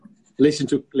Listened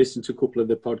to a couple of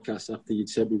the podcasts after you'd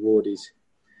sent me Wardies.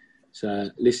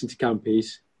 So listen to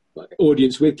Campy's.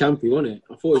 Audience with Campy, wasn't it?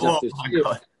 I thought it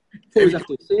was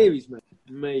after a series, mate.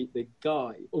 Mate, the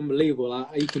guy, unbelievable.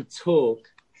 He can talk.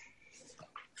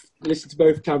 Listen to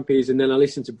both Campy's, and then I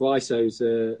listened to Bryso's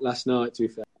last night, to be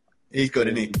fair. He's good,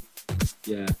 isn't he?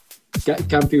 Yeah.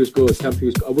 Campy was good. I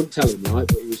wouldn't tell him, right,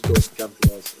 but he was good.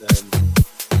 Campy was.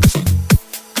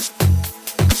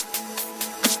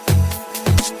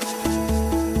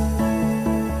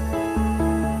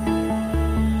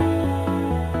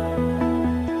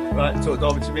 Right, talk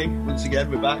Derby to me. Once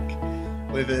again, we're back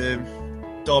with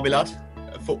Derby lad,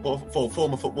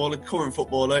 former footballer, current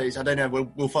footballer. I don't know,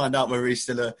 we'll find out whether he's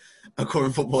still a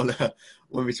current footballer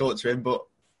when we talk to him, but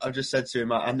I've just said to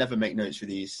him, I never make notes for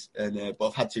these, but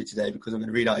I've had to today because I'm going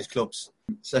to read out his clubs.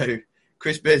 So,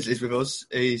 Chris Beardsley's with us.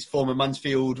 He's former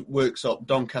Mansfield, Worksop,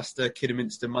 Doncaster,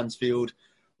 Kidderminster, Mansfield,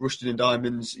 Rushden and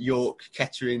Diamonds, York,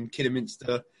 Kettering,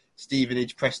 Kidderminster,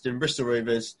 Stevenage, Preston, Bristol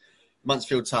Rovers,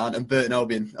 Mansfield Town and Burton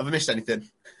Albion. Have I missed anything?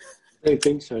 I don't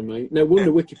think so, mate. No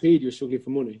wonder Wikipedia is struggling for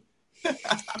money.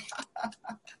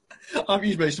 I've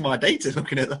used most of my data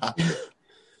looking at that.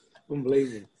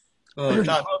 Unbelievable.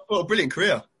 What a brilliant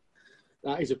career.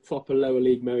 That is a proper lower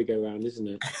league merry-go-round, isn't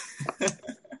it?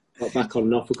 Got back on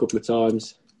and off a couple of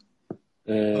times.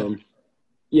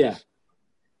 Yeah,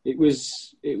 it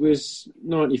was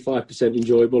 95%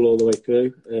 enjoyable all the way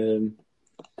through.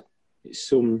 It's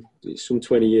some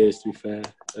 20 years, to be fair.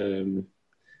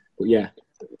 But yeah,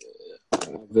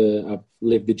 I've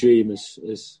lived the dream, as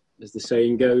the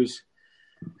saying goes.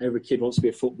 Every kid wants to be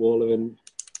a footballer, and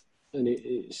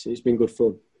it's been good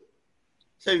fun.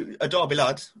 So, a Derby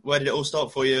lad, where did it all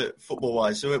start for you,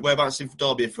 football-wise? So, whereabouts in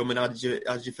Derby are you from, and how did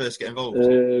you first get involved?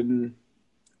 I'm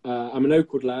an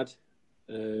Oakwood lad.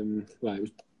 It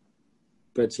was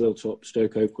bred to Hilltop,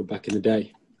 Stoke Oakwood back in the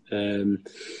day.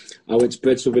 I went to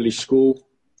Bredsall Village School.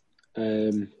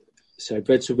 So,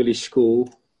 Bredsall Village School,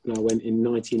 when I went in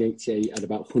 1988, had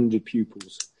about 100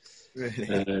 pupils. Really?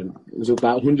 It was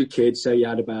about 100 kids, so you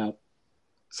had about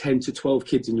 10 to 12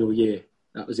 kids in your year.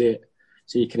 That was it.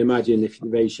 So you can imagine if the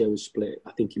ratio was split.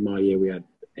 I think in my year we had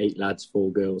 8 lads,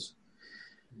 4 girls.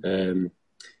 And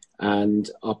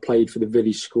I played for the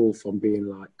village school from being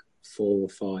like 4 or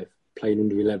 5, playing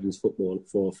under 11s football at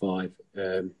 4 or 5.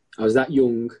 I was that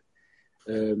young.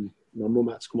 My mum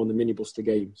had to come on the minibus to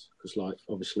games because, like,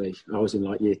 obviously I was in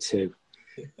like year 2,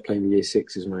 playing with year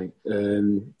 6s, mate.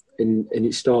 And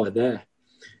it started there.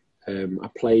 I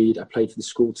played for the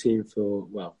school team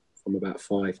from about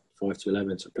 5 to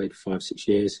 11, so I played for 5-6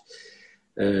 years.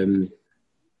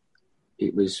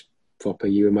 It was proper.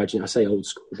 You imagine, I say old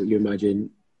school, but you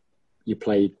imagine you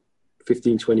played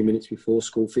 15-20 minutes before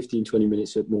school, 15-20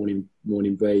 minutes at morning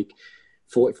break,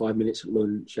 45 minutes at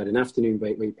lunch. You had an afternoon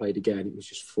break where you played again. It was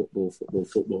just football. It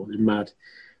was mad.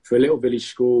 For a little village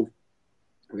school,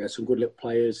 we had some good little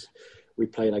players. We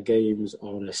played our games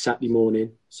on a Saturday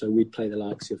morning, so we'd play the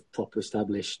likes of proper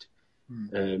established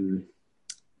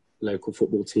local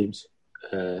football teams.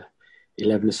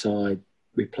 11-a-side,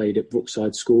 we played at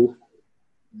Brookside School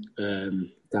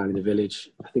down in the village.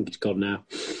 I think it's gone now.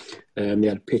 They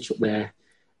had a pitch up there,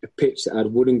 a pitch that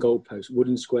had wooden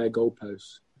square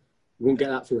goalposts. You wouldn't get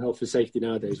that through health and safety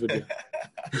nowadays, would you?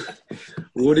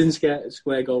 Wooden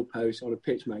square goalposts on a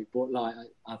pitch, mate. But like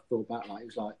I thought back, like it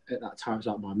was like at that time, it was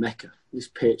like my mecca. This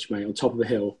pitch, mate, on top of a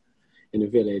hill in a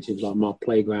village. It was like my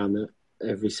playground that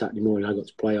every Saturday morning I got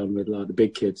to play on with like the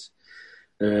big kids.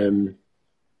 And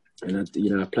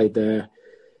I played there.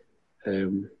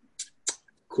 Of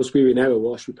course, we were in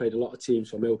Erewash. We played a lot of teams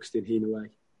from Ilkeston,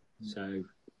 Heenaway. So,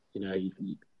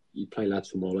 you play lads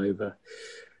from all over.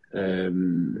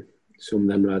 Some of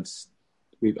them lads,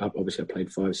 I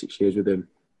played 5 or 6 years with them.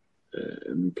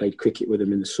 Played cricket with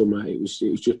them in the summer. It was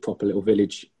just proper little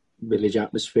village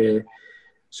atmosphere.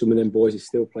 Some of them boys are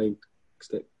still playing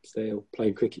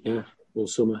cricket now all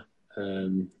summer.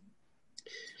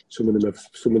 Some of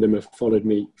them have followed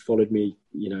me,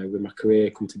 with my career,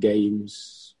 come to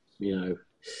games, the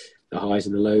highs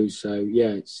and the lows. So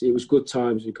yeah, it was good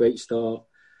times, a great start.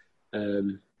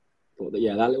 But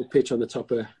yeah, that little pitch on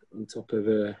top of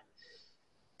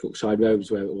Brookside Road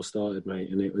was where it all started, mate,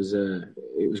 and it was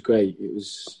great. It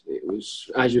was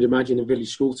as you'd imagine a village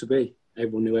school to be.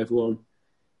 Everyone knew everyone,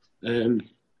 and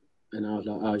I was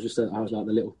like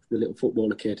the little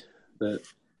footballer kid that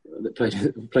played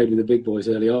with the big boys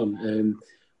early on.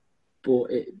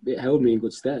 But it held me in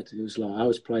good stead. It was like I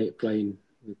was playing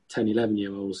with 10,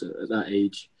 11-year-olds at that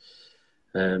age.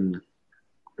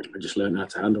 I just learned how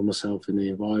to handle myself in the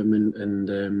environment,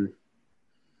 and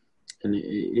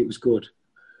it was good.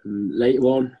 Later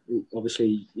on,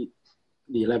 obviously,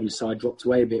 the 11 side dropped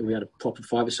away a bit and we had a proper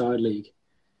 5-a-side league.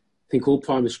 I think all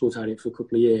primary schools had it for a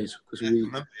couple of years because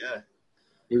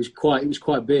it was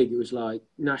quite big. It was like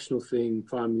national thing,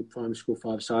 primary school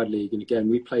 5-a-side league. And again,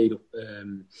 we played out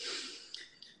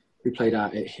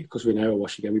at, because we're in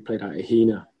Erewash again, we played out at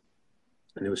Hina.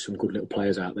 And there was some good little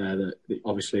players out there that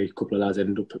obviously a couple of lads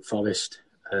ended up at Forest.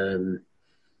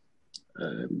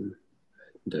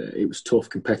 It was tough,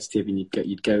 competitive, and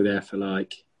you'd go there for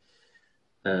like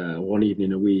one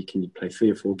evening a week, and you'd play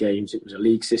 3 or 4 games. It was a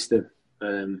league system.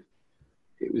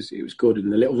 It was good,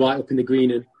 and the little right up in the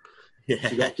green, and you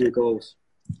got a few goals.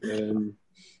 So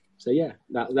yeah,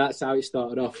 that's how it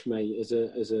started off, mate, as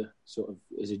a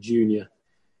junior,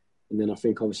 and then I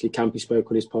think obviously Campy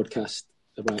spoke on his podcast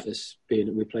about us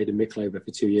we played in Mickleover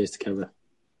for 2 years together.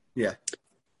 Yeah.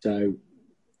 So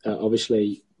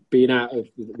obviously, being out of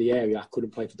the area, I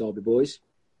couldn't play for Derby Boys.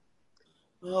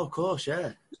 Oh, of course,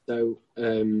 yeah. So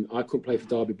I couldn't play for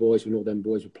Derby Boys when all them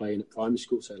boys were playing at primary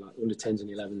school. So like under 10s and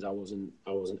 11s, I wasn't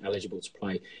eligible to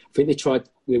play. I think they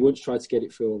once tried to get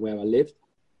it through on where I lived.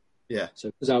 Yeah.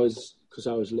 So I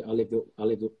lived up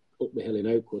the hill in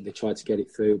Oakwood. They tried to get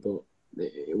it through, but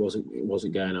it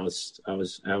wasn't going. I was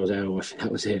Erewash, and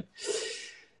that was it.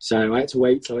 So I had to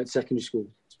wait till I went to secondary school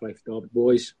to play for Derby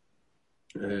Boys.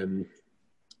 I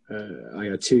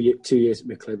had 2 years at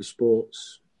Mickleover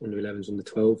Sports, under 11s, under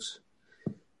 12s.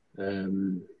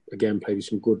 Again, played with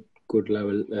some good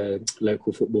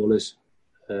local footballers.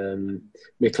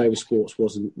 Mickleover Sports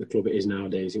wasn't the club it is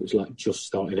nowadays. It was like just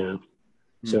starting out.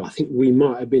 So I think we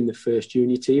might have been the first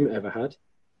junior team it ever had.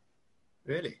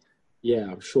 Really?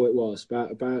 Yeah, I'm sure it was.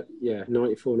 About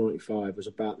 94, 95 was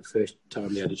about the first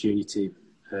time they had a junior team.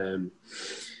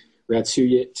 We had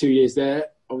 2 years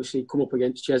there. Obviously, come up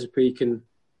against Chesapeake and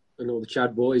all the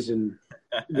Chad boys, and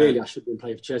really I should have been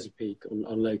playing for Chesapeake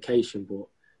on location, but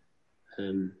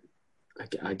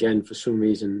again, for some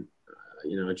reason,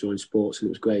 I joined sports and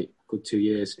it was great. Good 2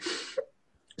 years.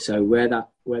 So where the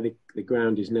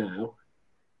ground is now,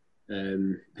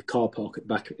 the car park at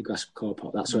the back of the grass car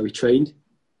park, that's where we trained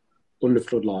under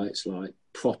floodlights, like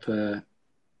proper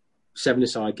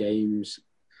 7-a-side games,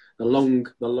 the long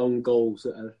goals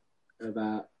that are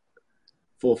about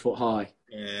 4 foot high.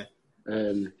 Yeah.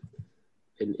 And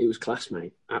it was class,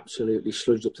 mate. Absolutely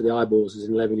sludged up to the eyeballs as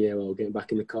an 11-year-old getting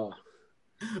back in the car.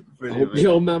 The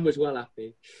old man was well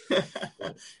happy.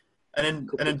 And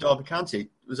then Derby County,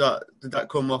 did that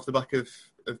come off the back of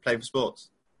playing for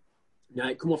sports? No,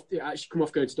 it actually come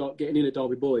off getting in at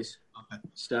Derby Boys. Okay.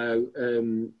 So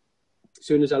as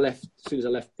soon as I left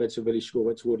Bedford Village School,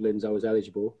 went to Woodlands, I was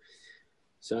eligible.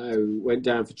 So went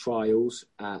down for trials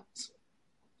at,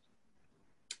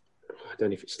 I don't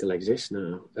know if it still exists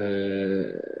now,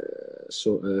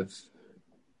 sort of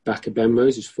back of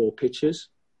Benrose, there's 4 pitches.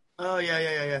 Oh,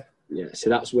 yeah. Yeah, so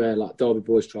that's where like Derby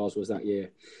Boys trials was that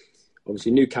year.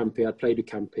 Obviously knew Campy, I'd played with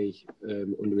Campy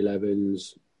under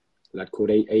 11s. A lad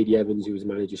called Adi Evans, who was the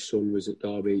manager's son, was at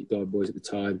Derby Boys at the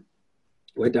time.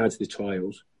 Went down to the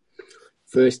trials.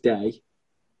 First day,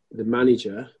 the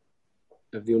manager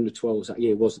of the under-12s that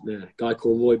year wasn't there. A guy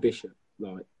called Roy Bishop.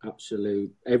 Like,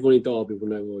 absolute. Everyone in Derby will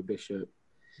know Roy Bishop.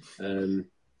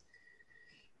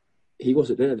 He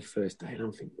wasn't there the first day, and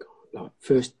I'm thinking, God, like,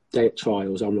 first day at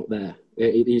trials, I'm not there.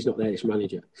 He's not there, this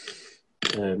manager.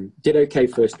 Did okay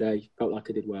first day, felt like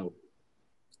I did well.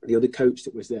 The other coach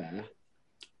that was there,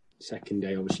 second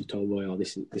day, obviously told Roy, oh,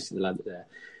 this is the lad there.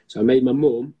 So I made my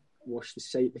mum wash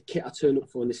the kit I turned up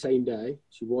for on the same day.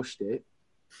 She washed it.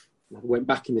 I went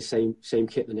back in the same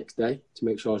kit the next day to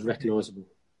make sure I was recognisable.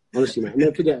 Honestly, mate, I'll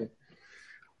never forget it.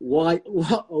 What?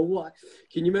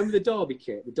 Can you remember the Derby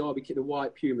kit? The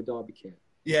white Puma Derby kit?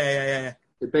 Yeah.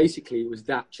 So basically, it was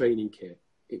that training kit.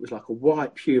 It was like a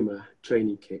white Puma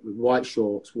training kit with white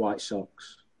shorts, white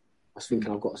socks. I was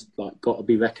thinking I've got to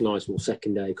be recognisable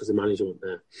second day because the manager wasn't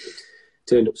there.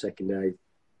 Turned up second day.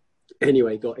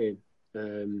 Anyway, got in.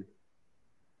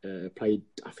 I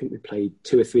think we played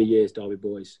 2 or 3 years Derby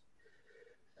Boys.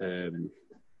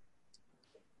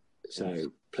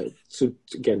 So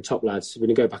again, top lads. When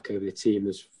you go back over the team,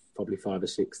 there's probably 5 or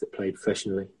 6 that played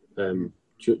professionally.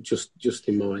 Just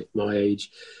in my age.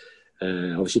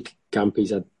 Obviously,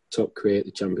 Campy's had top career at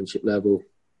the championship level.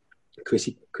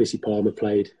 Chrissy Palmer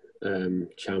played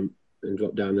champ and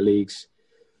dropped down the leagues.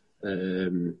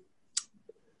 Who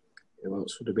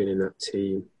else would have been in that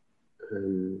team?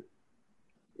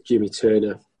 Jimmy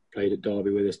Turner played at Derby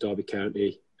with us, Derby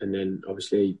County, and then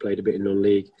obviously played a bit in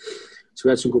non-league. So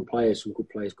we had some good players,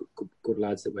 good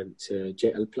lads that went to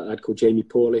a lad called Jamie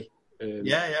Pawley.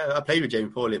 I played with Jamie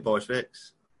Pawley at Boris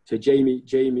Vicks. So me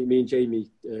and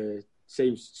Jamie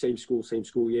same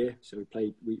school year. So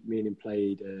me and him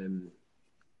played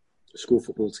school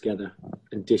football together.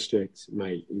 And district,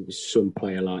 mate, he was some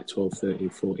player like 12, 13,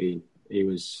 14. He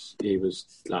was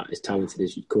like as talented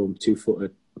as you'd come,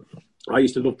 2-footed. I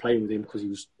used to love playing with him because he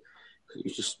was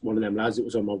just one of them lads that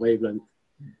was on my wavelength.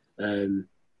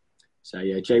 So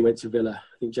yeah, Jay went to Villa.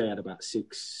 I think Jay had about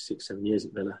 6-7 years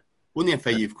at Villa. Won the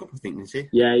FA Youth Cup, I think, didn't he?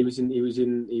 Yeah, he was in the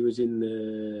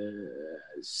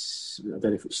I don't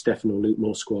know if it was Stefan or Luke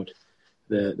Moore squad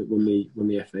that won the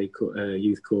FA Cup,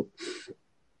 Youth Cup.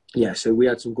 Yeah, so we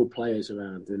had some good players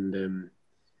around, and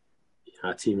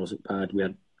our team wasn't bad. We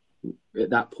had at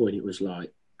that point it was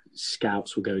like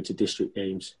scouts were going to district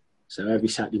games. So every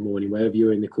Saturday morning, wherever you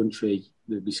were in the country,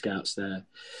 there'd be scouts there.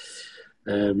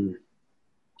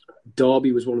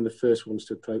 Derby was one of the first ones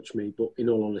to approach me, but in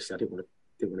all honesty, I didn't want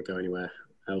to go anywhere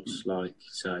else. I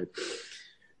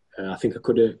think I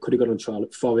could have gone on trial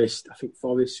at Forest. I think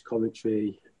Forest,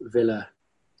 Coventry, Villa,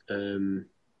 the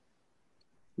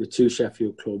 2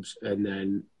 Sheffield clubs, and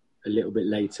then a little bit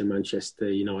later, Manchester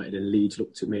United and Leeds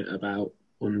looked at me at about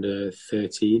under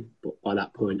 13. But by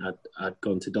that point, I'd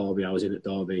gone to Derby. I was in at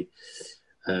Derby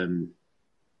and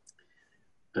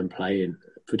playing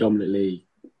predominantly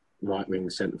right wing,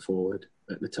 centre forward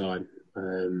at the time.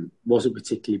 Wasn't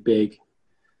particularly big.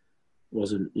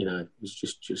 Wasn't, was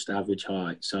just average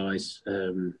height, size.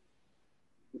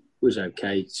 Was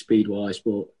okay speed wise,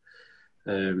 but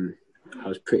I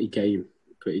was pretty game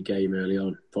early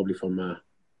on, probably from my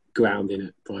grounding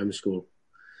at primary school.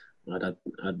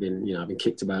 I'd been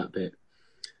kicked about a bit,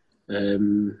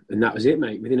 and that was it,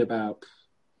 mate. Within about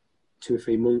 2 or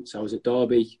 3 months, I was at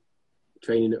Derby,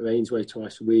 training at Rainsway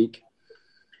twice a week.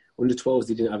 Under 12s,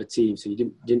 they didn't have a team, so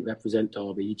you didn't represent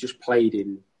Derby. You just played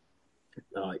in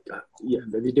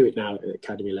they do it now at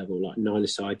academy level, like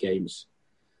 9-a-side games,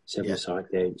 7-a-side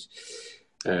games.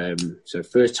 So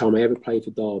first time I ever played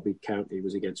for Derby County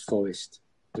was against Forest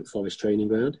at Forest training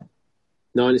ground.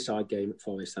 9-a-side game at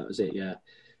Forest, that was it. Yeah.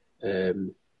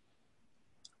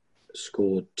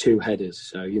 Scored 2 headers.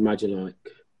 So you imagine, like,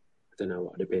 I don't know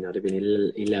what I'd have been. I'd have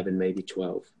been 11, maybe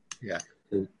 12. Yeah.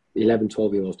 11,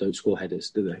 12-year-olds don't score headers,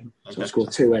 do they? So I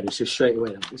scored 2 headers just straight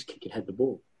away. I was kicking head the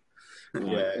ball.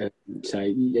 Yeah. So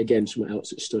again, something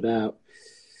else that stood out.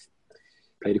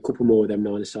 Played a couple more of them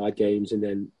 9-a-side games, and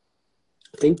then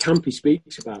I think Campy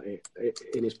speaks about it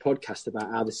in his podcast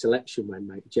about how the selection went,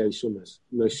 mate. Jerry Summers.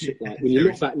 When you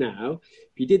look back now,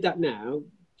 if you did that now,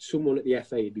 someone at the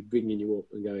FA would be bringing you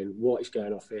up and going, "What is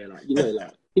going off here?" Like what they're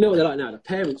like now. The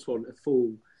parents want a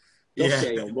full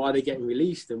dossier on why they're getting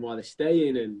released and why they're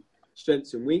staying and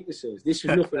strengths and weaknesses. This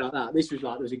was nothing like that. This was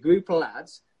like there was a group of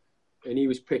lads, and he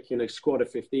was picking a squad of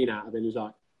 15 out of them. He was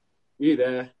like, "You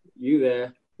there, you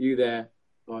there, you there.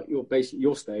 Like you're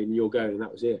staying, and you're going," and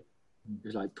that was it. It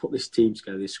was like, put this team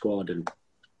together, this squad, and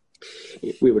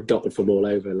we were dotted from all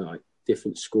over, like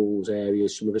different schools,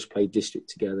 areas. Some of us played district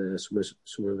together. Some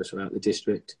of us were out the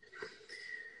district.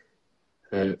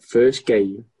 First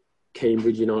game,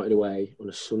 Cambridge United away on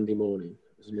a Sunday morning.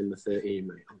 It was number 13,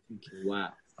 mate. I'm thinking,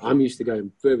 wow. I'm used to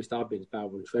going furthest I've been is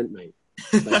Balwyn-Trent, mate.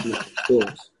 You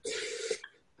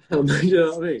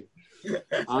know what I mean?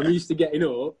 I'm used to getting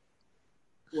up,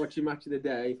 watching Match of the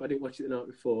Day. If I didn't watch it the night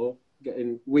before,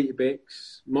 getting Weetabix,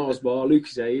 Mars Bar,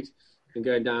 Lucasade, and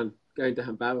going down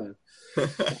Barrow.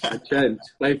 Trent,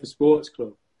 playing for Sports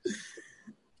Club.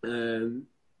 And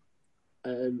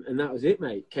that was it,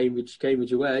 mate.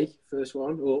 Cambridge away, first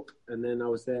one up, and then I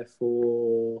was there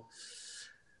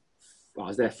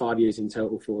 5 years in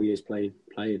total, 4 years playing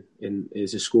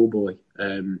as a schoolboy.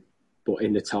 But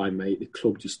in the time, mate, the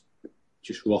club just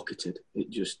rocketed. It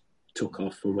just took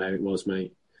off from where it was,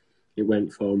 mate. It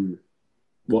went from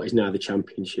what is now the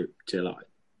Championship to like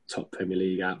top Premier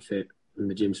League outfit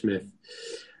under Jim Smith.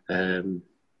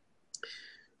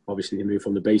 Obviously, they moved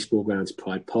from the baseball ground to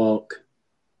Pride Park.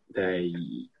 They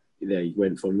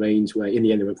went from Rainsway. In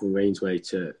the end, they went from Rainsway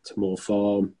to Moor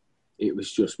Farm. It was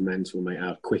just mental, mate,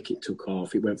 how quick it took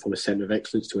off. It went from a centre of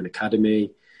excellence to an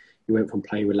academy. It went from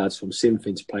playing with lads from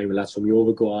Sinfin to playing with lads from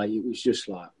Uruguay. It was just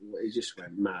like, it just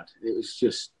went mad. It was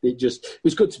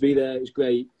good to be there. It was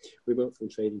great. We went from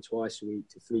training twice a week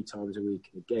to 3 times a week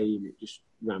in a game. It just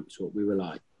ramped up. You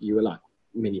were like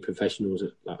mini professionals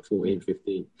at like 14,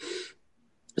 15.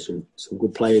 Some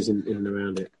good players in and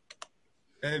around it.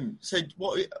 So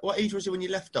what age was it when you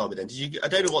left Derby then? I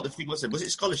don't know what the thing was then. Was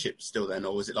it scholarships still then,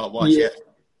 or was it like YTF? Yeah,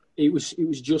 it was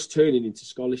just turning into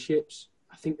scholarships.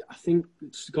 I think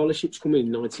scholarships come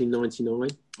in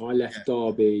 1999. I left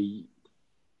Derby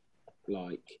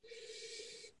like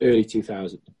early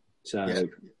 2000. So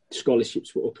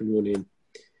scholarships were up and running.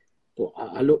 But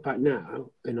I look back now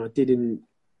and I didn't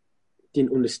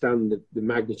understand the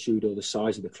magnitude or the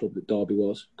size of the club that Derby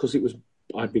was, because it was.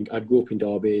 I grew up in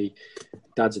Derby.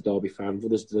 Dad's a Derby fan.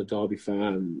 Brother's a Derby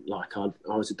fan. Like I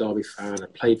was a Derby fan. I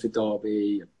played for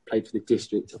Derby. I played for the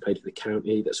district. I played for the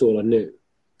county. That's all I knew.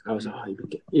 I was like,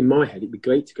 in my head, it'd be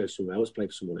great to go somewhere else, play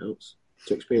for someone else,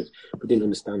 to experience. But I didn't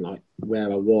understand like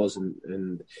where I was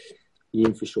and the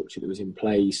infrastructure that was in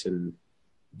place, and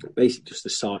basically just the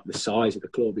size of the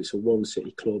club. It's a one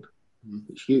city club.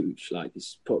 It's huge. Like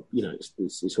it's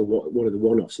one of the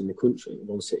one-offs in the country.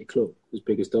 One city club as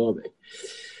big as Derby.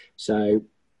 So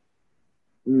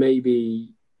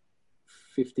maybe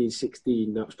 15,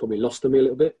 16, that was probably lost on me a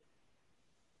little bit.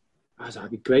 I was like,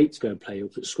 it'd be great to go and play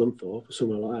up at Scunthorpe or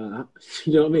somewhere like that.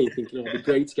 You know what I mean? Thinking, it'd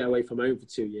be great to get away from home for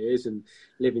 2 years and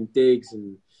live in digs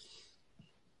and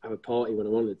have a party when I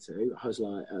wanted to. I was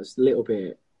a little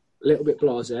bit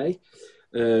blasé.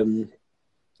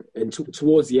 And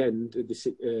towards the end of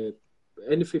the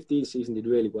end of 15 season, did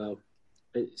really well.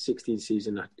 16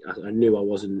 season, I knew I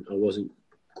wasn't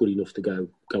good enough to go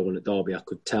on at Derby. I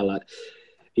could tell that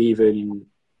even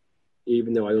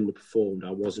though I underperformed,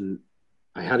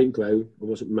 I hadn't grown. I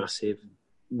wasn't massive.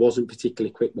 Wasn't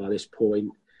particularly quick by this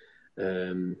point.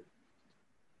 And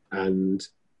I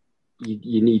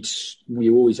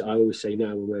always say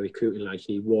now when we're recruiting, like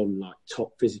you need one like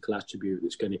top physical attribute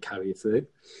that's going to carry you through.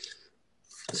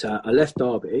 So I left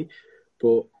Derby,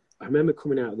 but I remember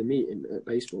coming out of the meeting at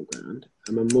baseball ground,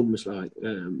 and my mum was like,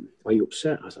 "Are you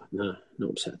upset?" I was like, "No,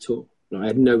 not upset at all." Like, I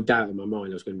had no doubt in my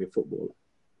mind I was going to be a footballer.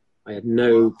 I had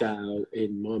no doubt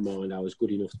in my mind I was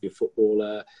good enough to be a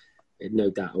footballer. I had no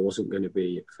doubt I wasn't going to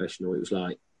be a professional. It was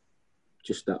like,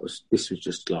 this was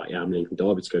just like, yeah, I'm leaving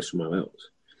Derby to go somewhere else.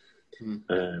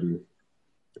 And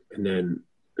then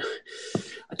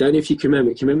I don't know if you can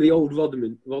remember. Can you remember the old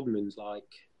Rodman's like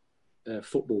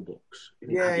football books?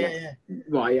 Yeah.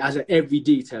 Right, it has every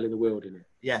detail in the world in it.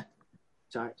 Yeah.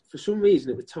 So for some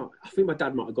reason at the time, I think my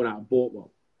dad might have gone out and bought one.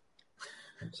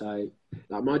 So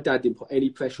like my dad didn't put any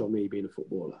pressure on me being a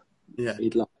footballer. Yeah.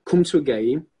 He'd like come to a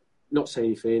game, not say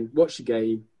anything, watch the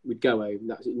game, we'd go home.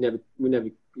 That's it.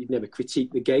 He'd never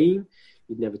critique the game.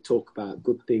 He'd never talk about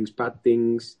good things, bad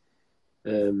things.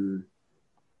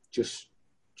 Just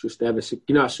ever.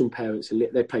 You know how some parents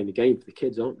they're playing the game for the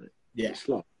kids, aren't they? Yeah. It's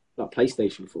like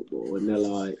PlayStation football, and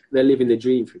they're living the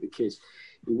dream for the kids.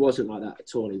 He wasn't like that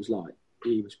at all. He was like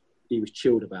he was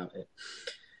chilled about it.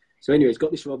 So anyway, he's got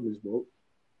this Rodman's book,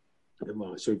 and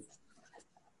right, so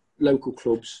local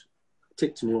clubs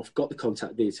ticked them off, got the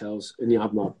contact details, and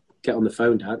I'm like, get on the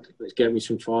phone, Dad. Let's get me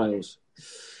some trials.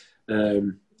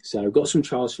 So got some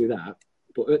trials through that.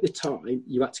 But at the time,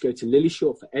 you had to go to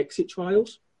Lilleshall for exit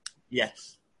trials.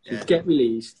 Yes. So you get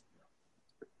released,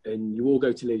 and you all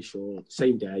go to Lilleshall the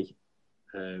same day,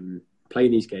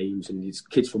 playing these games, and these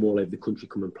kids from all over the country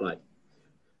come and play.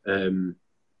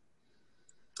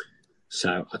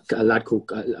 So a lad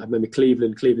called, I remember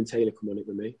Cleveland Taylor come on it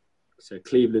with me. So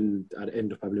Cleveland had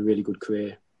ended up having a really good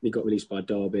career. He got released by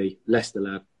Derby, Leicester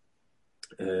lad.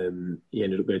 He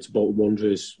ended up going to Bolton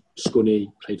Wanderers,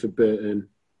 Scunny, played for Burton.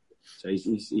 So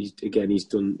he's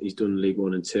done League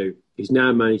 1 and 2. He's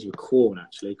now managing Corn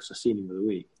actually, because I've seen him the other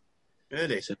week.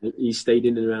 Really? So he stayed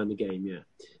in and around the game, yeah.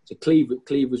 So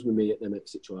Cleve was with me at them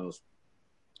exit trials.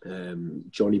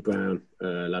 Johnny Brown,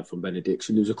 lad from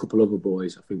Benediction. There was a couple other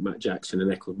boys. I think Matt Jackson,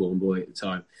 an Ecclesbourne boy at the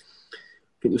time.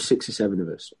 I think there was 6 or 7 of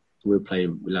us. We were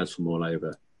playing with lads from all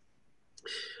over.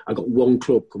 I got one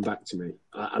club come back to me,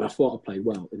 and I thought I played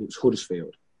well, and it was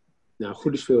Huddersfield. Now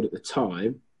Huddersfield at the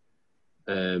time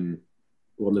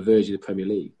were on the verge of the Premier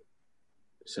League.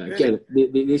 So again,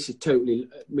 this is totally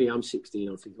me. I'm 16.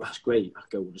 I'm thinking, well, that's great. I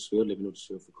go to Huddersfield, live in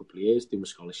Huddersfield for a couple of years, do my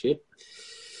scholarship.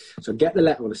 So I get the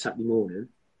letter on a Saturday morning,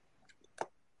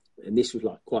 and this was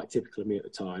like quite typical of me at the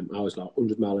time. I was like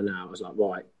 100 mile an hour. I was like,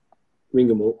 right, ring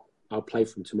them up. I'll play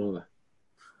for them tomorrow.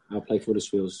 I'll play for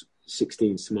Huddersfield's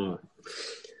 16s tomorrow.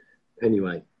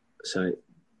 Anyway, so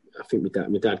I think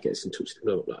my dad gets in touch with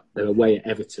them. Like, they're away at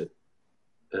Everton.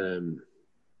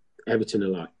 Everton are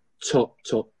like top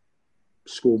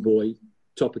schoolboy,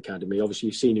 top academy. Obviously,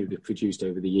 you've seen who they've produced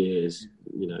over the years.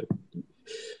 You know,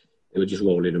 they were just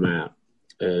rolling them out.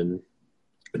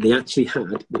 They actually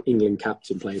had the England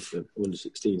captain playing for them, under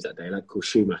 16s that day, a lad called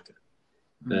Schumacher.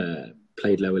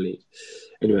 Played lower league.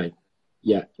 Anyway,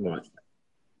 yeah, right.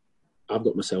 I've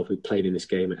got myself who played in this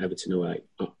game at Everton away.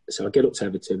 So I get up to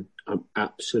Everton. I'm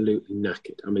absolutely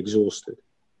knackered. I'm exhausted.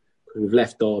 We've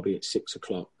left Derby at 6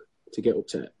 o'clock to get up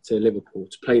to Liverpool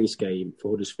to play this game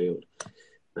for Huddersfield.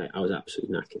 Mate, I was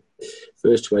absolutely knackered.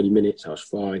 First 20 minutes, I was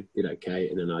fine, did okay.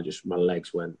 And then my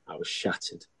legs went, I was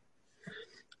shattered.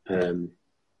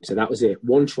 So that was it.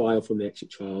 One trial from the exit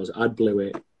trials. I blew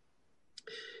it.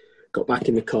 Got back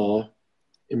in the car,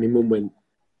 and my mum went,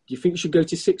 "Do you think you should go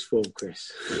to sixth form,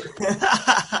 Chris?"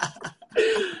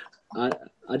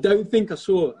 I don't think I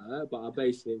saw her, but I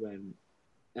basically went,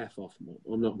 "F off, Mum.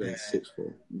 I'm not going to sixth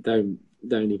form.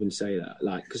 Don't even say that."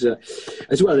 Like, because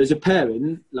as well as a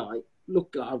parent, like,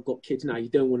 look, I've got kids now. You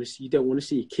don't want to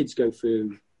see your kids go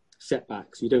through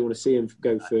setbacks. You don't want to see them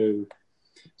go through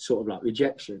sort of like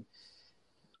rejection.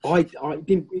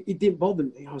 It didn't bother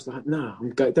me. I was like, nah,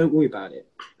 don't worry about it.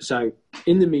 So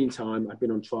in the meantime, I'd been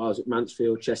on trials at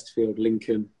Mansfield, Chesterfield,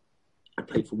 Lincoln. I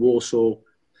played for Walsall.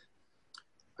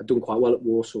 I'd done quite well at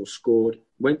Walsall, scored.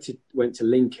 Went to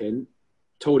Lincoln,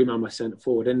 told him I'm a centre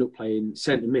forward, ended up playing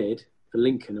centre mid for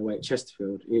Lincoln away at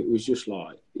Chesterfield. It was just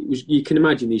like, you can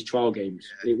imagine these trial games.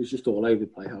 It was just all over the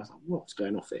place. I was like, what's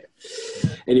going off here?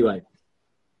 Anyway,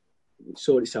 it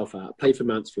sorted itself out. Played for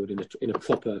Mansfield in a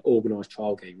proper organised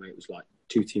trial game where it was like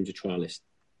 2 teams of trialists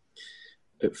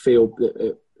at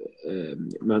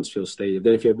Mansfield Stadium. I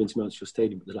don't know if you've ever been to Mansfield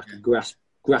Stadium, but there's like a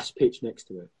grass pitch next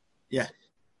to it. Yeah.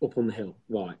 Up on the hill.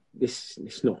 Right.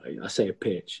 It's not, I say a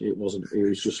pitch. It wasn't. It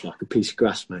was just like a piece of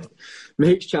grass, mate.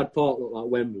 Makes Chad Park look like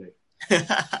Wembley.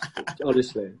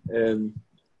 Honestly.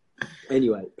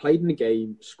 Anyway, played in the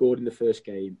game, scored in the first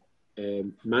game.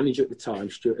 Manager at the time,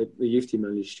 the youth team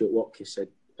manager, Stuart Watkins, said,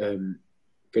 going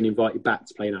to invite you back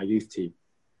to play in our youth team.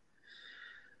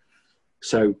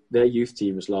 So their youth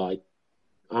team was like,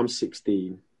 I'm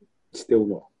 16, still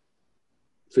not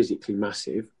physically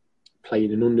massive,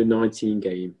 playing an under-19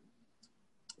 game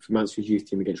for Mansfield's youth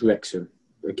team against Wrexham.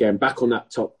 Again, back on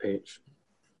that top pitch.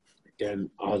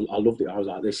 Again, I loved it. I was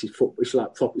like, this is football. It's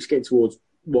like proper. It's getting towards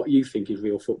what you think is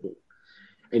real football.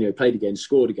 Anyway, played again,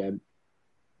 scored again.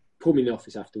 Pulled me in the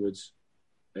office afterwards.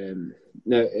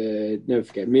 Never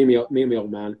forget, me and my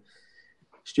old man,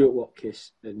 Stuart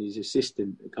Watkins, and his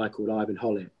assistant, a guy called Ivan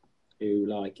Hollett, who,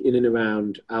 like, in and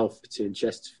around Alfreton,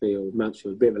 Chesterfield,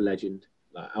 Mansfield, a bit of a legend.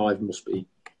 Like, Ivan must be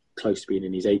close to being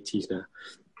in his 80s now.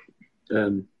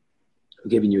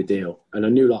 Giving you a deal. And I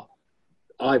knew, like,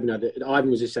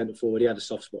 Ivan was a centre forward. He had a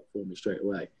soft spot for me straight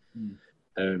away.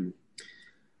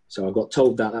 So I got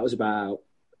told that was about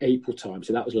April time.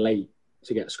 So that was late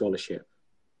to get a scholarship.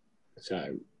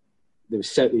 So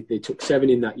they took 7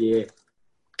 in that year.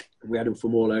 We had them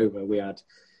from all over. We had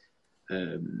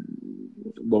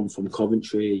one from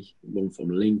Coventry, one from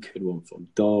Lincoln, one from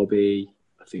Derby.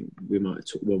 I think we might have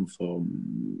took one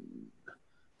from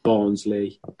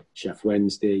Barnsley, Sheff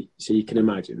Wednesday. So you can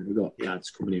imagine, we've got lads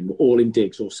coming in, all in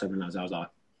digs, all 7 lads. I was like,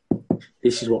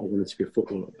 this is what I wanted to be a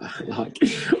footballer about. Like,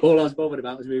 all I was bothered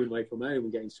about was moving away from home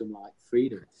and getting some, like,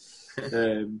 freedom.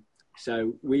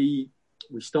 So we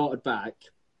started back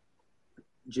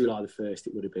July the 1st,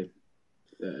 it would have been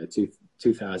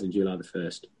 2000, July the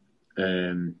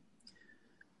 1st.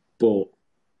 But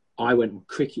I went on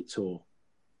cricket tour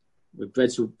with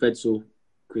Bredsall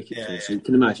cricket tour. So you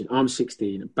can imagine, I'm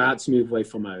 16, about to move away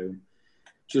from home,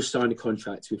 just signed a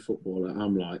contract to be a footballer.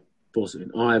 I'm like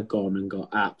buzzing. I have gone and got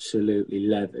absolutely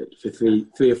leathered for three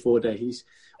or 4 days.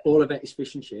 All of it is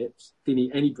fish and chips. Didn't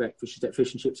eat any breakfast, just ate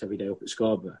fish and chips every day up at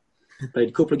Scarborough. Played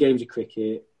a couple of games of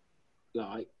cricket.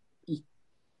 Like, you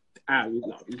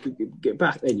could get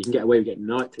back then. You can get away with getting a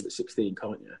night club at 16,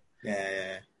 can't you?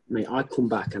 Yeah. Mate, I come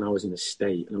back and I was in a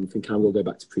state, and I'm thinking I will go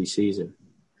back to pre-season.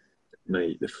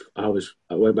 Mate, I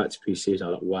went back to pre-season. I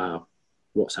was like, wow,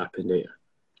 what's happened here?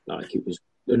 Like, it was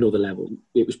another level.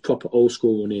 It was proper old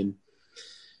school running,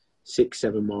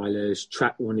 6-7 milers,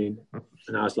 track running,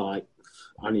 and I was like,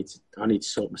 I need to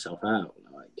sort myself out.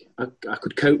 Like, I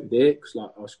could cope with it because,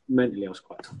 like, I was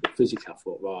quite tough, but physically I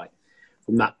thought, right,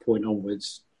 from that point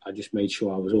onwards, I just made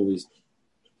sure I was always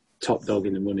top dog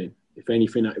in the running. If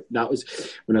anything, that was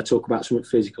when I talk about something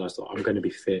physical, I thought I'm going to be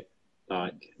fit.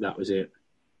 Like, that was it.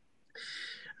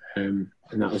 And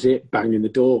that was it. Banged in the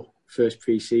door. First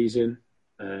pre-season.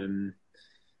 And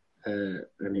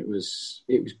it was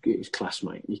class,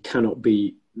 mate. You cannot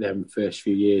beat them first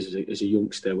few years as a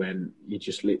youngster when you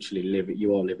just literally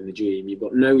you are living the dream. You've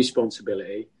got no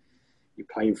responsibility. You're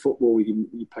playing football with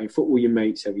your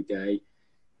mates every day.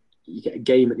 You get a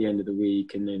game at the end of the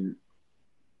week, and then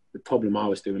the problem I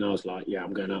was doing, I was like, yeah,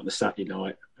 I'm going out the Saturday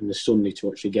night and the Sunday to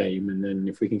watch a game, and then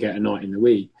if we can get a night in the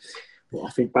week. But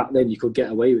I think back then you could get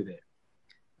away with it.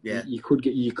 Yeah, you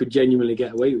could genuinely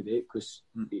get away with it because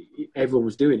everyone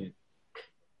was doing it.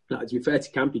 Like, to be fair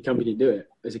to Campy didn't do it.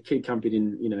 As a kid, Campy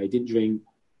didn't, he didn't drink,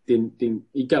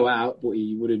 he'd go out, but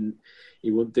he wouldn't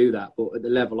do that. But at the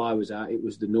level I was at, it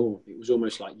was the norm. It was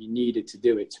almost like you needed to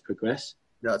do it to progress.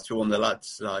 That's for one of the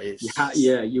lads. Like,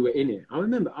 you were in it. I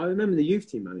remember the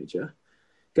youth team manager.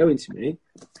 going to me,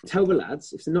 tell the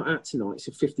lads, if they're not out tonight, it's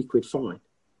a 50 quid fine.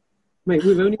 Mate,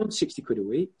 we're only on 60 quid a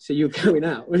week, so you're going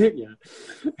out, weren't you?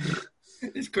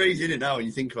 It's crazy, isn't it, now, when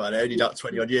you think about it? Only like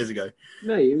 20 odd years ago.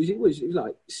 Mate, it was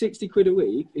like 60 quid a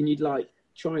week, and you'd like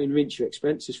try and rinse your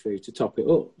expenses through to top it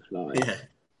up. Like, Yeah.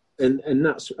 And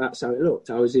that's how it looked.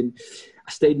 I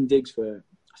stayed in digs for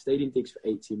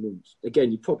 18 months.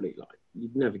 Again,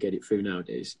 you'd never get it through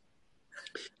nowadays.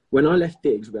 When I left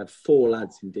digs, we had 4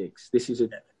 lads in digs. This is a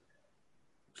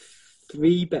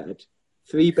 3-bed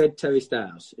terraced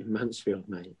house in Mansfield,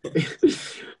 mate.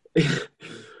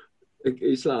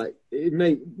 It's like, it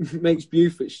makes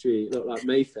Beaufort Street look like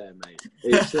Mayfair, mate.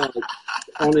 It's like,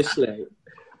 honestly.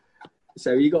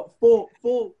 So you got four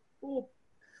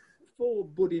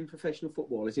budding professional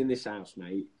footballers in this house,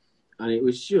 mate. And it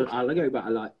was just, I go back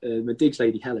to like my digs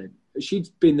lady, Helen. She'd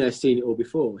been there, seen it all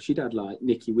before. She'd had like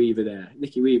Nicky Weaver there.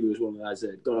 Nicky Weaver was one of the lads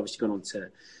that had obviously gone on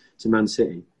to Man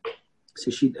City. So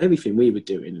everything we were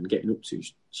doing and getting up to,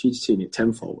 she'd seen it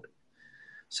tenfold.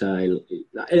 So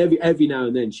every now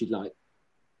and then she'd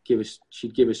give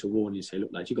us a warning and say,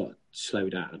 look, lads, you got to slow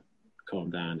down,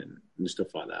 calm down and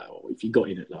stuff like that. Or if you got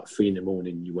in at like 3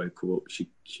 a.m, you woke her up,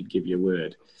 she'd give you a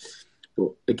word.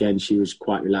 But again, she was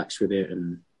quite relaxed with it,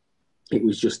 and it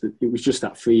was just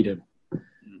that freedom.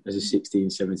 As a 16,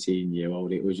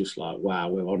 17-year-old, it was just like, wow,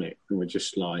 we're on it. And we're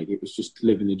just like, it was just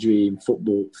living the dream,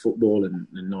 football and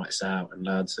nights out and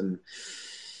lads. And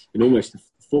almost the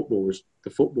football was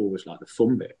like the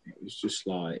fun bit. It was just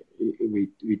like,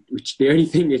 the only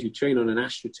thing is we train on an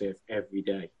AstroTurf every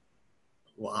day.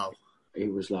 Wow.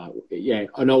 It was like, yeah,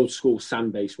 an old school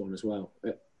sand-based one as well.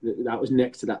 That was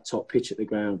next to that top pitch at the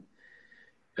ground.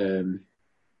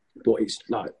 But it's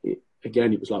like,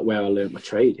 again, it was like where I learnt my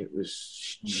trade. It was,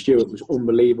 Stuart was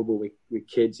unbelievable with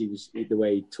kids. He was, the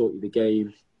way he taught you the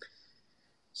game.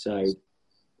 So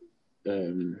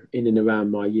in and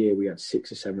around my year, we had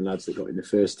 6 or 7 lads that got in the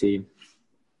first team.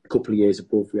 A couple of years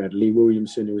above, we had Lee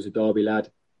Williamson, who was a Derby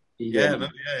lad.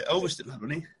 Ulverston lad,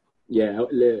 wasn't he? Yeah,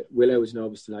 Willow was an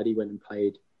Ulverston lad. He went and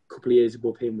played. A couple of years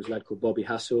above him was a lad called Bobby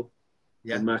Hassel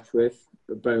and Mackworth.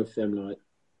 But both of them, like,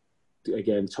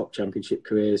 again, top championship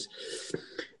careers.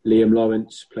 Liam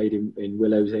Lawrence played in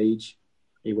Willow's age.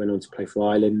 He went on to play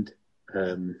for Ireland.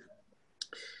 The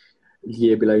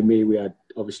year below me, we had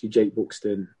obviously Jake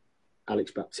Buxton,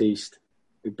 Alex Baptiste.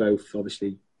 We both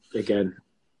obviously, again,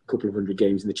 a couple of 100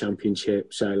 games in the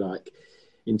championship. So, like,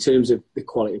 in terms of the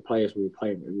quality of players we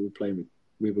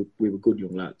were good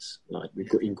young lads. Like, we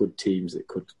got in good teams that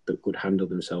could handle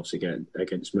themselves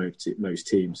against most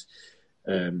teams.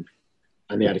 And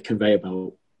they had a conveyor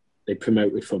belt. They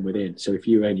promoted from within. So if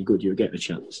you were any good, you were getting a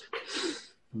chance.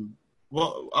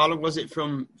 How long was it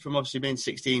from obviously being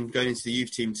 16, going into the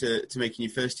youth team to making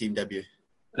your first team debut?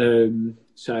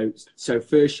 So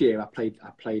first year I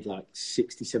played like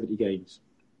 60, 70 games.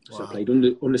 Wow. So I played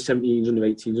under 17s, under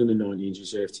 18s, under 19s,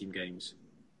 reserve team games.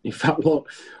 In fact,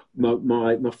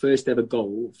 my first ever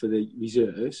goal for the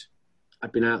reserves,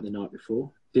 I'd been out the night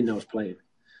before. Didn't know I was playing.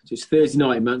 So it's Thursday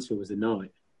night in Mansfield was the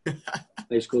night.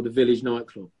 They called the Village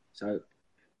Nightclub. So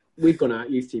we've gone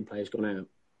out, youth team players gone out.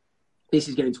 This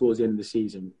is getting towards the end of the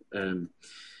season, and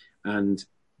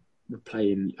we're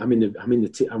playing.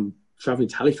 I'm travelling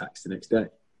to Halifax the next day.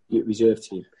 Reserve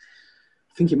team.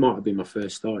 I think it might have been my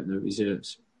first start in the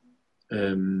reserves.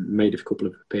 Made a couple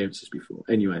of appearances before.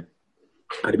 Anyway,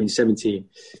 I'd have been 17.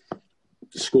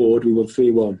 Scored. We won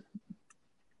 3-1.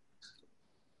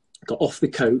 Got off the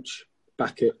coach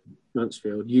back at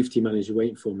Mansfield, youth team manager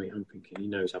waiting for me. I'm thinking, he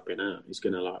knows I've been out. He's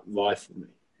going to like rifle me.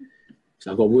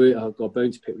 So I've got a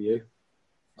bone to pick with you.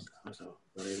 I was like,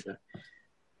 well, here we go.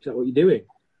 He's like, what are you doing?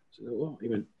 I said, what? He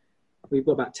went, we've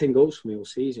got about 10 goals for me all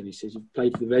season. He says, you've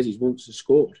played for the Resies once and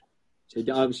scored. So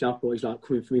obviously I thought he's like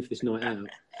coming for me for this night out.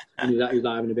 And he was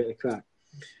like having a bit of a crack.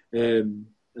 And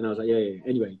I was like, yeah.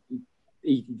 Anyway,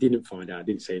 he didn't find out.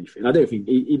 Didn't say anything. I don't think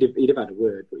he'd have had a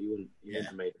word, but he wouldn't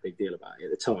have made a big deal about it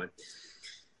at the time.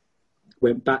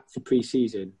 Went back for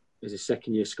pre-season as a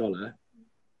second-year scholar,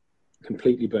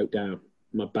 completely broke down.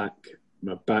 My back,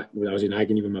 I was in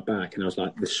agony with my back, and I was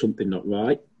like, there's something not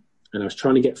right. And I was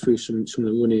trying to get through some of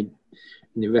the running,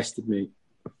 and they arrested me.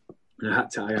 And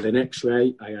I had an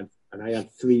X-ray, I had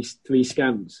three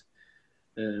scans,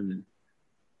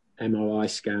 MRI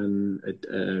scan,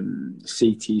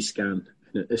 CT scan,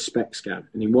 and a SPECT scan.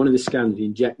 And in one of the scans, they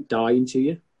inject dye into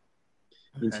your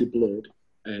blood,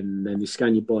 and then they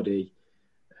scan your body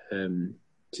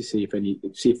to see if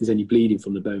there's any bleeding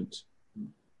from the bones.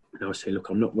 And I was saying, look,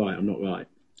 I'm not right.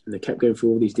 And they kept going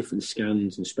through all these different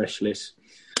scans and specialists.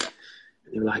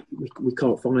 And they were like, we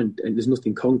can't find, and there's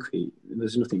nothing concrete.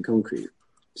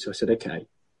 So I said, okay.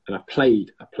 And I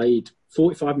played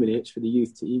 45 minutes for the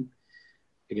youth team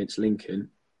against Lincoln,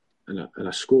 and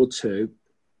I scored 2,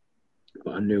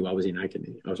 but I knew I was in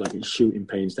agony. I was like in shooting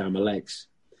pains down my legs.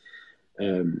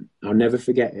 I'll never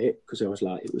forget it, because it was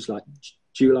like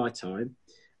July time,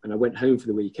 and I went home for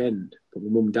the weekend, but my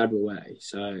mum and dad were away.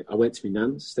 So I went to my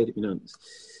nan's, stayed at my nan's.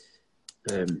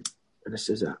 And I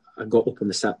says, I got up on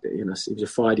the Saturday, and it was a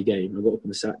Friday game. I got up on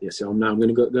the Saturday. I said, I'm going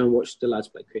to go and watch the lads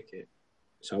play cricket.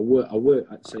 So I work.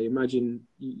 So imagine,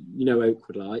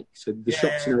 Oakwood, like, so the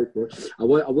shops in Oakwood. I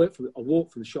walked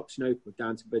from the shops in Oakwood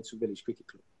down to Bedsford Village Cricket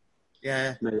Club.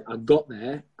 Yeah. Mate, I got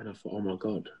there and I thought, oh my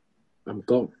God, I'm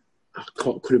gone. I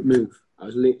couldn't move. I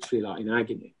was literally like in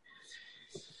agony.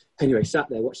 Anyway, sat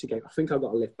there, watched the game. I think I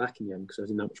got a lift back in the end because I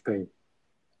was in that much pain.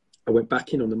 I went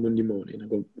back in on the Monday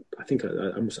morning. I think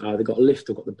I must either got a lift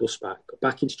or got the bus back. Got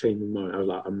back into training in the morning. I was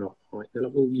like, I'm not. They're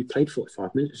like, well, you played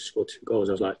 45 minutes, scored 2 goals.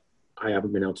 I was like, I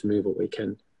haven't been able to move all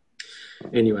weekend.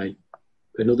 Anyway,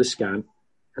 another scan,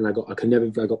 and I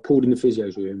got pulled in the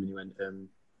physio's room, and he went,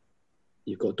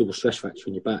 you've got a double stress fracture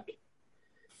in your back.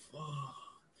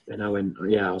 And I went,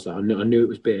 yeah. I was like, I knew it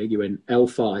was big. He went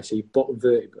L5, so your bottom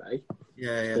vertebrae.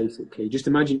 Yeah. Basically, just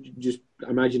imagine a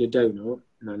donut,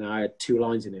 and then I had 2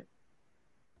 lines in it,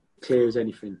 clear as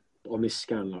anything on this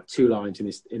scan, like 2 lines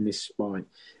in this spine,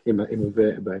 in my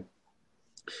vertebrae.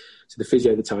 So the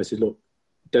physio at the time said, look,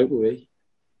 don't worry,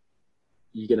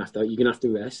 you're gonna have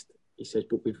to rest. He says,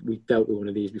 but we've dealt with one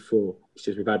of these before. He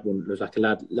says, we've had one. There was like a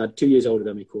lad 2 years older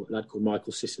than me, a lad called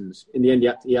Michael Sissons. In the end,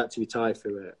 he had to retire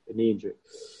through a knee injury.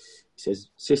 He says,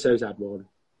 Sisso's had one.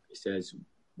 He says,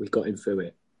 we got him through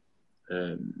it.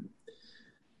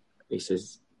 He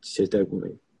says, don't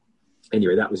worry.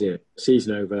 Anyway, that was it.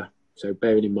 Season over. So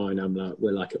bearing in mind,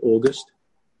 we're like at August.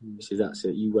 He says, that's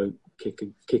it. You won't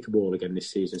kick a ball again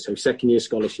this season. So second year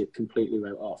scholarship completely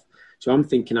wrote off. So I'm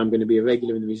thinking I'm going to be a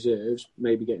regular in the reserves,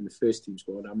 maybe getting the first team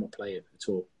squad. I'm not playing at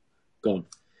all. Gone.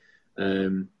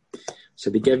 So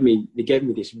they gave me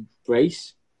this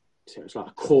brace. So it's like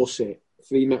a corset,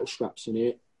 3 metal straps in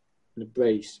it, and a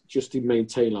brace just to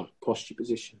maintain like posture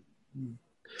position.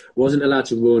 Wasn't allowed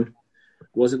to run.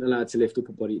 Wasn't allowed to lift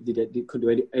upper body. Couldn't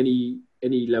do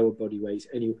any lower body weights,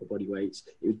 any upper body weights.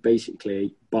 It was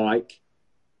basically bike,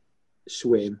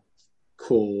 swim,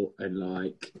 core, and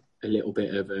like a little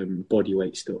bit of body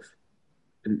weight stuff,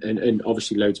 and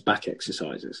obviously loads of back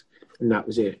exercises, and that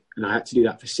was it. And I had to do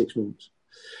that for 6 months.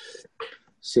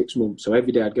 6 months. So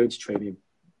every day I'd go into training,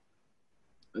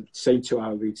 same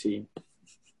 2-hour routine,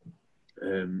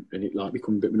 and it like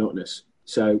become a bit monotonous.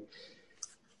 So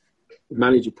the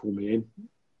manager pulled me in,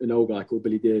 an old guy called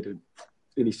Billy Dearden,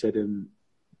 and he said,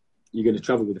 you're going to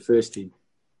travel with the first team.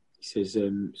 He says,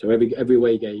 so every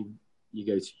away game you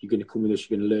go to, you're going to come with us,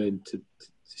 you're going to learn to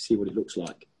see what it looks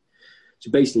like. So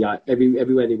basically,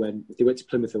 everywhere they went, if they went to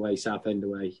Plymouth away, Southend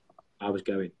away, I was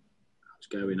going.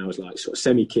 I was like sort of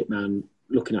semi-kit man,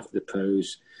 looking after the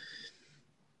pros,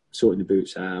 sorting the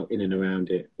boots out, in and around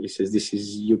it. He says, this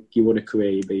is, you want a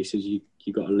career, but he says, you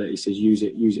got to he says, use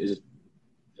it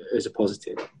as a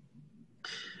positive.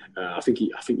 I think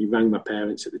he rang my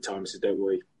parents at the time and said, don't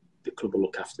worry, the club will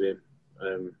look after him.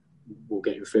 We'll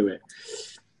get him through it.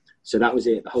 So that was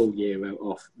it. The whole year wrote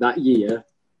off. That year,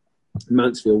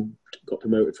 Mansfield got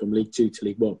promoted from League 2 to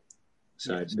League 1.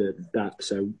 So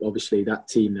so obviously that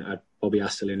team that had Bobby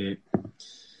Hassel in it,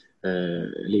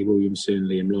 Lee Williamson,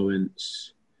 Liam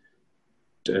Lawrence,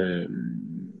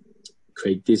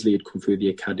 Craig Disley had come through the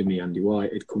academy, Andy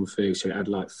White had come through, so it had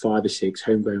like 5 or 6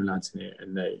 homegrown lads in it,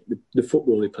 and the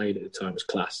football they played at the time was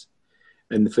class.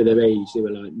 And for their age, they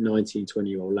were like 19,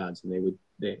 20-year-old lads, and they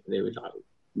were like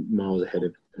miles ahead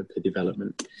of the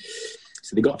development.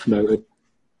 So they got promoted.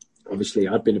 Obviously,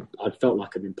 I'd felt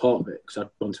like I'd been part of it because I'd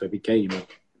gone to every game.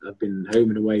 I'd been home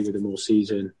and away with them all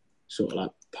season, sort of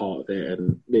like part of it,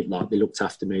 and they looked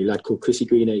after me. A lad called Chrissy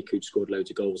Greenacre who'd scored loads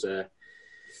of goals there.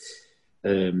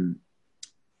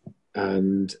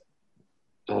 And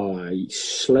I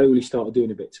slowly started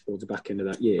doing a bit towards the back end of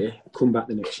that year. Come back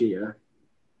the next year,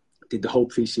 did the whole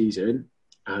pre-season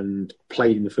and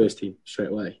played in the first team straight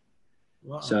away.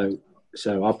 Wow.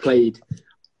 So I played,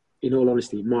 in all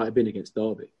honesty, it might have been against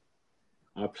Derby.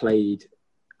 I played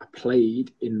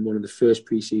in one of the first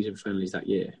pre-season friendlies that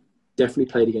year. Definitely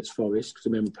played against Forest because I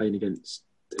remember playing against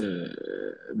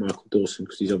Michael Dawson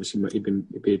because he'd been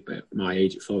about my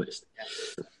age at Forest.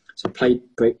 So played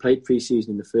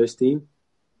pre-season in the first team,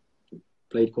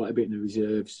 played quite a bit in the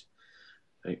reserves,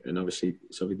 and obviously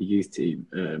the youth team.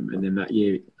 And then that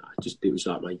year, it was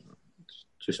like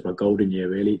my golden year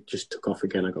really. Just took off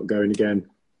again. I got going again.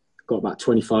 Got about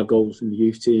 25 goals in the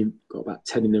youth team. Got about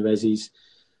 10 in the resis.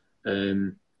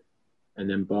 And and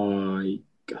then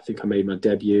I think I made my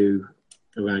debut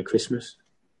around Christmas.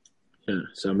 Yeah,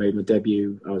 so I made my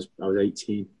debut. I was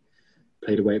 18,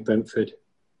 played away at Brentford,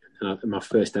 and my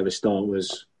first ever start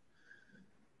was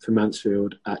for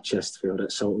Mansfield at Chesterfield at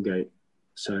Saltergate.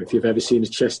 So if you've ever seen a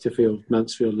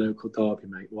Chesterfield-Mansfield local derby,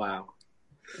 mate, wow.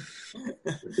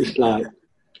 It's like...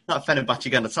 That Fenerbahce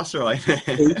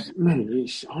Galatasaray. Mate,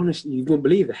 it's honestly, you wouldn't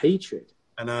believe the hatred.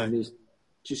 I know. And it's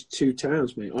just two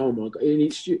towns, mate. Oh, my God.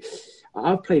 And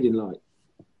I've played in, like,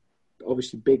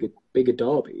 obviously bigger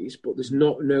derbies, but there's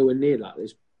nowhere near that.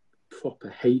 There's proper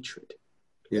hatred.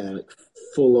 Yeah. Like,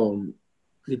 full on.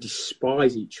 They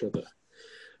despise each other.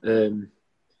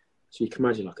 So you can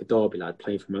imagine like a Derby lad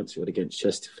playing for Mansfield against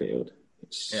Chesterfield.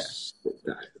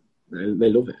 They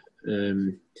love it.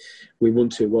 We won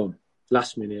 2-1.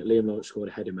 Last minute, Liam Lawrence scored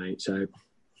a header, mate. So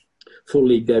full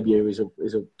league debut is a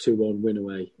 2-1 win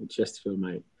away in Chesterfield,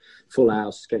 mate. Full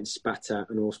house, getting spat at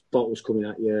and all bottles coming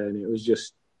at you. And it was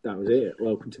just, that was it.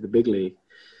 Welcome to the big league.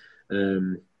 A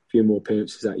few more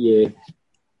appearances that year.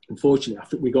 Unfortunately, I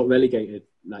think we got relegated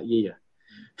that year.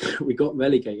 We got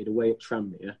relegated away at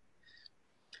Tranmere.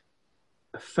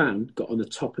 A fan got on the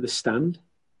top of the stand.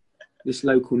 This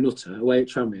local nutter away at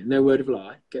Tranmere, no word of a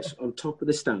lie, gets on top of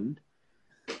the stand,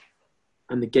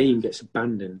 and the game gets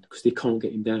abandoned because they can't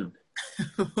get him down.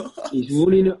 He's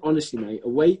running it, honestly, mate.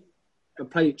 Away, I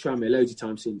played at Tranmere loads of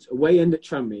times since. Away end at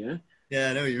Tranmere.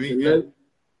 Yeah, I know what you mean.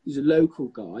 There's a local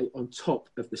guy on top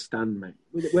of the stand, mate.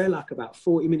 We're like about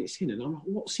 40 minutes in, and I'm like,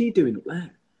 what's he doing up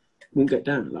there? Won't get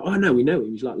down. Like, oh, no, we know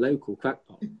him. He's like local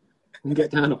crackpot. Won't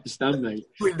get down off the stand, mate.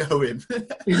 We know him.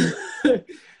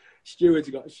 Stewards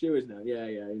now. Yeah,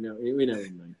 we know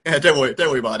him, mate. Yeah, don't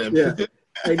worry about him. Yeah.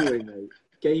 Anyway, mate,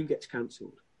 game gets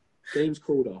cancelled. Game's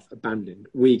called off, abandoned.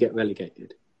 We get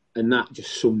relegated. And that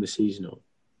just summed the season up.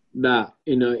 That,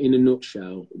 in a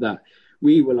nutshell, that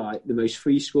we were like the most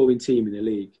free-scoring team in the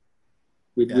league.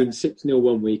 We'd win 6-0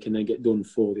 one week and then get done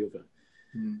 4 the other.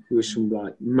 There was some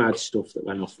like mad stuff that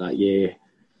went off that year.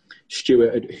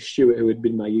 Stuart, who had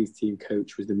been my youth team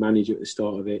coach, was the manager at the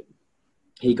start of it.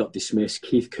 He got dismissed.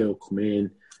 Keith Curl come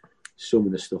in. Some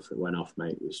of the stuff that went off,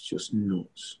 mate, was just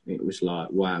nuts. It was like,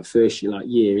 wow. First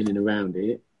year in and around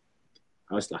it,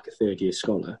 I was like a third-year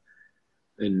scholar,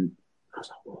 and I was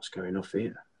like, what's going off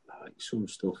here? Like some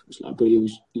stuff was like, but it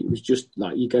was just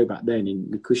like you go back then, and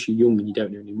because you're young and you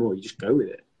don't know anymore, you just go with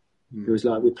it. It was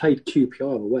like we played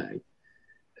QPR away.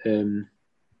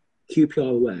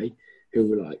 QPR away, who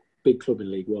were like big club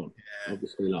in League One,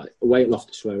 obviously, like away at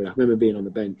Loftus Road. I remember being on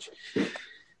the bench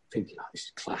thinking, like, this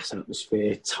is class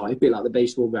atmosphere, tight, a bit like the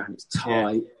baseball ground. It's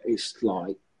tight. Yeah. It's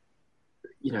like,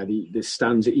 you know, the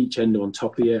stands at each end are on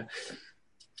top of you.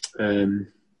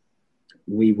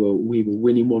 We were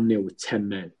winning 1-0 with 10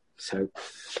 men. So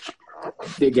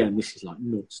again, this is like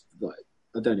nuts. Like,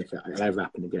 I don't know if it'll ever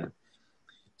happen again.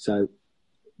 So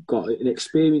got an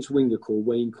experienced winger called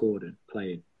Wayne Corden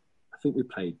playing. I think we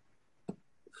played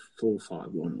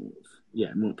 4-5-1.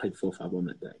 Yeah, we might have played 4-5-1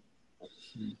 that day.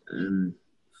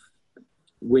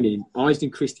 Winning.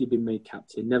 Eisden Christie had been made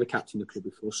captain, never captained the club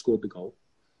before, scored the goal.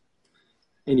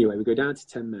 Anyway, we go down to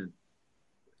 10 men.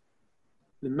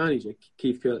 The manager,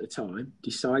 Keith Curl at the time,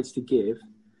 decides to give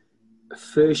a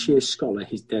first-year scholar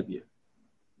his debut.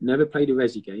 Never played a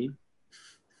resi game.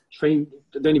 Trained.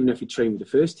 I don't even know if he trained with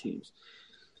the first teams.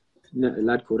 A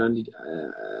lad called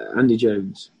Andy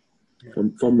Jones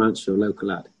from Mansfield, local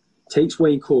lad. Takes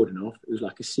Wayne Corden off. It was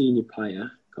like a senior player,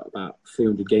 got about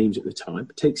 300 games at the time.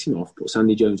 Takes him off, puts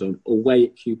Andy Jones on, away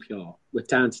at QPR. We're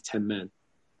down to 10 men.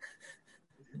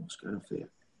 What's going on here?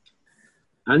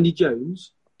 Andy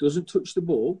Jones doesn't touch the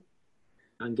ball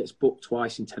and gets booked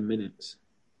twice in 10 minutes.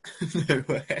 No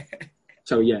way.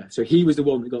 So he was the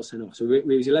one that got sent off. So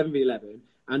we was 11v11.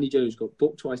 Andy Jones got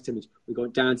booked twice 10 minutes. We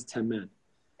got down to 10 men.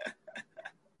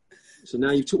 So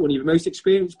now you took one of your most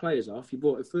experienced players off. You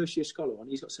brought a first-year scholar on.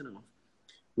 He's got sent off.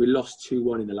 We lost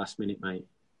 2-1 in the last minute, mate.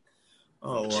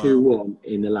 Oh, wow. 2-1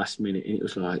 in the last minute. And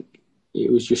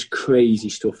it was just crazy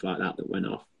stuff like that went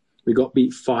off. We got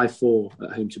beat 5-4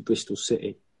 at home to Bristol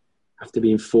City after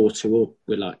being 4-2 up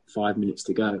with like 5 minutes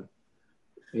to go.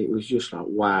 It was just like,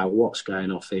 wow, what's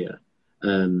going off here?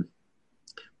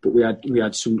 But we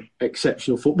had some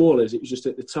exceptional footballers. It was just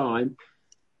at the time,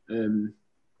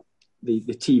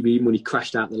 the TV money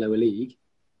crashed out the lower league.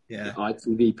 Yeah, the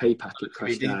ITV pay packet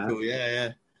crashed out.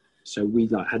 Yeah. So we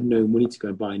had no money to go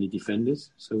and buy any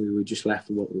defenders. So we were just left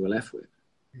with what we were left with.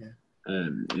 Yeah.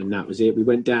 And that was it. We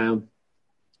went down,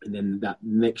 and then that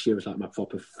next year was like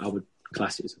I would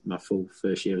class it as my full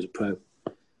first year as a pro.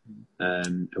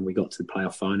 And we got to the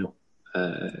playoff final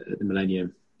at the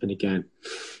Millennium. And again,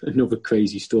 another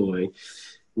crazy story.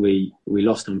 we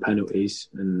lost on penalties,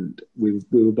 and we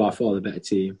were by far the better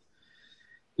team.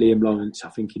 Liam Lawrence, I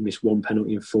think he missed one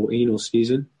penalty in 14 all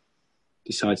season.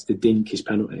 Decides to dink his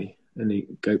penalty, and he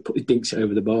dinks it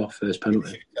over the bar, first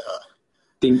penalty.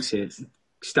 Dinks it,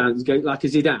 stands, go like a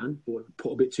Zidane, but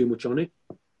put a bit too much on it.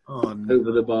 Oh, no.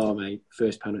 Over the bar, mate.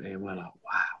 First penalty, and we're like,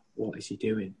 wow, what is he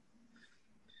doing?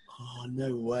 Oh,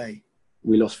 no way.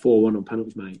 We lost 4-1 on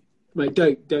penalties, mate. Mate,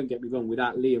 don't get me wrong.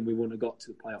 Without Liam, we wouldn't have got to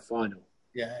the playoff final.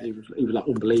 Yeah. He was like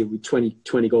unbelievable.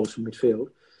 20 goals from midfield.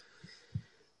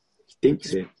 He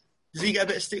dinks it. Does he get a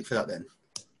bit of stick for that then?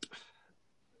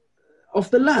 Off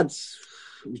the lads,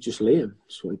 it was just Liam.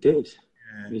 That's what he did.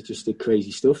 Yeah. He just did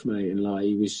crazy stuff, mate. And like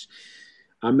he was,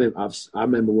 I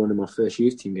remember one of my first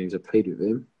youth team games I played with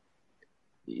him.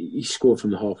 He scored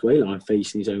from the halfway line,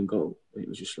 facing his own goal. It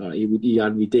was just like he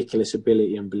had ridiculous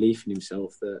ability and belief in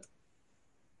himself that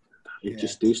he'd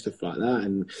just do stuff like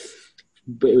that.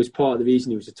 But it was part of the reason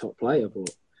he was a top player.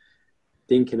 But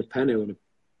dinking a penalty in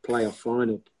a playoff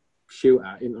final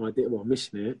shootout,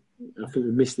 missing it. I think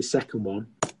we missed the second one.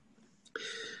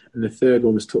 And the third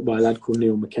one was took by a lad called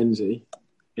Neil McKenzie.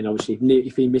 And obviously,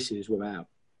 if he misses, we're out.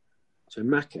 So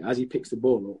Macca, as he picks the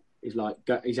ball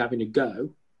up, he's having a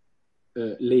go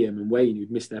at Liam and Wayne,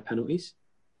 who'd missed their penalties.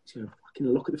 So fucking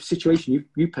look at the situation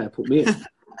you pair put me in.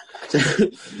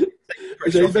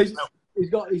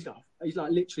 He's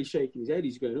like literally shaking his head.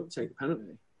 He's going up to take the penalty.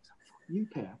 He's like, you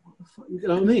pair, what the fuck? You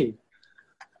know what I mean?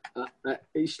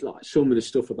 It's like some of the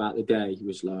stuff about the day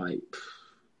was like,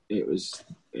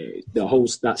 the whole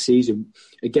that season.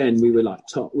 Again, we were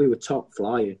top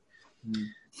flying.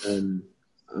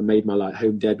 I made my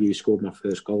home debut, scored my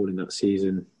first goal in that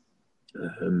season. I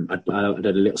had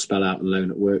a little spell out on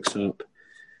loan at Worksop,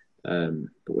 but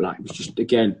it was just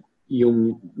again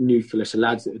young nucleus of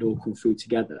lads that had all come through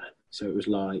together. So it was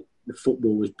like the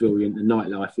football was brilliant, the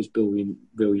nightlife was brilliant.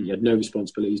 You had no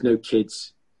responsibilities, no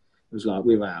kids. It was like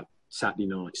we were out Saturday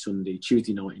night, Sunday,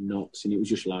 Tuesday night in knots, and it was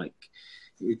just like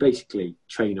it was basically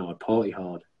train hard, party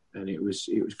hard, and it was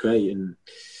great. And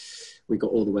we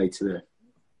got all the way to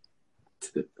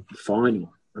the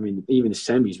final. I mean, even the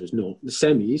semis was not. The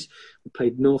semis, we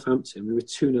played Northampton. We were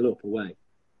 2-0 up away.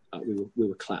 We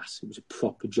were class. It was a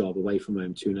proper job away from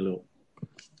home, 2-0 up.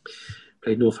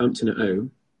 Played Northampton at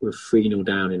home. We were 3-0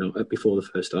 down before the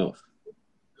first half.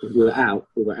 We were out.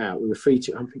 We were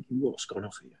 3-2. I'm thinking, what's gone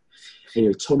off here?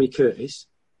 Anyway, Tommy Curtis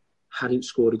hadn't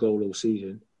scored a goal all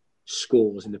season.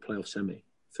 Scores in the playoff semi,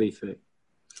 3-3.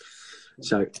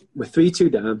 So we're 3-2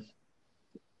 down.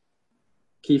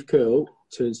 Keith Curl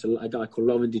turns to a guy called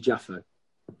Lauren Di Jaffo.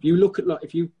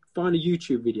 If you find a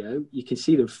YouTube video, you can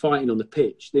see them fighting on the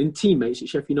pitch. They're teammates at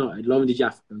Sheffield United, Lauren Di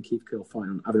Jaffo and Keith Curl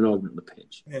having an argument on the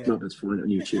pitch. Yeah. Not going to find it on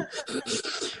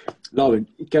YouTube. Lauren,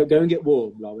 go and get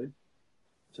warm, Lauren.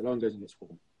 So Lauren goes and gets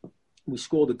warm. We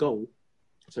score the goal.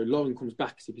 So Lauren comes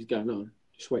back as if he's going on.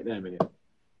 Just wait there a minute.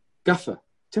 Gaffer,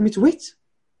 tell me to wait.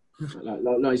 He's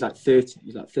like 30.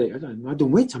 He's like 30. I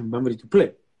don't wait. I'm ready to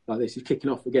play. Like this. He's kicking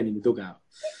off again in the dugout.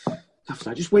 Gaffer's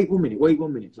like, just wait 1 minute.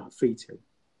 It's like 3-2.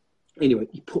 Anyway,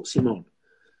 he puts him on.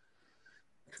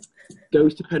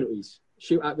 Goes to penalties.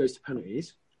 Shootout goes to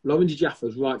penalties. Lauren Di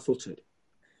Jaffa's right-footed.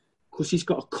 Because he's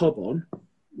got a cob on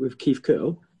with Keith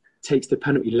Curl, takes the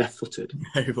penalty left-footed.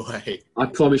 No way. I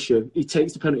promise you, he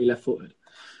takes the penalty left-footed.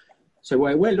 So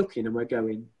we're looking and we're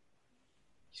going,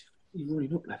 he's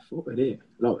running up left-footed here,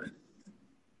 Lauren.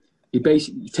 He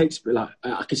basically takes,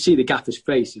 I can see the gaffer's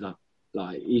face. He's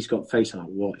like he's got face like,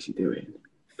 what is he doing?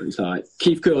 But it's like,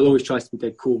 Keith Curl always tries to be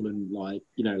dead cool and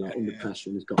under pressure.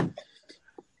 And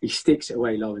he sticks it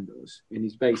away, Lauren does. And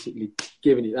he's basically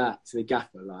giving it that to the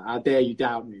gaffer. Like, how dare you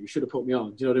doubt me? You should have put me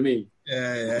on. Do you know what I mean?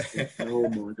 Yeah. Oh,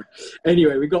 my God.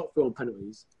 Anyway, we got through on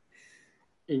penalties.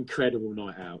 Incredible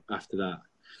night out after that.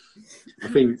 I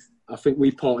think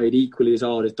we partied equally as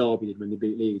hard as Derby did when they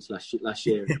beat Leeds last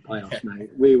year in the playoffs,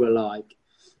 mate. We were like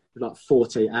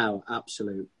 48-hour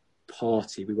absolute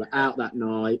party. We were out that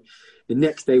night. The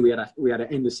next day we had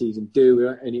an end of season do,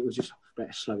 and it was just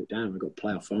better slow it down. We got a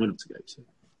playoff final to go to.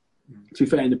 To be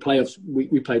fair, in the playoffs we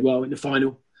played well in the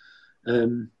final,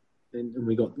 and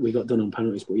we got done on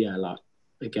penalties. But yeah,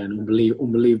 again,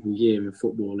 unbelievable year in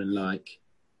football, and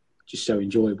just so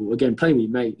enjoyable. Again, playing with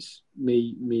mates,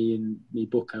 me and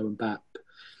Bucko and Bap,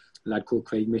 a lad called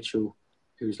Craig Mitchell,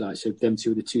 who was so them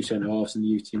two were the two centre halves in the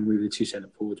youth team. We were the two centre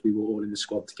forwards. We were all in the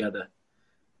squad together.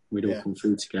 We'd all come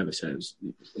through together, so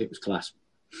it was class.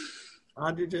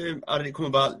 How did it come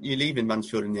about you leaving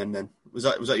Mansfield in the end? Then was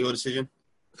that your decision?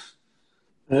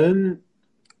 I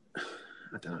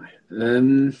don't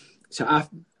know. So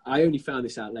I only found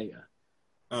this out later.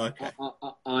 Oh, okay.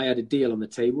 I had a deal on the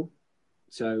table,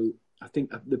 so I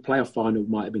think the playoff final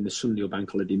might have been the Sunday or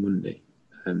Bank Holiday Monday.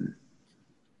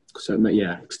 So like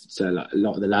a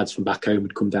lot of the lads from back home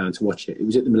would come down to watch it. It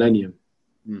was at the Millennium,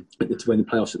 when the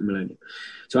playoffs at the Millennium.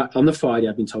 So on the Friday,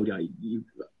 I'd been told,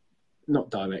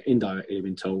 indirectly, I've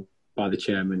been told by the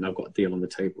chairman, I've got a deal on the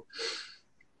table.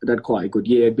 I'd had quite a good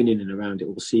year. I'd been in and around it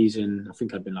all season. I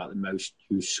think I'd been like the most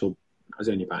used sub. I was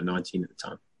only about 19 at the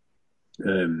time.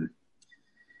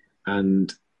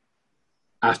 And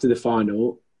after the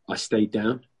final, I stayed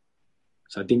down.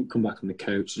 So I didn't come back on the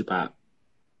coach. It was about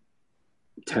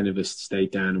 10 of us stayed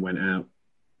down and went out,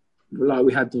 like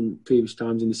we had done previous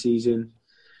times in the season.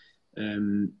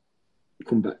 Come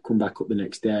back up the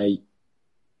next day,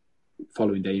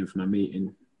 following day in for my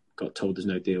meeting, got told there's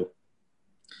no deal.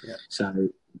 Yeah. So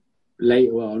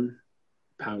later on,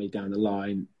 apparently down the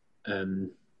line,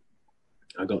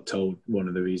 I got told one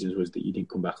of the reasons was that you didn't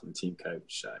come back on the team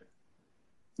coach. So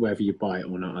whether you buy it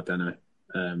or not, I don't know.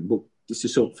 But it's the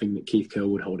sort of thing that Keith Curle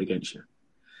would hold against you.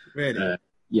 Really?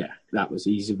 Yeah,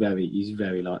 he's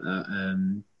very like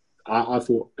that. I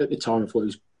thought at the time, it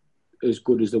was as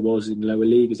good as there was in the lower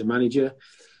league as a manager.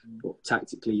 But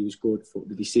tactically, he was good. I thought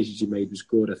the decisions he made was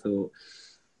good. I thought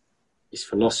his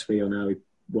philosophy on how he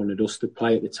wanted us to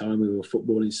play at the time, we were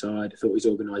footballing side. I thought his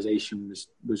organisation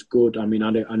was good. I mean, I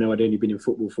know I'd only been in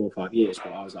football 4 or 5 years,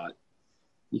 but I was like,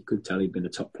 you could tell he'd been a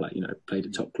top player, played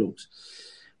at top clubs.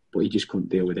 But he just couldn't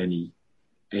deal with any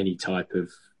type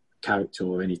of character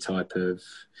or any type of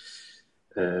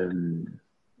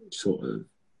sort of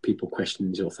people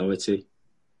questioning his authority.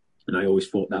 And I always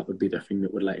thought that would be the thing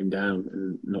that would let him down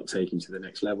and not take him to the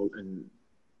next level. And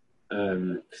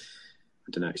I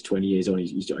don't know, it's 20 years on.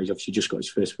 He's obviously just got his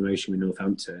first promotion with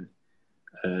Northampton.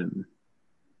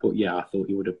 But yeah, I thought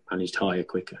he would have managed higher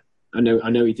quicker. I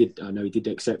know he did. I know he did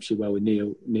exceptionally well with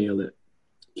Neil at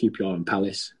QPR and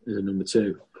Palace as a number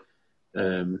 2.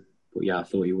 But yeah, I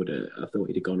thought he'd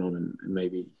have gone on and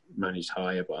maybe managed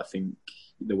higher. But I think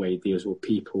the way he deals with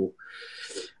people,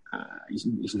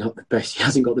 he's not the best. He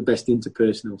hasn't got the best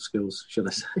interpersonal skills, shall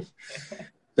I say?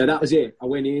 So that was it. I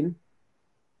went in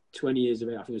 20 years of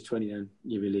it. I think it was 20 then.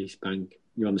 You release, bang,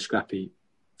 you're on the scrap heap.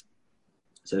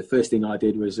 So the first thing I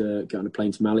did was get on a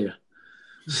plane to Malia.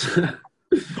 So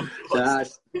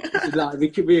that's like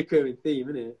a recurring theme,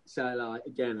 isn't it? So like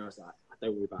again, I was like,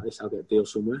 don't worry about this. I'll get a deal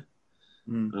somewhere.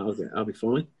 I'll be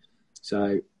fine.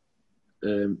 So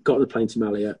got on the plane to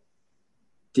Malia.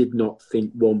 Did not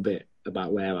think one bit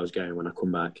about where I was going when I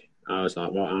come back. I was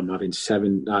like, well, I'm having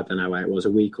I don't know where it was,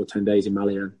 a week or 10 days in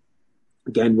Malia.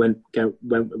 Again, went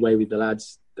away with the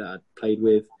lads that I'd played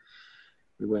with.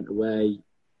 We went away,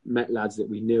 met lads that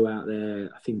we knew out there.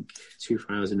 I think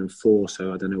 2004.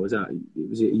 So I don't know, was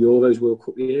it Euros World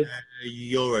Cup year?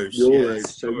 Euros.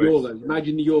 Yes. So Euros.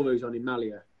 Imagine the Euros on in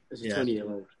Malia as a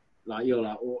 20-year-old. Like you're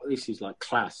like, oh, this is like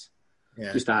class.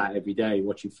 Yeah. Just out every day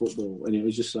watching football, and it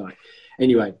was just like.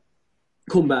 Anyway,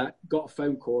 come back, got a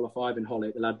phone call off Ivan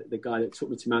Hollett, the guy that took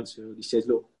me to Mansfield. He says,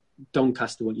 "Look,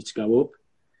 Doncaster want you to go up."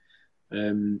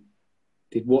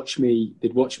 They'd watch me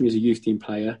as a youth team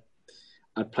player.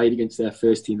 I'd played against their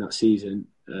first team that season.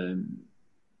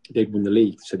 They'd won the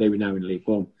league, so they were now in League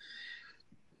One.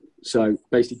 So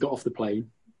basically, got off the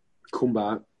plane, come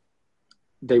back.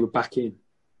 They were back in.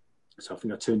 So I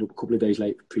think I turned up a couple of days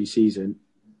late for pre-season.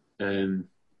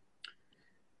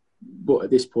 But at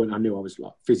this point, I knew I was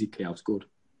like physically, I was good.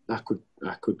 I could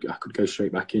go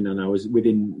straight back in, and I was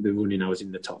within the running. I was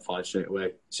in the top 5 straight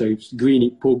away. So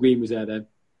Paul Green was there then.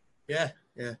 Yeah.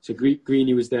 So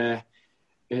Greeny was there,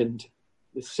 and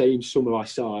the same summer I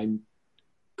signed,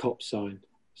 Kops signed.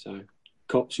 So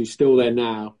Kops, who's still there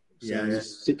now,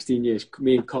 16 years.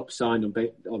 Me and Kops signed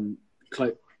on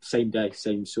same day,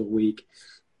 same sort of week.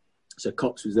 So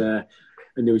Kops was there,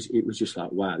 and it was just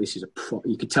like, wow, this is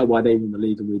you could tell why they won the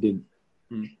league and we didn't.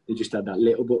 They just had that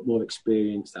little bit more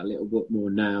experience, that little bit more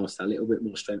nous, that little bit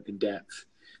more strength and depth.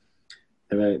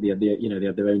 They had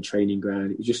their own training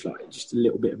ground. It was just a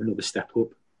little bit of another step up.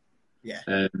 Yeah.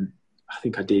 I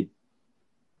think I did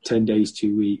 10 days,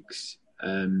 2 weeks,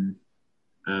 and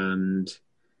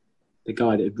the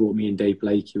guy that had brought me in, Dave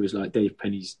Blake, he was like Dave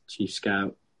Penny's chief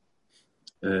scout.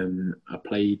 I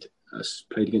played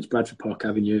against Bradford Park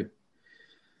Avenue,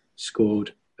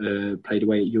 scored. Played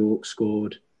away at York,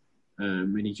 scored.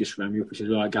 And he just rang me up and said,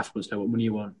 "All right, Gaff wants to know what money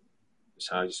you want."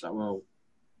 So I was just like, "Well,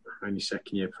 I'm only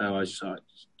second year pro." I was just like,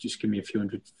 "Just give me a few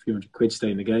hundred quid,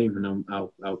 stay in the game, and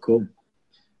I'll come."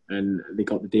 And they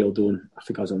got the deal done. I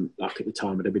think I was on, like at the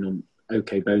time, I'd have been on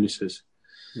okay bonuses.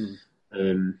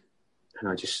 And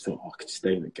I just thought, I could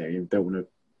stay in the game. Don't want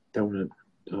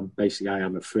to. Basically, I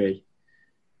am a free.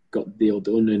 Got the deal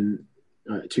done, and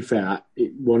to be fair,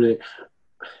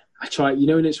 I try,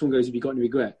 when someone goes, have you got any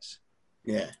regrets?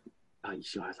 Yeah.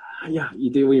 Yeah, you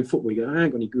do in football. You go, I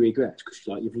ain't got any regrets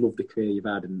because you've loved the career you've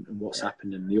had and what's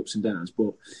happened and the ups and downs.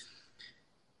 But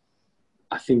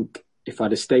I think if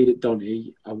I'd have stayed at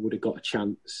Donny, I would have got a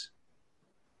chance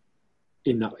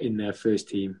in their first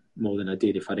team more than I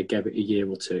did if I'd have gave it a year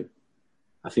or two.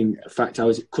 I think the fact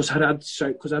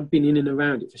because I'd been in and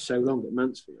around it for so long at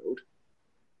Mansfield,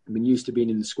 I've been used to being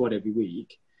in the squad every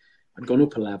week. I'd gone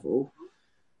up a level,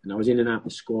 and I was in and out of the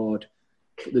squad.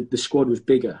 The squad was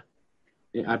bigger.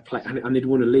 I'd play, and they'd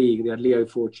won a league. They had Leo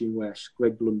Fortune West,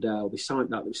 Greg Blundell. They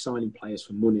were signing players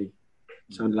for money.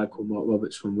 Signed a lad called Mark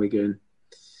Roberts from Wigan.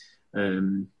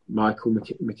 Michael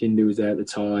McKinley was there at the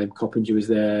time. Coppinger was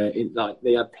there.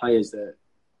 They had players that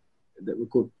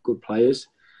were good players.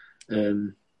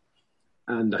 And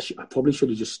I probably should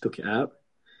have just stuck it out.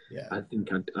 Yeah. I think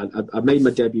I made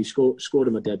my debut, scored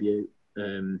on my debut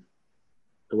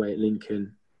away at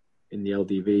Lincoln in the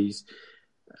LDVs.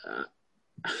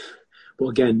 But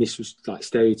again, this was like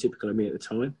stereotypical of me at the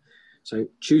time. So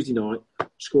Tuesday night,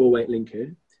 score away at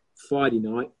Lincoln. Friday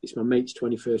night, it's my mate's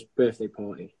 21st birthday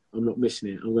party. I'm not missing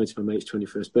it. I'm going to my mate's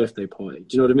 21st birthday party.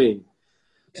 Do you know what I mean?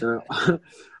 Yeah. So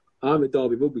I'm at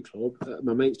Derby Rugby Club at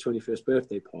my mate's 21st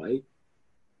birthday party.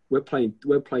 We're playing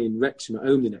Wrexham at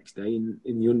home the next day in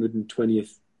the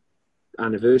 120th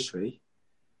anniversary.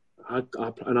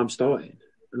 And I'm starting,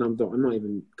 and I'm not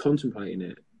even contemplating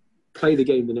it. Play the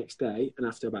game the next day, and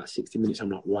after about 60 minutes, I'm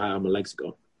like, wow, my legs are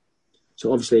gone.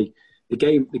 So obviously, the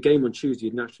game on Tuesday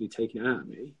had naturally taken it out of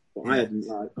me. But I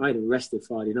hadn't rested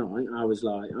Friday night. I was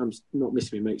like, I'm not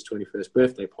missing my mate's 21st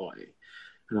birthday party,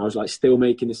 and I was like, still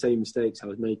making the same mistakes I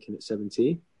was making at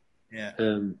 17. Yeah.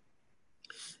 And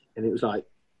it was like,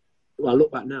 well, I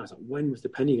look back now, I was like, when was the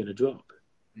penny going to drop?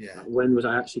 Yeah. Like, when was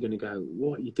I actually going to go,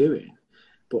 what are you doing?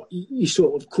 But you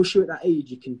sort of, because you're at that age,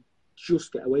 you can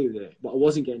just get away with it. But I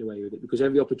wasn't getting away with it because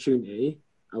every opportunity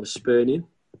I was spurning,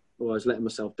 or I was letting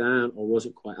myself down, or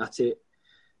wasn't quite at it.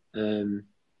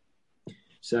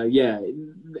 So yeah,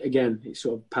 again, it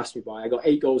sort of passed me by. I got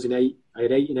 8 goals in 8. I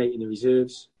had 8 in 8 in the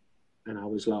reserves, and I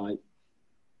was like,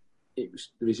 the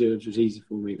reserves was easy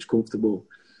for me. It was comfortable.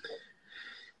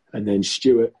 And then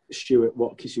Stuart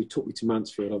Watkins, who took me to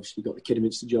Mansfield, obviously got the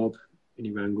Kidderminster job, and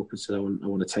he rang up and said, I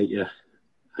want to take you.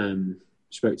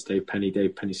 Spoke to Dave Penny.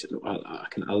 Dave Penny said, look,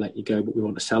 I'll let you go, but we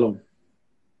want to sell him.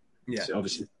 Yeah. So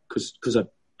obviously, because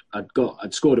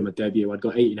I'd scored on my debut, I'd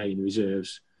got 8 in 8 in the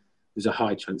reserves. There's a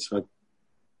high chance if I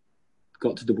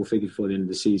got to double figures before the end of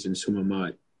the season, someone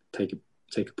might take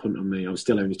a punt on me. I was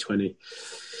still only 20.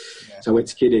 Yeah. So I went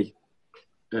to Kiddie.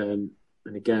 And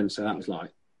again, so that was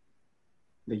like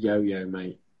the yo-yo,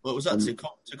 mate. What was that,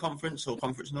 to Conference or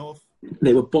Conference North?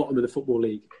 They were bottom of the Football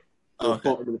League. Okay.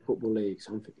 Bottom of the Football League.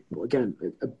 So I'm thinking, but again,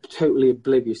 totally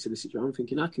oblivious to the situation. I'm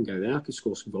thinking, I can go there, I can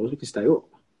score some goals, we can stay up.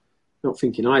 Not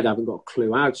thinking I haven't got a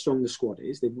clue how strong the squad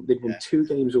is. They'd won 2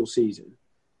 games all season.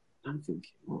 I'm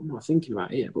thinking, what am I thinking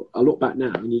about here? But I look back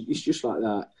now, and it's just like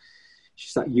that. It's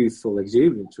just that youthful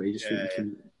exuberance where you just think you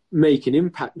can make an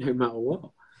impact no matter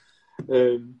what.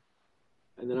 And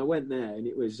then I went there, and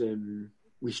it was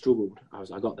we struggled.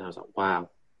 I got there, I was like,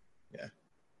 wow,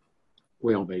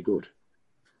 we aren't very good.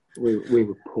 We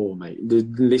were poor, mate.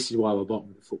 This is why we're bottom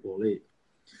of the Football League.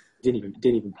 Didn't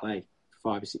even play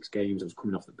 5 or 6 games. I was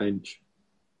coming off the bench,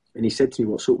 and he said to me,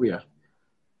 "What's up with you?"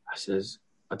 I says,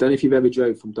 I don't know if you've ever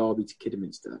drove from Derby to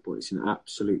Kidderminster, but it's an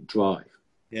absolute drive.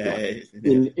 Yeah,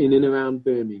 in and around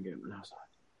Birmingham. And I was like,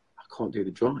 I can't do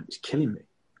the drive. It's killing me.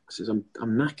 I says, I'm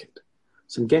knackered.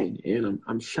 So I'm getting here and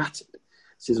I'm shattered. I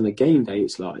says, on a game day,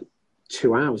 it's like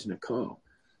 2 hours in a car.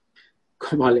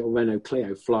 Got my little Renault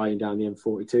Clio flying down the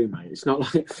M42, mate. It's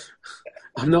not like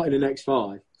I'm not in an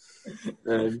X5.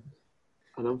 And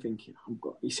I'm thinking,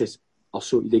 he says, I'll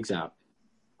sort your digs out.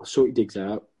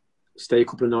 Stay a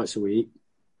couple of nights a week.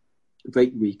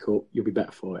 Break the week up, you'll be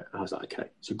better for it. And I was like, okay.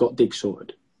 So got digs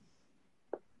sorted.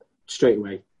 Straight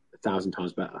away, 1,000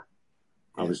 times better.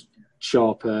 I was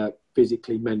sharper,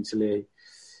 physically, mentally.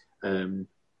 Got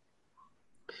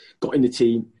in the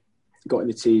team.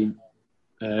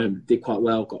 Did quite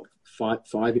well. Got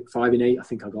five in 8. I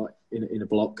think I got in a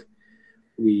block.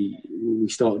 We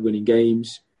started winning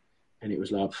games, and it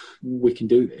was like, we can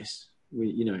do this. I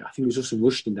think it was us and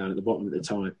Rushden down at the bottom at the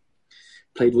time.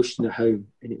 Played Rushden at home,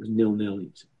 and it was 0-0.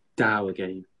 It was a dour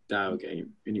game,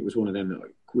 and it was one of them that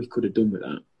we could have done with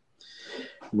that.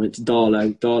 We went to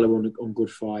Darlow on Good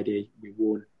Friday, we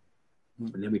won,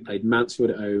 and then we played Mansfield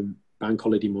at home, Bank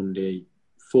Holiday Monday,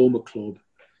 former club,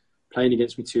 playing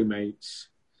against my 2 mates,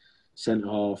 centre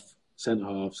halves,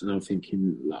 and I'm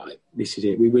thinking, like, this is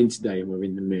it. We win today, and we're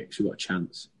in the mix. We've got a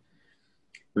chance.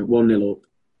 Went 1-0 up,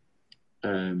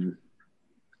 1-0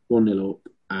 up,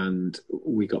 and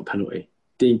we got a penalty.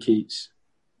 Dean Keats,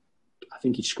 I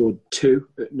think he scored 2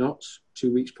 at Notts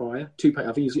 2 weeks prior.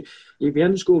 I think if he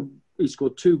hadn't scored, he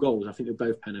scored 2 goals. I think they're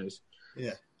both penalties.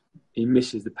 Yeah. He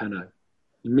misses the penalty.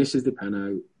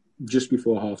 Just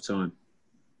before half time.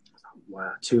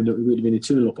 Wow, 2-0. We would have been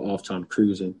 2-0 up at half time,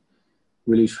 cruising.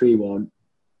 We lose 3-1, and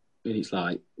it's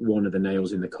like one of the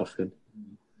nails in the coffin.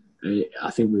 I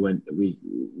think we I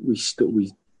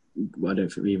don't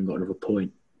think we even got another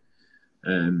point.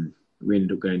 We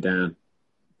ended up going down,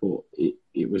 but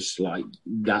it was like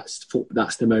that's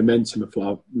the momentum of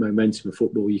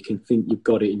football. You can think you've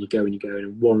got it, and you go,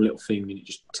 and one little thing, and it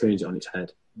just turns it on its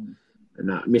head. And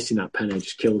that missing that penalty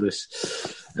just killed us.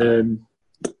 And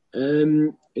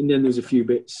then there's a few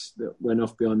bits that went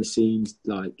off behind the scenes.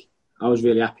 Like I was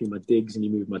really happy with my digs, and he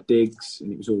moved my digs,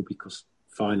 and it was all because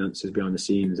finances behind the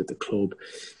scenes at the club.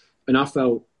 And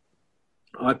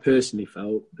I personally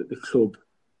felt that the club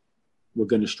were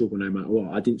going to struggle no matter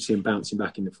what. I didn't see him bouncing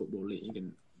back in the Football League,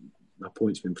 and my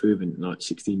points been proven. Like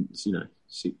 16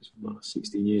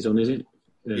 years on, is it?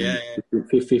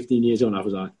 15 years on, I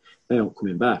was like, they aren't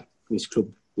coming back. This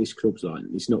club's like,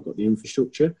 it's not got the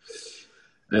infrastructure.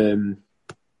 And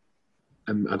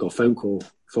I got a phone call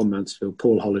from Mansfield.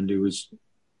 Paul Holland, who was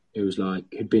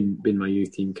had been my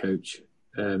youth team coach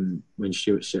when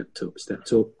Stuart stepped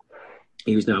up.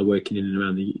 He was now working in and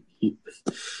around the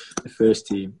first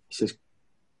team. He says,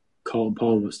 Carlton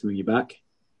Palmer wants to bring you back.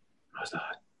 I was like,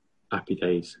 happy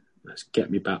days. Let's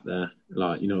get me back there.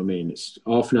 Like, you know what I mean? It's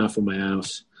half an hour from my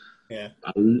house. Yeah.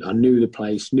 I knew the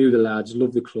place, knew the lads,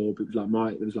 loved the club. It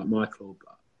was like my club.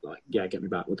 Like, yeah, get me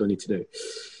back. What do I need to do?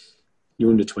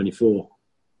 You're under 24.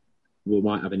 We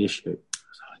might have an issue. I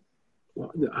was like,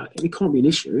 well, it can't be an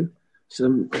issue.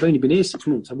 So I've only been here 6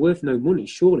 months. I'm worth no money.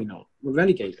 Surely not. We're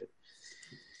relegated.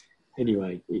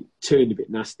 Anyway, it turned a bit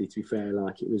nasty, to be fair.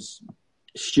 Like, it was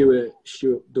Stuart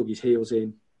dug his heels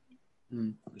in.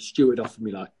 Stuart offered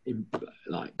me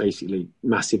like basically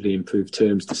massively improved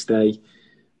terms to stay.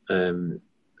 And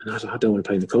I was like, I don't want to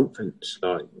play in the conference.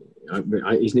 Like,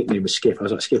 his nickname was Skip. I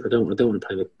was like, Skip, I don't want to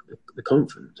play the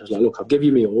conference. I was like, look, I'll give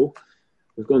you me all.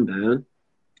 We've gone down.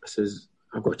 I says,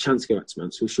 I've got a chance to go back to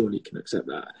Mansfield. Surely you can accept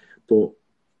that. But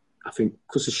I think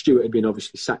because Stuart had been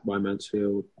obviously sacked by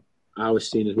Mansfield, I was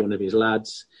seen as one of his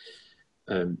lads.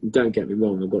 Don't get me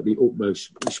wrong, I've got the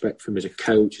utmost respect for him as a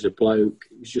coach, as a bloke.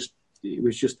 It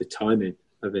was just the timing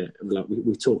of it. Like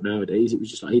we talk nowadays, it was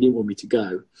just like he didn't want me to go,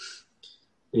 and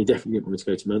he definitely didn't want me to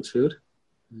go to Mansfield.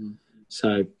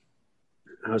 So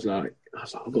I was like,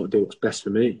 I've got to do what's best for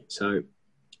me. So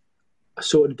I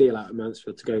sorted a deal out of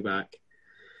Mansfield to go back.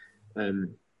 I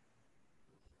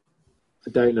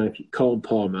don't know if Carlton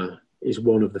Palmer is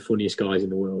one of the funniest guys in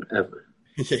the world ever.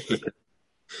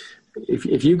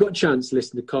 If you've got a chance to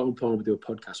listen to Carlton Palmer do a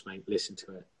podcast, mate, listen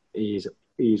to it.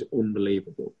 He's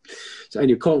unbelievable. So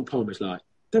anyway, Carlton Palmer's like,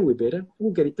 don't worry, Beardo,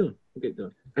 we'll get it done.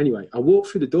 Anyway, I walked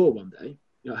through the door one day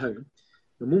at home.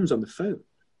 My mum's on the phone.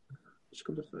 She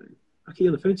comes on the phone. I keep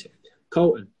on the phone to him.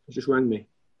 Carlton just rang me.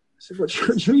 I said, what do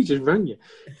you mean he just rang you?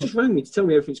 Just rang me to tell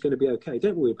me everything's going to be okay.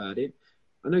 Don't worry about it.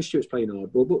 I know Stuart's playing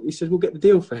hardball, but he says, we'll get the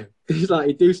deal for him. He's like,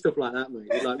 he'd do stuff like that,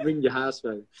 mate. He'd like ring your house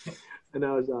phone. And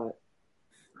I was like,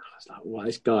 wow,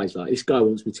 this guy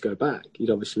wants me to go back. He'd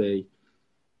obviously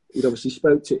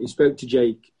spoke to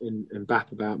Jake and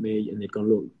Bap about me, and they'd gone,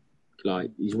 look,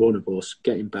 like, he's one of us,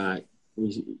 get him back.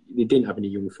 They didn't have any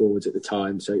young forwards at the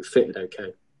time, so it fitted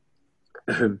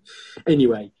okay.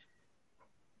 Anyway,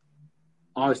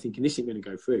 I was thinking this isn't going to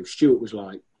go through. Stuart was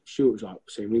like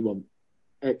saying we want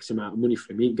X amount of money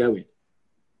for him. He ain't going.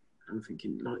 I'm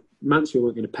thinking, like, Mansfield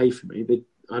weren't going to pay for me.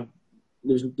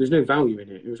 There's no value in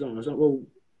it. I was like, well,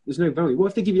 there's no value. What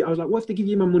if they give you? I was like, what if they give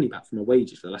you my money back for my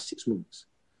wages for the last 6 months?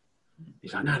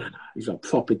 He's like, no. He's like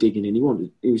proper digging in.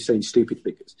 He was saying stupid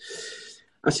figures.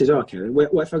 I says, oh, okay. Then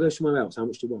what if I go somewhere else? How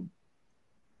much do you want?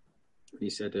 And he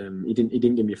said, he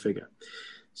didn't give me a figure.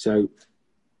 So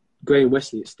Graham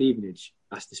Wesley at Stevenage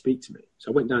asked to speak to me.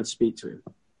 So I went down to speak to him.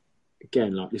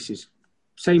 Again, like, this is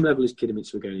same level as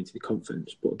Kidderminster were going into the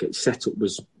conference, but get set up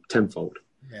was tenfold.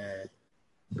 Yeah.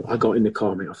 But I got in the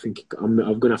car, mate. I think I'm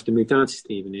going to have to move down to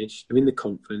Stevenage. I'm in the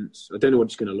conference. I don't know what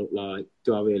it's going to look like.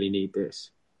 Do I really need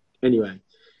this? Anyway,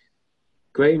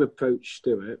 Graham approached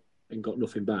Stuart and got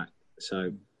nothing back.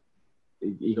 So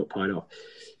he got pied off.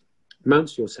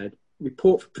 Mansfield said,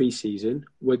 report for pre-season.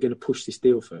 We're going to push this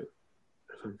deal through.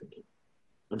 I'm thinking,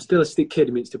 I'm still a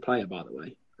Kidderminster player, by the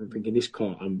way. I'm thinking, this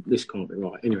can't be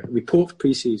right. Anyway, report for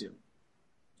pre-season.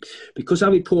 Because I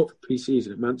report for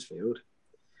pre-season at Mansfield,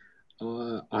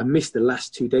 I missed the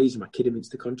last 2 days of my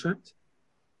Kidderminster contract.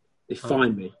 They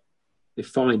fined me. They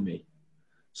fined me.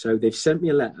 So they've sent me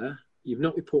a letter. You've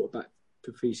not reported back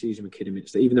for pre-season with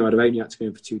Kidderminster, even though I'd have only had to go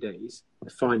in for 2 days. They're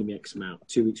fining me X amount,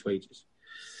 2 weeks' wages.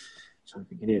 So I'm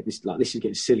thinking, yeah, this is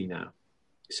getting silly now.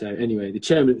 So anyway, the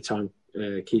chairman at the time,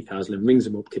 Keith Haslam, rings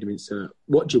them up, Kidderminster.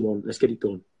 What do you want? Let's get it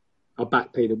done. I'll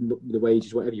back pay the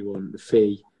wages, whatever you want, the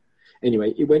fee.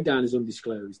 Anyway, it went down as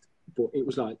undisclosed, but it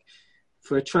was like,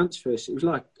 for a transfer, it was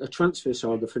like a transfer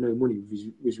saga for no money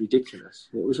was ridiculous.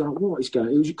 It was like, what is going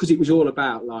on? It was because it was all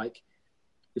about, like,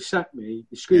 they sacked me,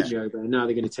 they screwed me over, and now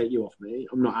they're going to take you off me.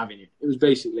 I'm not having it. It was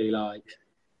basically like,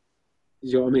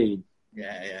 you know what I mean?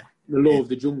 Yeah. The law of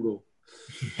the jungle.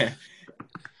 Yeah.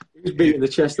 He was beating the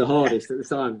chest the hardest at the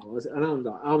time. And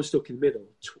I was stuck in the middle.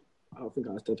 I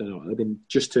don't know. I'd been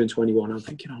just turned 21. I'm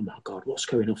thinking, oh my God, what's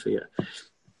going on here?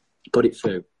 Got it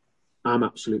through. I'm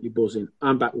absolutely buzzing.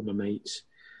 I'm back with my mates.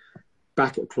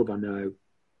 Back at a club I know.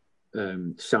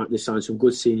 They signed some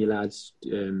good senior lads. I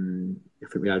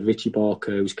think we had Richie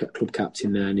Barker, who's club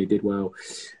captain there and who did well.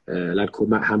 A lad called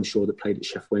Matt Hamshaw that played at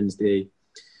Sheff Wednesday.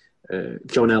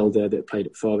 John Elder that played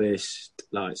at Forest.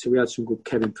 So we had some good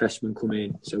Kevin Pressman come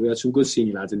in. So we had some good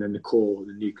senior lads, and then the core,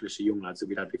 the nucleus of young lads that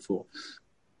we'd had before.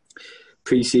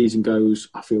 Pre-season goes,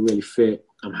 I feel really fit.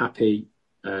 I'm happy.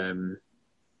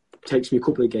 Takes me a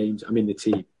couple of games. I'm in the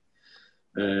team.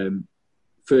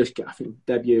 First, I think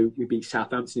debut, we beat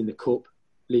Southampton in the Cup,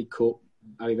 League Cup.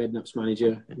 Harry Redknapp's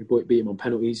manager. We beat him on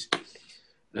penalties.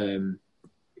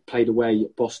 Played away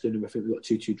at Boston, and I think we got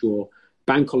a 2-2 draw.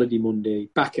 Bank holiday Monday,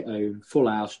 back at home, full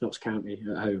house, Notts County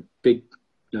at home.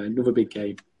 Another big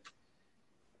game.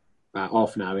 About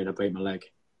half an hour in, I break my leg.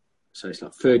 So it's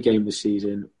like third game of the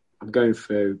season. I'm going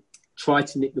through, try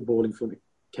to nick the ball in front of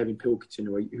Kevin Pilkington,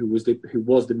 who was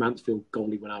the Mansfield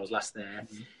goalie when I was last there.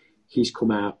 Mm-hmm. He's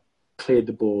come out, cleared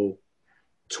the ball,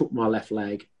 took my left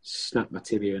leg, snapped my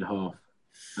tibia in half.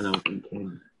 And I'm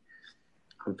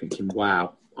thinking,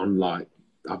 wow,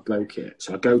 I broke it.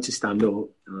 So I go to stand up,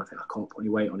 and I think I can't put any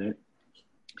weight on it.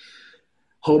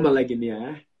 Hold my leg in the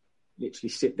air, literally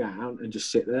sit down and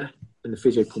just sit there. And the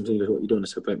physio comes in and goes, what are you doing? I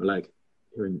said, I broke my leg.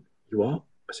 He went, you what?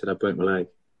 I said, I broke my leg.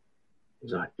 He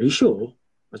was like, are you sure?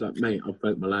 I was like, mate, I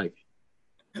broke my leg.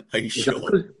 Are you sure?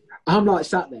 Like, I'm like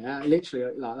sat there,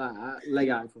 literally like that, leg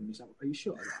out in front of me. He's like, are you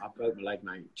sure? I broke my leg,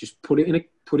 mate. Just put it in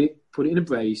a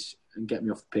brace and get me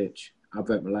off the pitch. I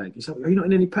broke my leg. He's like, are you not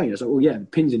in any pain? I was like, well, yeah,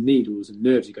 pins and needles and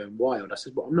nerves are going wild. I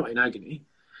said, but I'm not in agony.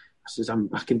 I says,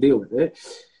 I can deal with it.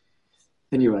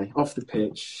 Anyway, off the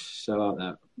pitch, so like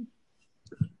that.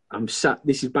 I'm sat,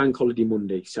 this is Bank Holiday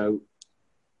Monday, so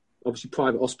obviously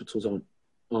private hospitals aren't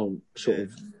sort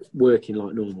of working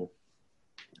like normal.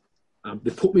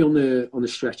 They put me on the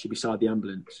stretcher beside the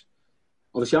ambulance.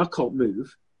 Obviously, I can't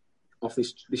move off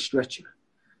this stretcher.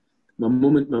 My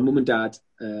mum and dad,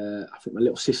 I think my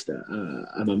little sister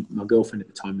and my girlfriend at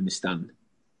the time in the stand.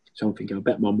 So I'm thinking, I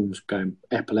bet my mum's going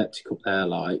epileptic up there,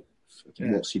 like,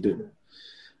 what's he doing?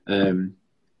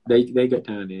 They get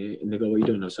down here and they go, what are you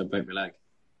doing? I said, I broke my leg.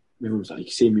 My mum's like, you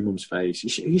can see my mum's face.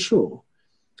 Are you sure?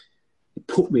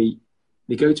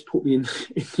 They go to put me in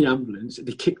the ambulance.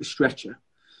 They kick the stretcher.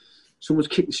 Someone's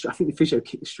kicked the stretcher. I think the physio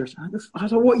kicked the stretcher. I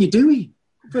was like, what are you doing?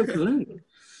 I broke my leg.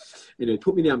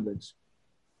 Put me in the ambulance.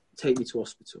 Take me to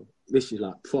hospital. This is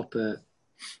like proper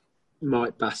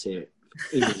Mike Bassett,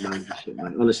 England manager shit,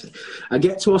 mate. Honestly. I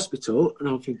get to hospital and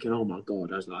I'm thinking, oh my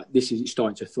God. I was like, this is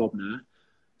starting to throb now.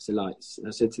 So I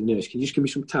said to the nurse, can you just give me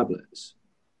some tablets?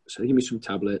 So they give me some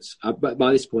tablets. But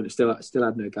by this point, I still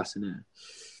had no gas in there.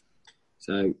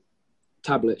 So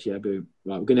tablets, yeah, boom.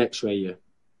 Right, we're going to X-ray you.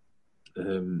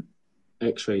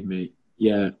 X-rayed me.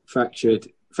 Yeah,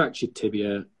 fractured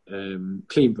tibia,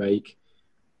 clean break.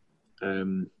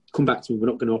 Come back to me, we're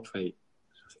not going to operate.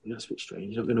 I think that's a bit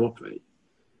strange, you're not going to operate.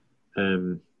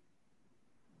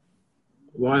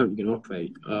 Why aren't you going to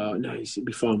operate? No, it'll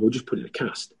be fine, we'll just put it in a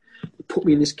cast. They put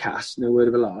me in this cast, no word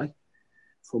of a lie,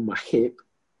 from my hip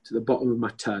to the bottom of my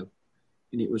toe.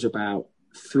 And it was about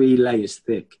 3 layers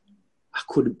thick. I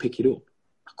couldn't pick it up.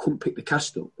 I couldn't pick the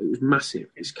cast up. It was massive,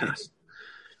 this cast.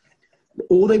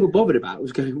 All they were bothered about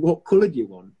was going, what colour do you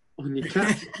want on your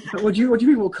cast? Like, what do you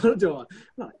mean, what colour do I want?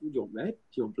 I'm like, do you want red? Do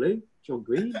you want blue? Do you want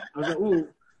green? I was like, well,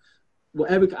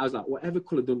 whatever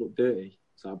colour doesn't look dirty.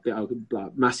 So I was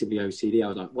like massively OCD. I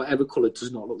was like, whatever colour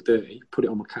does not look dirty, put it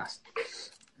on my cast.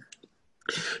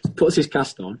 Puts this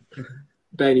cast on.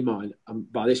 Bearing in mind,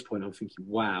 by this point, I'm thinking,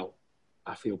 wow,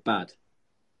 I feel bad.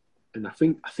 And I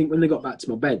think when they got back to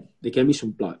my bed, they gave me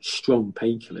some like strong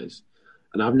painkillers.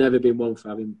 And I've never been one for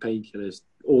having painkillers.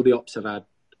 All the ops I've had,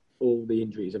 all the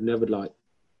injuries, I've never like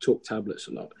took tablets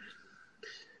a lot.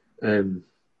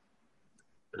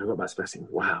 And I got back to bed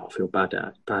thinking, wow, I feel bad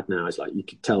now. It's like you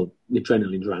could tell the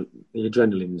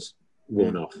adrenaline's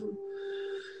worn off. I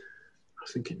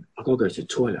was thinking, I've got to go to the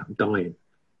toilet. I'm dying.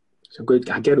 So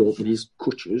I get up in these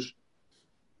crutches,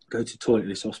 go to the toilet in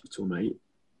this hospital, mate.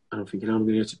 And I'm thinking, I'm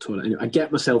going to go to the toilet. Anyway, I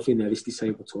get myself in there, this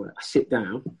disabled toilet. I sit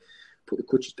down, put the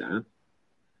crutches down.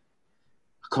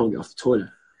 I can't get off the toilet.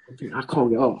 I'm thinking, I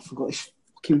can't get off. I've got this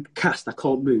fucking cast. I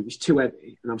can't move. It's too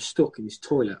heavy. And I'm stuck in this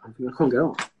toilet. I'm thinking, I can't get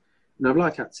off. And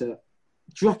I've had to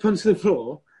drop onto the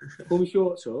floor, pull my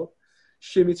shorts up,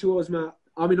 shimmy towards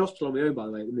I'm in hospital on my own, by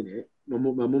the way, at the minute. My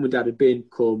mum and dad had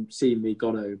come, seen me,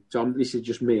 gone home. So this is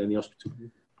just me in the hospital.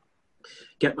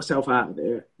 Get myself out of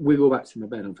there, wiggle back to my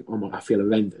bed. I'm thinking, I feel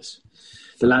horrendous.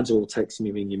 The lads are all texting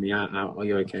me, ringing me out, are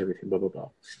you okay, everything, blah, blah, blah.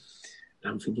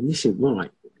 And I'm thinking, this isn't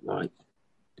right. Like,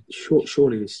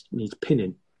 surely this needs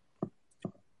pinning.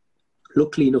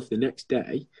 Luckily enough, the next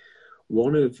day,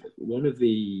 one of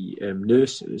the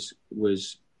nurses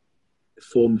was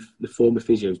the former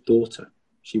physio's daughter.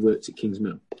 She worked at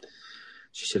Kingsmill.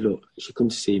 She said, look, she come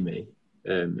to see me.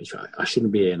 I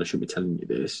shouldn't be here and I shouldn't be telling you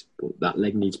this, but that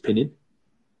leg needs pinning.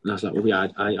 And I was like, well, yeah,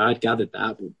 I'd gathered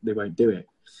that, but they won't do it.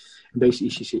 And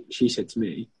basically, she said to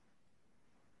me,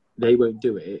 they won't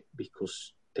do it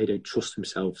because they don't trust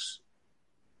themselves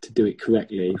to do it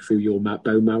correctly through your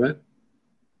bone marrow.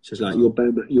 So it's like your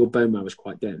bone marrow is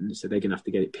quite dense, so they're going to have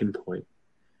to get it pinpoint.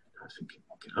 I was thinking,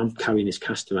 okay, I'm carrying this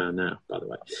cast around now, by the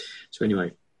way. So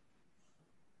anyway,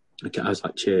 okay, I was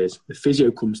like, cheers. The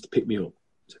physio comes to pick me up.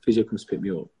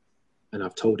 And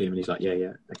I've told him, and he's like, yeah,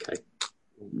 okay,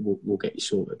 we'll get you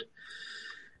sorted.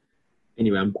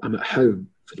 Anyway, I'm at home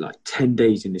for like 10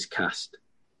 days in this cast.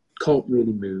 Can't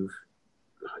really move.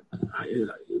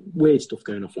 Weird stuff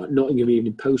going off. Like Nottingham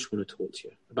Evening Post want to talk to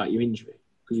you about your injury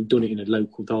because you've done it in a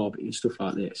local derby and stuff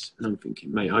like this. And I'm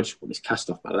thinking, mate, I just want this cast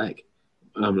off my leg.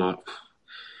 And I'm like,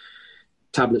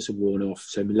 tablets are worn off,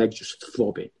 so my leg's just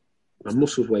throbbing. My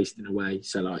muscles wasting away.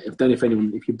 So like, I don't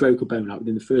know if you broke a bone like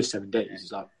within the first 7 days,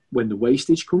 it's like when the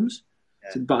wastage comes.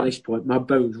 Yeah. So by this point, my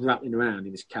bone's rattling around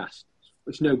in this cast.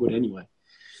 It's no good anyway.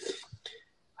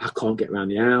 I can't get around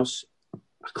the house.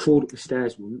 I crawled up the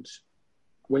stairs once,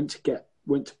 went to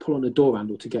pull on the door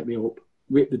handle to get me up,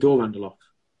 ripped the door handle off.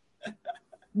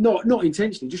 Not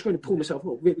intentionally, just going to pull myself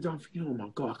up, rip the door. I'm thinking, oh my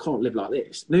God, I can't live like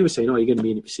this. And they were saying, oh, you're going to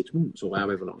be in it for 6 months or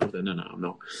however long. I was like, no, I'm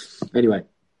not. Anyway,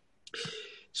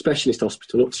 specialist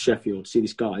hospital, up to Sheffield, see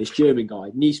this guy, this German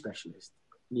guy, knee specialist.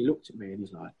 And he looked at me and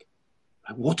he's like,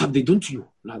 what have they done to you?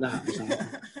 Like that.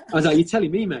 I was like, you're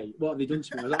telling me, mate, what have they done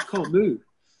to me? I was like, I can't move.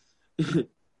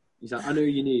 He's like, I know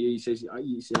you need, he said,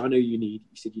 I know you need,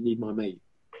 he said, you need my mate.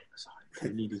 I was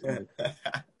like, I need his mate.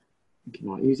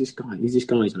 Like, who's this guy? Who's this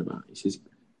guy he's on about? He says,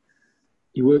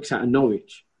 he works out of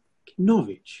Norwich.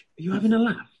 Norwich? Are you having a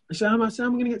laugh? I said, how am I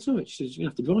going to get to Norwich? He says, you're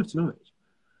going to have to drive to Norwich.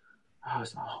 I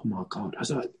was like, oh my God. I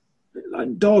was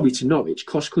like Derby to Norwich,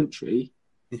 cross country,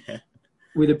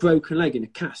 with a broken leg in a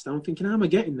cast. I'm thinking, how am I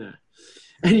getting there?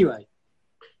 Anyway,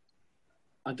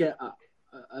 I get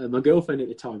my girlfriend at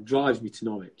the time drives me to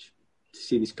Norwich to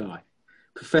see this guy,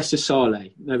 Professor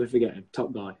Saleh. Never forget him,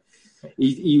 top guy.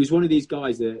 He was one of these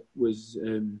guys that was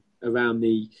around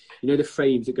the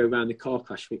frames that go around the car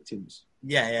crash victims.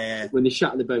 Yeah. When they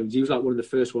shatter the bones, he was like one of the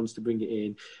first ones to bring it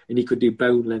in, and he could do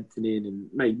bone lengthening. And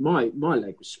mate, my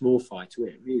leg was small fry to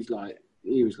him. He was like,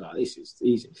 this is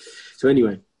easy. So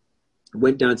anyway, I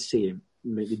went down to see him.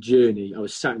 Made the journey. I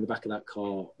was sat in the back of that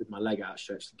car with my leg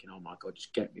outstretched, thinking, "Oh my God,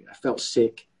 just get me." I felt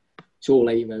sick. It's all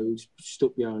A roads,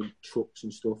 stuck behind trucks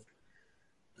and stuff.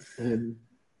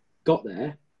 Got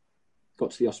there, got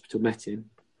to the hospital, met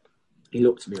him. He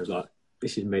looked at me. I was like,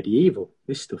 "This is medieval.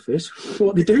 This stuff is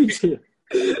what they do to you."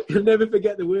 You'll never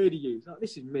forget the word he used. Like,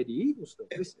 this is medieval stuff.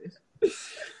 This is.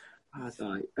 I was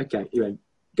like, "Okay." He went,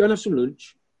 "Go and have some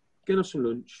lunch.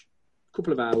 A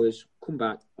couple of hours. Come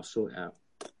back. I'll sort it out."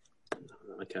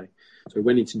 Okay, so we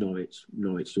went into Norwich.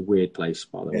 Norwich is a weird place,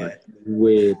 by the way.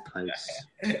 Weird place.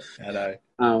 I know.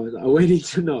 I went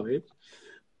into Norwich.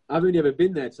 I've only ever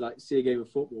been there to see a game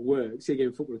of football,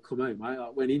 and come home. I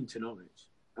went into Norwich,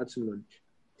 had some lunch,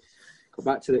 got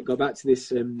back to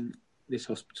this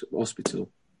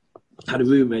hospital. Had a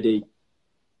room ready,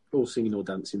 all singing, all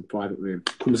dancing, private room.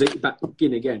 Comes back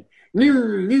in again.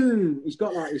 He's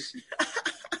got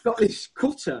this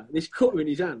cutter in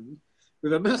his hand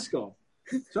with a mask on.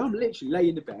 So I'm literally laying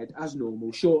in the bed as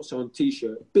normal, shorts on,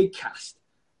 t-shirt, big cast,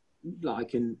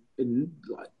 and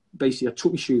basically I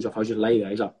took my shoes off. I was just lay there.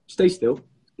 He's like, "Stay still,"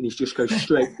 and he's just goes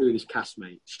straight through this cast,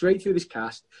 mate. Straight through this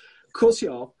cast, cuts it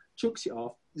off, chucks it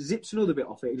off, zips another bit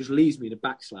off it. It just leaves me in a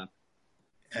back slab.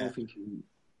 I'm thinking,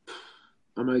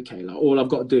 I'm okay. Like, all I've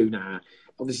got to do now,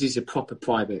 obviously this is a proper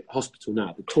private hospital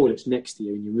now. The toilet's next to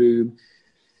you in your room.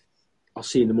 I'll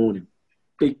see you in the morning.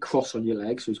 Big cross on your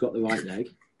leg, so he's got the right leg.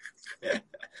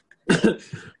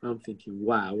 I'm thinking,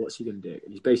 wow, what's he going to do?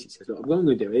 And he basically says, look, what I'm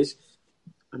going to do is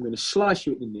I'm going to slice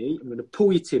you at the knee. I'm going to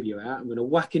pull your tibia out. I'm going to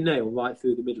whack a nail right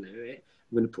through the middle of it.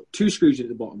 I'm going to put 2 screws at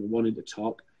the bottom and 1 at the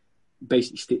top.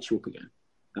 Basically stitch you up again.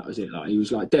 That was it. Like, he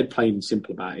was like dead plain and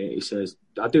simple about it. He says,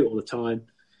 I do it all the time.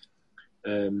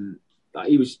 Like,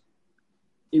 he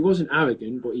wasn't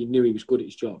arrogant, but he knew he was good at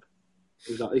his job.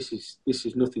 He was like, this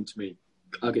is nothing to me.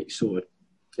 I'll get you sorted.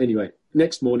 Anyway,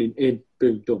 next morning, in,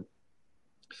 boom, done.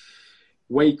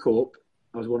 Wake up.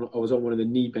 I was on one of the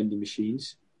knee bending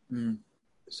machines.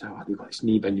 So I've got this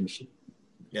knee bending machine.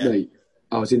 Yeah. Mate,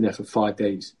 I was in there for 5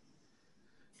 days.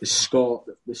 The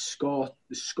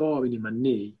scarring in my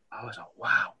knee, I was like,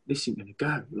 wow, this isn't going to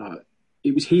go. Like,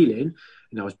 it was healing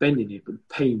and I was bending it, but the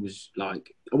pain was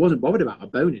like, I wasn't bothered about my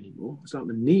bone anymore. It's like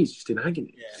my knee's just in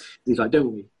agony. Yeah. He's like,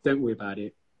 don't worry about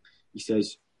it. He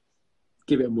says,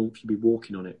 give it a month, you'll be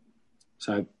walking on it.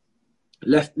 So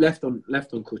left on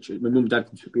crutches. My mum and dad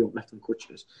come to be up, left on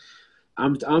crutches.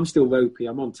 I'm still ropey.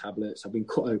 I'm on tablets. I've been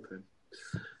cut open.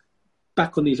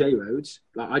 Back on these A roads,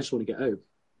 like, I just want to get home.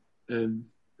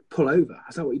 Pull over. I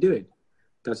was like, what are you doing?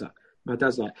 My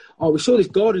dad's like, oh, we saw this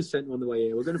garden centre on the way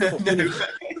here. We're going to pop in.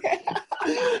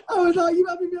 I was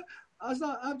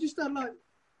like,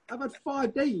 I've had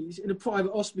 5 days in a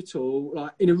private hospital,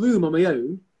 like in a room on my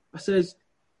own. I says,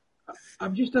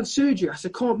 I've just had surgery. I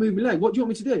said, can't move my leg. What do you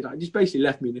want me to do? Like, just basically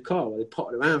left me in the car while they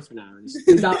potted around for an hour. And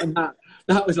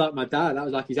that was like my dad. That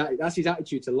was like that's his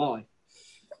attitude to life.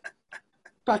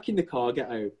 Back in the car, get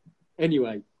home.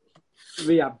 Anyway,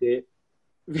 rehabbed it.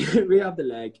 Rehabbed the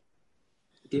leg.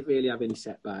 Didn't really have any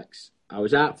setbacks. I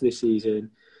was out for the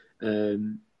season,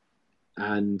 and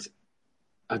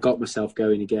I got myself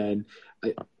going again.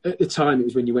 At the time, it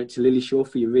was when you went to Lilleshall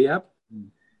for your rehab.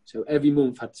 So every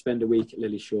month I had to spend a week at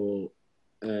Lilleshall.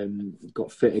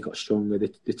 Got fitter, got stronger. The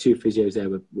 2 physios there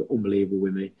were unbelievable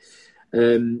with me.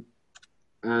 And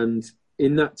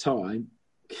in that time,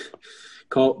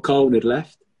 Carlton had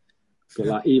left. But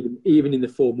like, even in the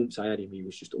 4 months I had him, he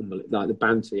was just unbelievable. Like, the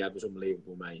banter he had was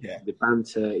unbelievable, mate. Yeah. The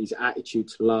banter, his attitude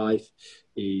to life,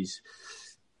 his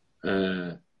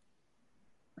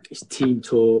team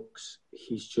talks,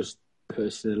 his just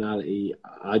personality.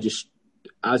 I just,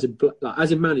 as a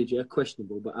manager,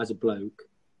 questionable, but as a bloke,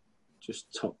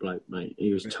 just top bloke, mate.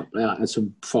 He was top. Like, had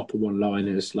some proper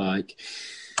one-liners, like,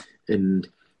 and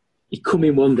he come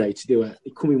in one day to do a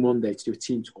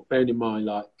team talk. Bearing in mind,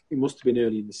 like, it must have been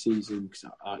early in the season, because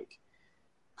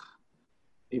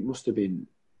it must have been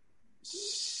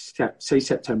say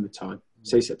September time.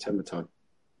 It's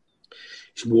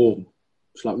warm.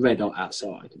 It's like red hot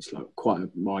outside. It's like quite a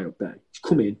mild day. He's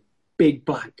come in, big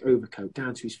black overcoat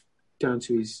down to his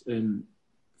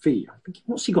feet. I'm thinking,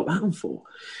 what's he got that on for?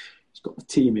 He's got the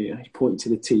team here. He's pointing to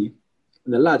the team,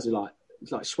 and the lads are like,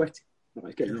 it's like sweating,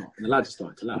 like getting hot, and the lads are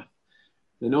starting to laugh.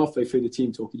 And then halfway through the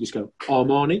team talk, he just go,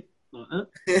 Armani, like that.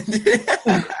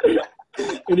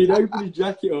 And he'd open his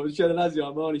jacket up and show the lads the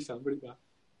Armani sign, put it back.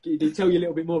 Did he tell you a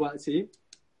little bit more about the team?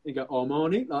 And go,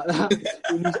 Armani, like that.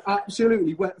 And he's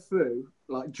absolutely wet through,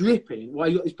 like dripping, while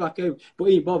he got this black over. But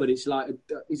he ain't bothered. It's like,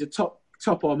 he's a top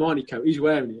Armani coat. He's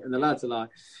wearing it. And the lads are like,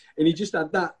 and he just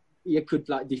had that. He could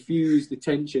like diffuse the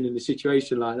tension in the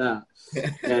situation like that.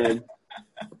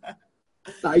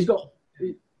 Like, he's got,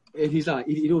 and he's like,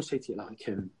 he'd always say to you, like,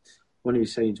 one of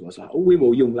his sayings was like, oh, we were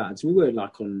all young lads. We weren't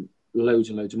like on loads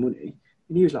and loads of money.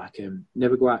 And he was like,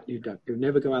 never go out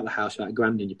the house without a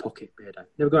grand in your pocket, Beardo.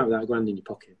 Never go out without a grand in your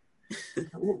pocket.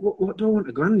 What do I want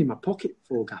a grand in my pocket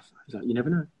for, Gaffer? He's like, you never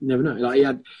know.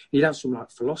 Like, he'd have some like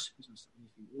philosophies and stuff.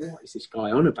 What is this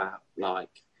guy on about?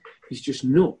 Like, he's just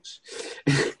nuts.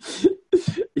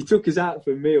 He took us out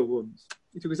for a meal once.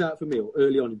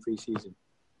 Early on in pre-season.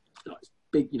 Like,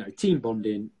 big, team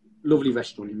bonding, lovely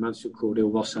restaurant in Manchester called Il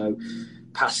Rosso.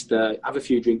 Pasta, have a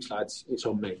few drinks, lads. It's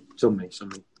on me.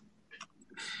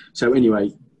 So anyway,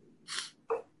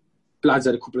 lads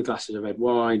had a couple of glasses of red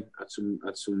wine, had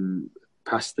some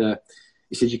pasta.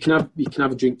 He said, you can have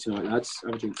a drink tonight, lads.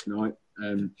 Have a drink tonight.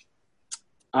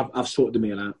 I've sorted the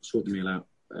meal out,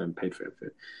 paid for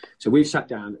everything. So we've sat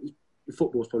down. The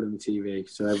football's probably on the TV,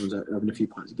 so everyone's having a few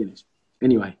pints of Guinness.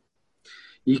 Anyway,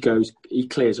 he clears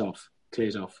off.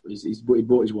 He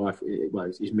brought his wife,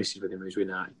 his missus with him, who's with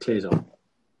now. He clears off.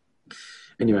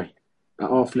 Anyway,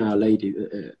 about half an hour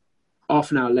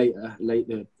later,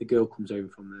 the girl comes over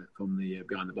from the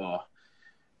behind the bar,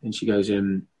 and she goes,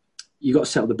 "You got to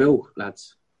settle the bill,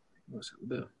 lads. You got to settle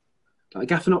the bill." Like,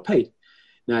 Gaffer not paid.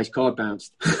 Now his card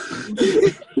bounced.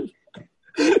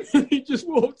 He just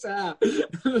walked out,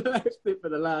 left it for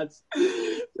the lads.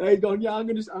 They'd gone, yeah, I'm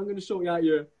gonna sort you out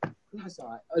here. That's all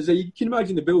right. So you can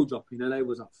imagine the build up. They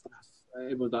was like,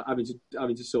 everyone's like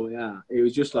having to sort it out. It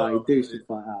was just like do stuff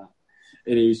like that,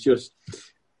 and he was just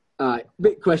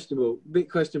bit questionable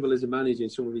as a manager in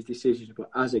some of his decisions, but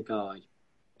as a guy,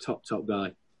 top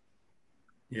guy.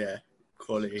 Yeah,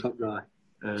 quality. Top guy.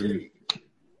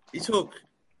 You talk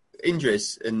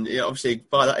injuries, and obviously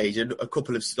by that age, a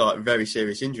couple of very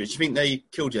serious injuries. Do you think they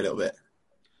killed you a little bit?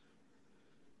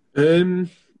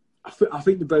 I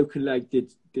think the broken leg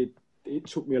did. It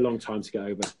took me a long time to get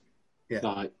over. Yeah.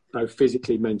 Like both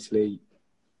physically, mentally,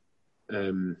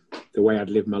 the way I'd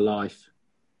lived my life.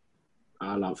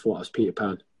 I thought I was Peter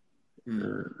Pan. You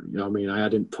know what I mean? I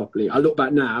hadn't properly. I look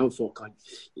back now and thought, God,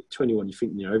 21, you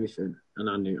think you know everything, and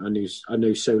I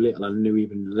knew so little. I knew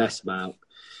even less about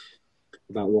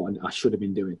what I should have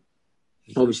been doing.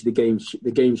 Obviously,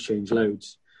 the game's changed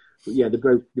loads, but yeah, the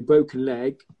broken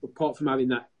leg. Apart from having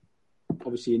that,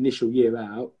 obviously initial year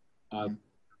out,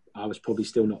 I was probably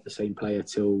still not the same player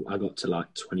till I got to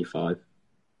like 25.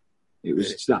 It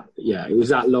was it was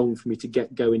that long for me to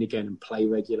get going again and play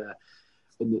regular,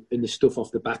 and the stuff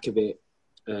off the back of it.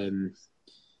 When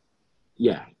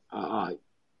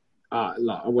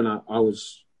I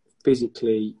was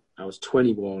physically, I was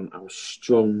 21. I was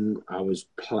strong.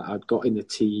 I'd got in the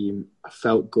team. I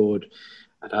felt good.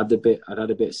 I'd had a bit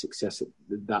of success at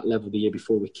that level the year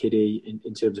before with Kiddie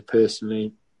in terms of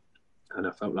personally, and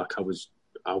I felt like I was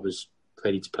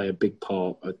ready to play a big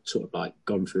part. I'd sort of like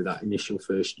gone through that initial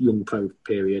first young pro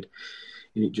period,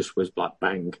 and it just was like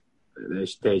bang,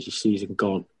 there's your season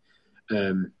gone.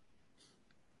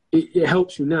 It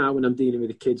helps me now when I'm dealing with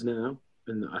the kids now,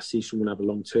 and I see someone have a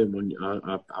long term one.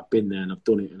 I've been there and I've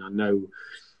done it, and I know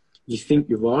you think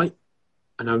you're right.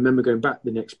 And I remember going back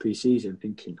the next pre-season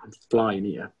thinking, I'm flying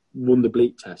here. Won the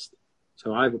bleep test.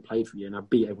 So I haven't played for you, and I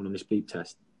beat everyone on this bleep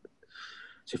test.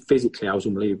 So physically, I was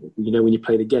unbelievable. You know, when you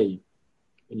play the game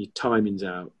and your timing's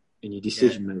out and your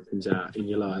decision making's out, and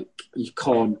you're like, you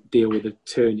can't deal with the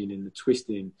turning and the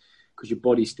twisting because your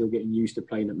body's still getting used to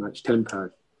playing at match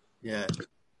tempo. Yeah.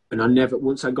 And I never,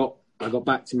 once I got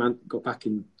back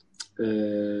in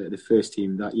the first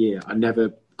team that year, I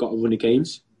never got a run of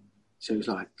games. So it was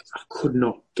like I could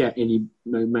not get any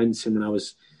momentum, and I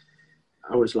was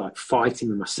like fighting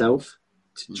with myself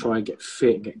to try and get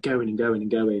fit and get going.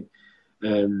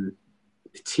 The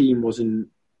team wasn't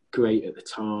great at the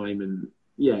time, and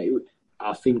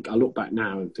I think I look back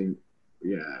now and think,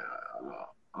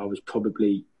 I was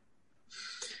probably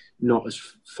not as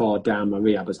far down my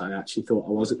rehab as I actually thought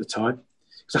I was at the time.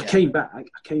 Because I came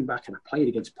back and I played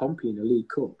against Pompey in the League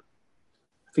Cup.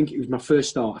 I think it was my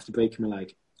first start after breaking my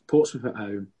leg. Portsmouth at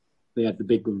home. They had the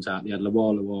big guns out. They had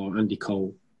Lawar, Andy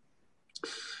Cole,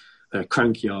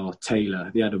 Crankyar, Taylor.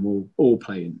 They had them all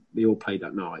playing. They all played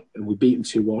that night, and we beat them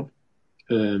 2-1.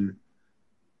 And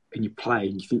you play,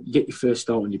 and you think you get your first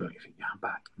start on your boat. You think, I'm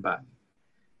back.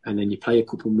 And then you play a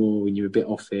couple more, and you're a bit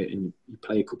off it, and you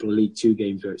play a couple of League Two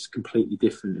games where it's completely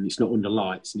different, and it's not under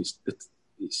lights, and it's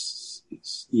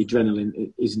the adrenaline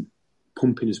it isn't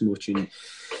pumping as much, and you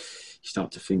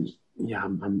start to think,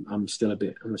 I'm still a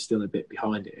bit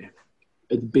behind it here.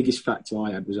 The biggest factor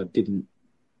I had was I didn't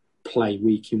play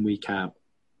week in, week out.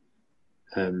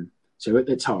 So at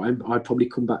the time, I'd probably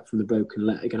come back from the broken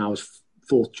leg, and I was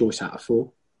fourth choice out of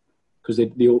four because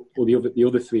the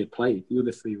other three had played. The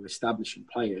other three were established and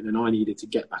playing, and I needed to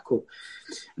get back up.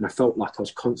 And I felt like I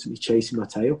was constantly chasing my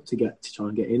tail to try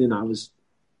and get in. And I was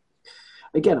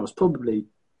probably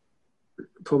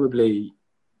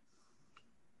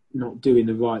not doing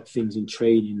the right things in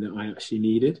training that I actually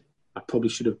needed. I probably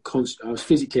should have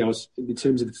in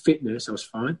terms of the fitness, I was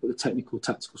fine, but the technical,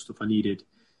 tactical stuff I needed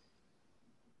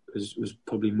was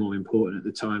probably more important at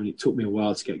the time. And it took me a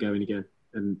while to get going again,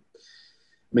 and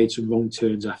made some wrong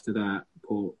turns after that.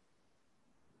 But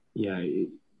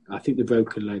I think the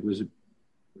broken leg was a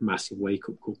massive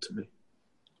wake-up call to me.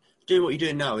 Doing what you're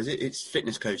doing now, it's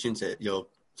fitness coach, isn't it? Your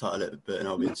title at Burton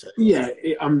Albion. So. Yeah,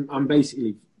 I'm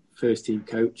basically first team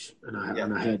coach, and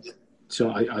I head.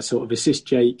 So I sort of assist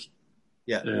Jake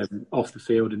off the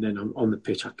field, and then on the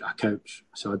pitch I coach.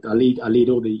 So I lead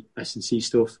all the S&C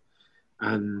stuff,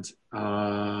 and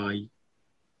I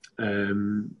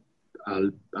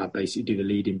basically do the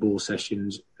leading ball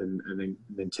sessions and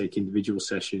then take individual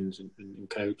sessions and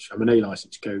coach. I'm an A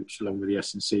licensed coach along with the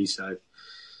S&C, so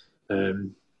I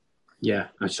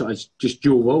just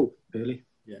dual role really.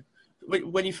 Yeah.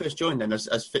 When you first joined then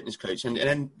as fitness coach, and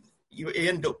then you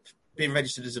end up being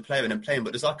registered as a player and then playing,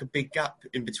 but there's like a big gap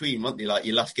in between, wasn't there? Like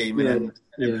your last game and then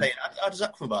playing. How does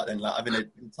that come about then? Like having a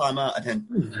time out and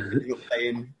then you're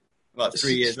playing like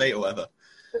 3 years later or whatever.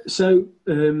 So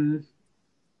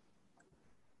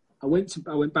I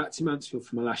went back to Mansfield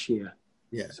for my last year.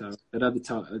 Yeah. So I'd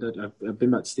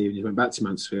been back to Stevenage, went back to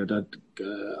Mansfield. I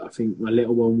think my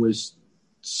little one was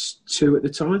 2 at the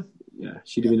time. Yeah,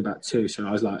 she'd have been about 2. So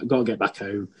I was like, I've got to get back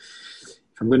home.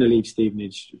 If I'm going to leave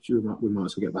Stevenage, we might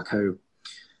as well get back home.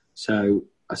 So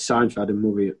I signed for Adam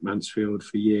Murray at Mansfield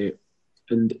for a year.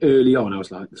 And early on, I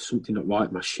was like, there's something not right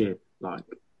with my shit. Like,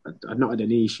 I'd not had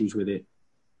any issues with it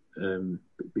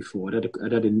before.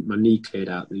 I'd had my knee cleared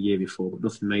out the year before, but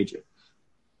nothing major.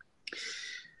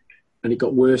 And it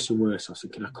got worse and worse. I was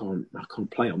thinking, I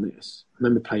can't play on this. I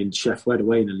remember playing Sheff Wed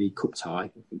away in a League Cup tie.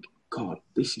 I think, God,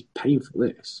 this is painful.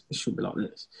 This shouldn't be like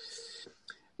this.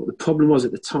 But the problem was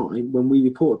at the time when we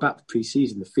reported back the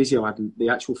pre-season, the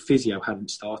actual physio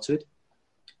hadn't started.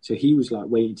 So he was like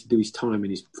waiting to do his time in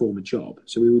his former job.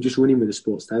 So we were just running with a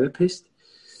sports therapist.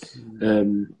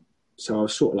 So I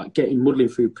was sort of like muddling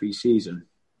through pre-season.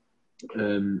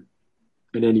 And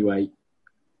anyway,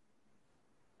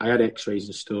 I had x-rays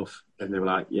and stuff, and they were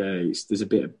like, yeah, there's a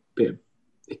bit of,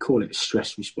 they call it a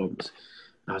stress response.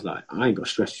 And I was like, I ain't got a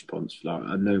stress response. Like,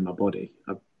 I know my body.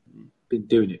 I've been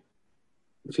doing it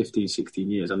 15, 16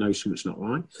 years. I know something's not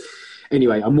right.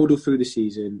 Anyway, I muddled through the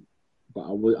season, but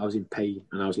I was in pain,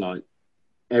 and I was like,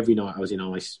 every night I was in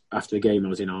ice. After the game, I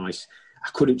was in ice. I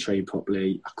couldn't train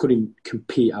properly. I couldn't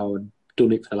compete how I'd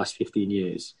done it for the last 15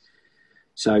 years.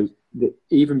 So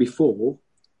even before,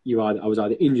 I was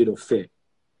either injured or fit.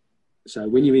 So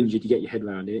when you're injured, you get your head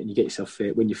around it and you get yourself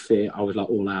fit. When you're fit, I was like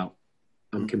all out.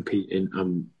 I'm competing.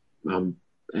 I'm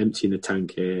emptying the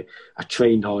tank here. I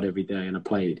trained hard every day and I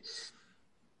played.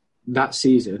 That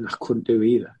season, I couldn't do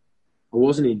either. I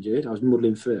wasn't injured. I was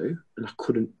muddling through and I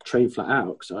couldn't train flat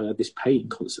out because I had this pain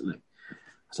constantly.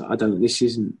 I was like, this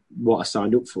isn't what I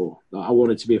signed up for. Like, I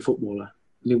wanted to be a footballer.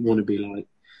 I didn't want to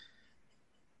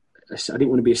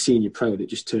be a senior pro that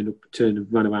just turned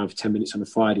and ran around for 10 minutes on a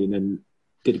Friday and then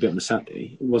did a bit on a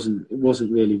Saturday. It wasn't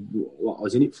really what I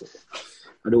was in it for.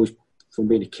 I'd always, from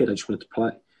being a kid, I just wanted to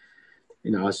play.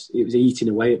 You know, it was eating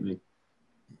away at me.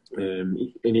 And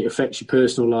it affects your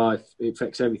personal life. It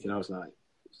affects everything. I was like,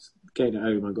 getting at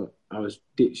home, I was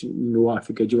ditching my wife.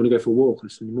 I go, do you want to go for a walk on a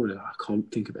Sunday morning? I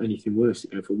can't think of anything worse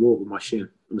than going for a walk with my shin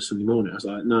on a Sunday morning. I was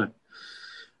like, no. And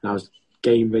I was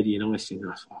game ready and icing.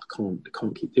 And I thought, I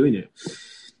can't keep doing it.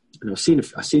 And I seen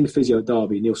the physio at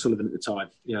Derby, Neil Sullivan at the time.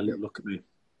 He had a little look at me.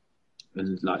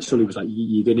 And like Sully was like,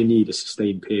 you're going to need a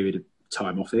sustained period of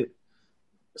time off it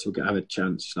so we'll have a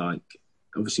chance. Like,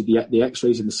 obviously the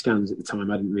x-rays and the scans at the time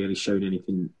hadn't really shown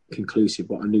anything conclusive,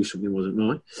 but I knew something wasn't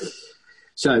right.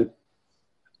 So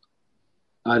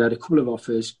I'd had a couple of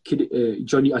offers.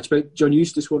 John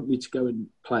Eustace wanted me to go and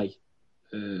play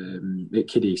at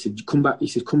Kiddie. He said, come back. He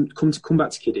said, come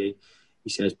back to Kiddie. He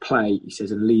says, play. He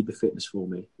says, and lead the fitness for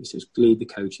me. He says, lead the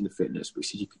coach in the fitness. But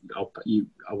he says, I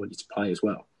want you to play as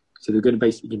well. So they're going to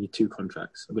basically give me 2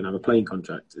 contracts. I'm going to have a playing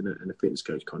contract and a fitness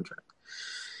coach contract.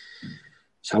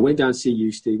 So I went down to see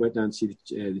Eustace, went down to see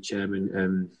the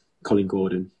chairman, Colin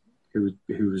Gordon, who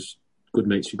was good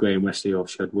mates with Graham Wesley,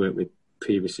 obviously I'd worked with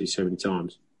previously so many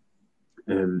times.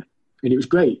 And it was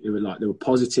great. They were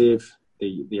positive.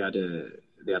 They had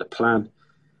a plan.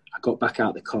 I got back out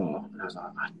of the car and I was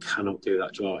like, I cannot do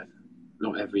that drive.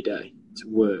 Not every day. To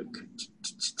work,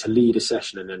 to lead a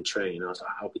session and then train. I was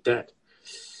like, I'll be dead.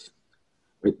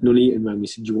 Nuneaton rang me and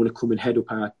said, do you want to come and head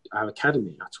up our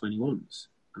academy, our 21s?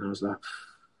 And I was like,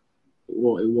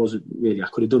 well, it wasn't really. I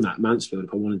could have done that at Mansfield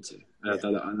if I wanted to.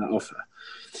 That offer.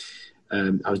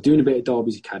 I was doing a bit at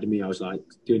Derby's academy. I was like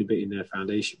doing a bit in their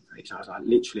foundation phase. I was like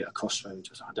literally at a crossroads.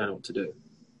 I was like, I don't know what to do.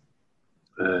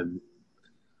 And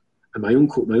my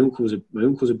uncle's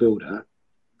a builder,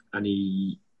 and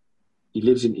he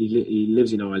lives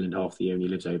in Ireland half the year, and he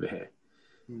lives over here.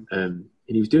 And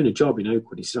he was doing a job in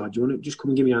Oakwood. He said, do you want to just come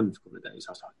and give me a hand for a couple of days?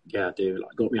 I was like, yeah, I do.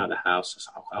 Like, got me out of the house. I was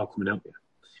like, I'll come and help you.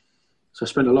 So I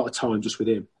spent a lot of time just with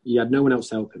him. He had no one else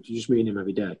to help him. It was just me and him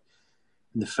every day.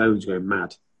 And the phone's going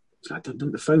mad. It's like,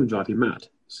 don't the phone drive you mad?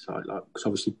 It's like, because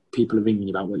obviously people are ringing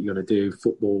you about what you're going to do,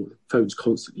 football, the phone's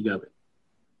constantly going.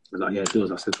 I was like, yeah, it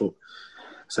does. I said, well,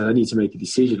 so I need to make a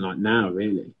decision like now,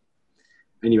 really.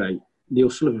 Anyway, Neil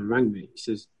Sullivan rang me. He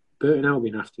says, Burton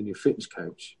Albion after a new fitness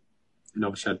coach. And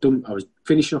obviously I was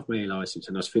finishing off my A licence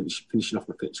and I was finishing off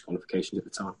my fitness qualifications at the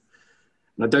time.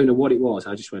 And I don't know what it was.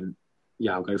 I just went,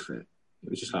 yeah, I'll go for it. It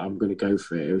was just like, I'm going to go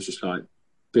for it. It was just like,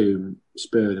 boom,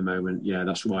 spur of the moment. Yeah,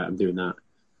 that's right. I'm doing that.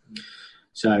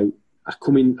 So I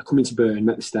come into Burton,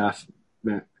 met the staff.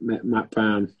 met Matt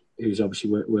Brown, who's obviously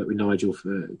worked with Nigel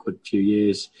for a good few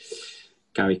years,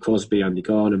 Gary Crosby, Andy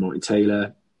Garner, Martin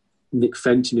Taylor, Nick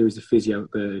Fenton, who was the physio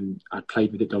at Burton. I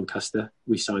played with at Doncaster.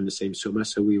 We signed the same summer,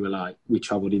 so we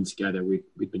travelled in together.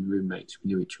 We'd been roommates. We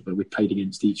knew each other. We played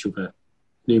against each other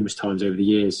numerous times over the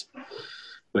years.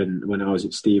 When I was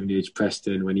at Stevenage,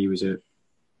 Preston, when he was at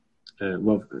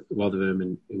Rotherham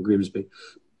and Grimsby.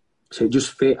 So it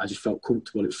just fit. I just felt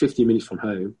comfortable. It was 15 minutes from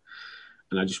home,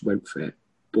 and I just went for it.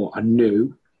 But I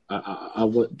knew,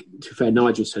 to be fair,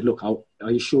 Nigel said, look,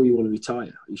 are you sure you want to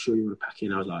retire? Are you sure you want to pack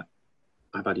in? I was like,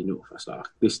 I've had enough. I was like,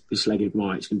 this leg of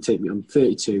mine, it's going to take me, I'm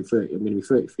 32, 30, I'm going to be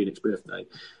 33 next birthday.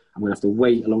 I'm going to have to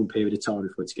wait a long period of time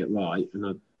for it to get right.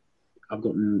 And I've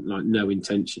got like no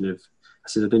intention of, I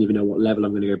said, I don't even know what level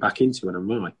I'm going to go back into when I'm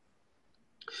right.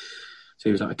 So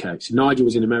he was like, okay. So Nigel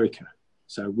was in America.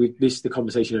 So this is the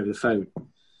conversation over the phone.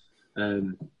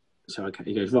 So okay,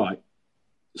 he goes, right,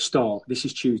 start. This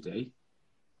is Tuesday.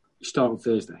 Start on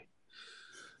Thursday.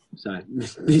 So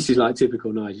this is like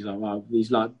typical Nigel. He's like, wow, he's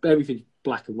like, everything's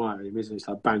black and white with him, isn't it? It's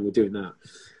like, bang, we're doing that.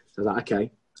 So I was like,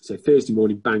 okay. So Thursday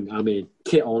morning, bang, I'm in.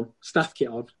 Kit on, staff kit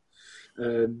on,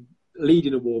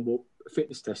 leading a warm-up,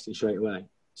 fitness testing straight away.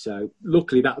 So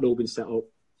luckily that had all been set up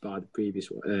by the previous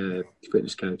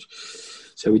fitness coach.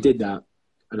 So we did that,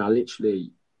 and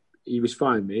he was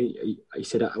fine with me. He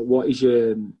said, what's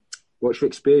your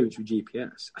experience with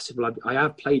GPS? I said, well, I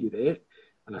have played with it,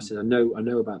 and I said, I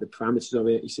know about the parameters of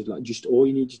it. He said, like, just all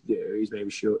you need to do is make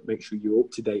sure you're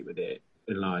up to date with it,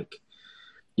 and like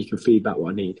you can feedback what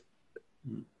I need.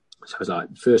 So I was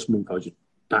like, first month I was just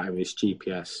battering this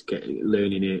GPS,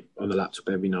 learning it on the laptop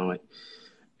every night,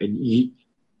 and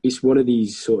it's one of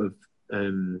these sort of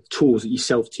tools that you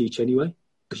self-teach anyway,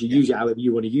 because you use it however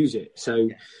you want to use it. So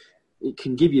it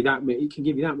can give you that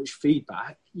much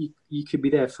feedback. You could be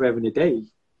there forever and a day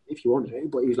if you want to.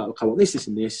 But he was like, look, I want this,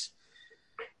 and this,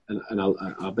 and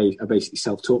I basically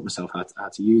self-taught myself how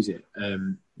to use it.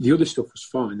 The other stuff was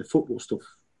fine. The football stuff,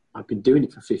 I've been doing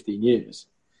it for 15 years,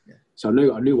 so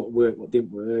I knew what worked, what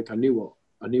didn't work. I knew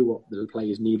what the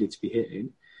players needed to be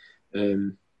hitting.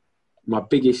 My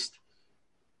biggest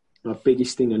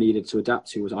thing I needed to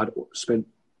adapt to was I'd spent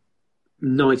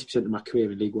 90% of my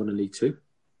career in League One and League Two.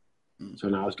 So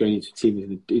now I was going into a team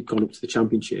that had gone up to the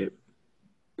Championship,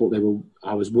 but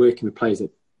I was working with players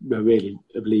that were really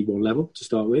of League One level to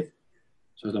start with.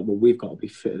 So I was like, well, we've got to be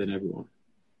fitter than everyone.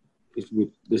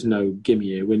 There's no gimme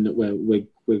here. We're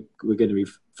going to be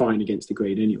fighting against the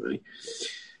grade anyway.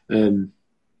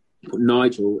 But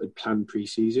Nigel had planned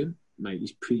pre-season. Mate,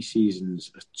 these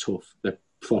pre-seasons are tough. They're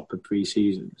proper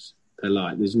pre-seasons. They're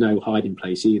like, there's no hiding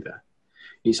place either.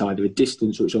 It's either a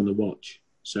distance or it's on the watch.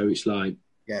 So it's like,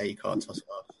 yeah, you can't toss it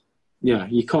off. Yeah,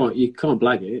 you can't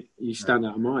blag it. You stand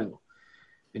out a mile.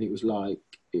 And it was like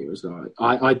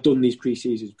I'd done these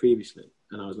pre-seasons previously,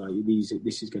 and I was like,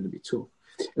 this is going to be tough.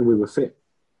 And we were fit.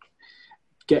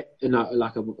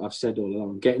 Like I've said all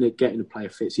along, getting a player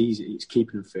fit's easy. It's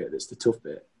keeping them fit that's the tough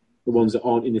bit. The ones that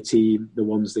aren't in the team, the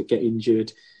ones that get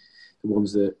injured, the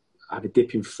ones that have a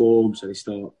dip in form, so they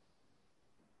start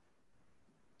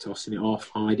tossing it off,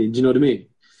 hiding. Do you know what I mean?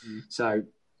 So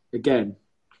again,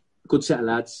 good set of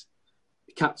lads.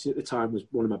 The captain at the time was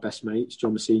one of my best mates,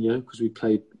 John Massinho, because we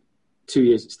played 2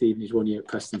 years at Stevenage, 1 year at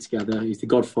Preston together. He's the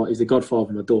godfather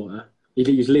of my daughter.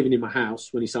 He was living in my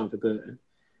house when he signed for Burton.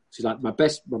 So he's like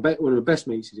one of my best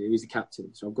mates is here. He's the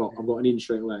captain, so I've got an in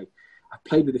straight away. I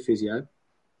played with the physio.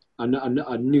 I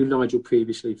knew Nigel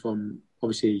previously from,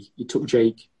 obviously he took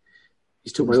Jake.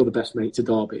 He's took my other best mate to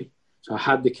Derby, so I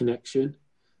had the connection,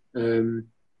 and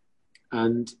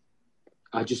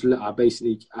I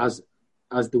basically as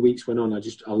the weeks went on,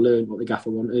 I learned what the gaffer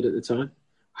wanted at the time,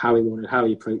 how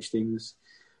he approached things.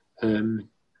 And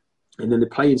then the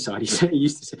playing side, he said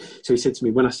to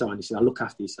me when I signed, he said, I'll look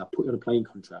after you. He said, I'll put you on a playing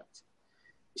contract.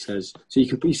 He says, so you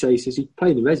can he says, you can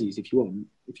play in the resis if you want.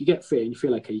 If you get fit and you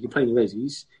feel okay, you can play in the resis. He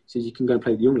says, you can go and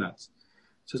play with the young lads.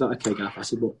 So I was like, okay, Gaff. I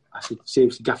said,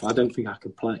 seriously, Gaff, I don't think I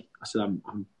can play. I said,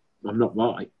 I'm not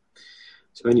right.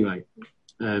 So anyway,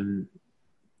 a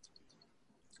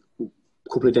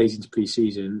couple of days into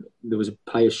pre-season, there was a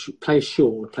player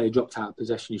short, a player dropped out of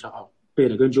possession. He's like, oh,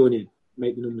 Beardo, go and join in,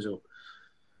 make the numbers up.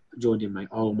 I joined in, mate.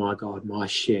 Oh my God, my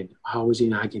shin. I was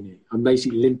in agony. I'm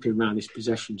basically limping around this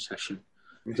possession session.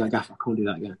 I was like, Gaff, I can't do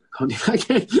that again.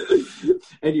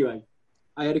 Anyway,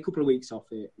 I had a couple of weeks off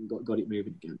it and got it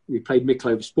moving again. We played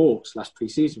Micklover Sports last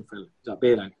pre-season friendly. He's like,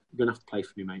 Beardo, you're going to have to play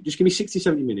for me, mate. Just give me 60,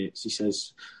 70 minutes, he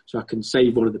says, so I can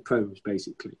save one of the pros,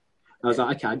 basically. I was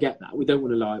like, okay, I get that. We don't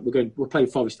want to lie. We're playing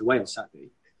Forest away on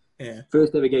Saturday. Yeah.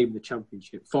 First ever game in the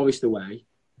Championship. Forest away.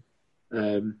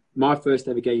 My first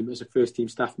ever game as a first team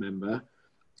staff member,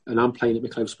 and I'm playing at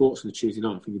McClave Sports on a Tuesday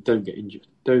night. Thinking, don't get injured.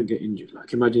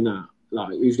 Like, imagine that.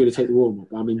 Like, who's going to take the warm up?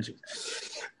 I'm injured.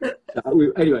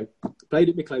 Anyway, played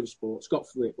at McClave Sports, got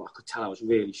through it, but I could tell I was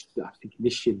really. I was thinking,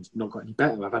 this shin's not got any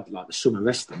better. I've had like the summer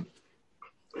resting.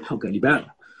 It can't get any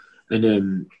better.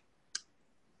 And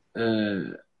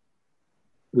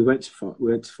we went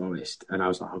to Forest, and I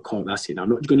was like, I can't. That's it. I'm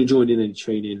not going to join in any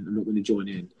training. I'm not going to join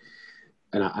in.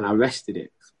 And I rested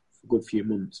it for a good few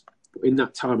months. But in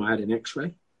that time, I had an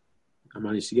X-ray. I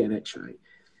managed to get an X-ray,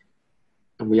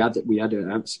 and we had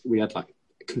like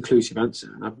a conclusive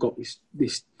answer. And I've got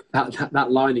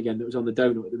that line again that was on the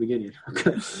donut at the beginning.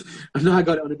 And now I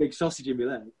got it on a big sausage in my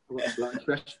leg. I've got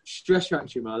like stress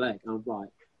fracture in my leg. And I'm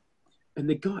like, and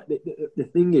the guy, the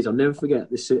thing is, I'll never forget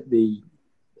the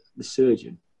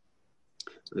surgeon,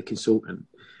 the consultant.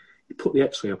 He put the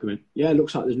X-ray up and went, "Yeah, it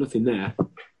looks like there's nothing there."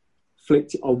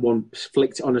 Flicked it on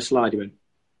a slide. He went,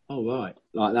 "Oh right,"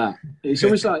 like that. It's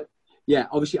almost like, yeah.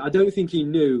 Obviously, I don't think he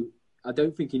knew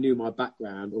my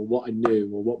background or what I knew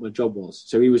or what my job was.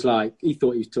 So he was like, he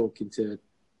thought he was talking to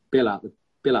Bill out the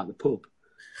pub.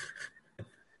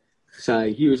 So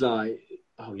he was like,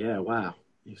 "Oh yeah, wow."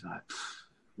 He was like,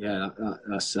 "Yeah,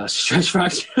 that's stress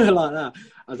fracture," like that.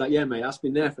 I was like, "Yeah, mate, that's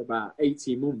been there for about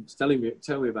 18 months. Tell me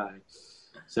about it."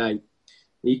 So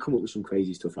he come up with some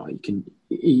crazy stuff. Like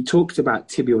he talked about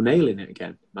tibial nailing it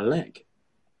again, my leg.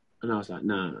 And I was like,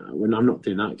 nah, I'm not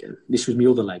doing that again. This was my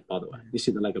other leg, by the way. This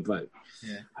isn't the leg I broke.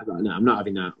 Yeah. I was like, no, I'm not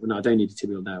having that. No, I don't need a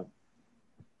tibial nail.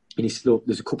 And he said, look,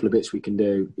 there's a couple of bits we can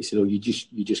do. He said, oh, you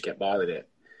just get by with it.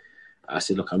 I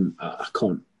said, look, I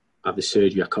can't have the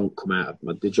surgery. I can't come out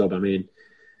of the job I'm in.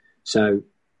 So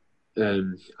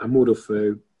I muddled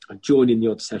through. I joined in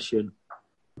the odd session.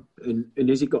 And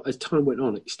as time went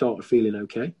on, it started feeling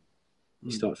okay.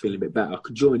 It started feeling a bit better. I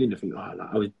could join in. I think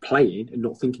I was playing and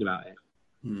not thinking about it.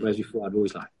 Whereas before, I'd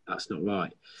always like, that's not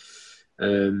right.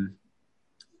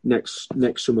 Next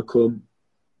summer come,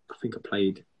 I think I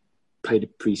played a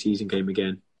pre-season game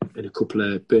again in a couple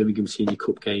of Birmingham Senior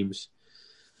Cup games.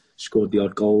 Scored the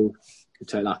odd goal. I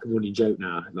take like a running joke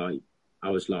now. Like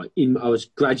I was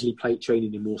gradually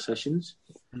training in more sessions.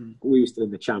 We were still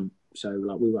in the champ, so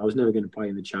like I was never going to play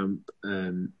in the champ,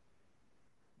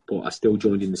 but I still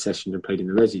joined in the sessions and played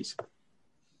in the resis.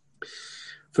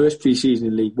 First pre-season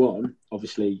in League One,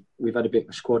 obviously we've had a bit of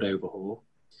a squad overhaul.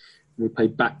 We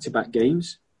played back-to-back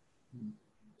games.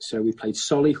 So we played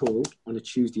Solihull on a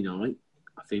Tuesday night,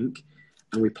 I think,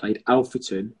 and we played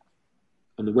Alfreton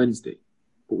on the Wednesday.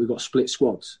 But we got split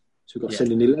squads. So we got to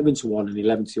send an 11 to one and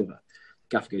 11 to the other.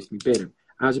 Gaffer goes to me, Beardham,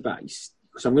 how's about?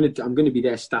 Because I'm going to be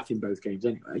there staffing both games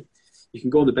anyway. You can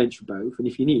go on the bench for both, and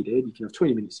if you need it, you can have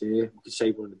 20 minutes here. You can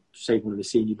save one of the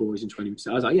senior boys in 20 minutes.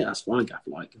 I was like, yeah, that's fine, Gaffer.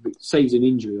 Like, if it saves an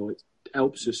injury or it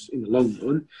helps us in the long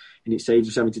run, and it saves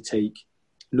us having to take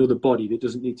another body that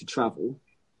doesn't need to travel,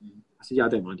 I said, yeah, I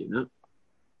don't mind doing that.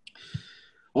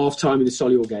 Half time in the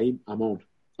Solihull game, I'm on.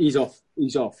 He's off.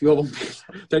 You're on.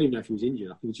 I don't even know if he was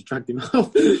injured. I think we just dragged him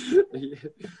off.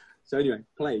 So anyway,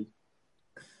 played.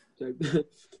 So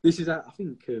this is, I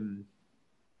think,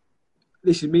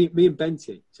 this is me and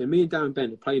Benty. So me and Darren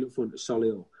Bent are playing up front at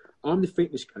Solihull. I'm the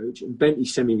fitness coach, and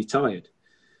Benty's semi-retired.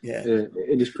 Yeah.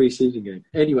 In his pre-season game.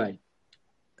 Anyway,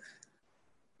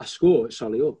 I scored at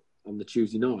Solihull on the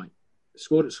Tuesday night.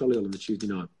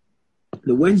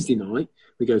 The Wednesday night,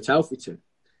 we go to Alfreton.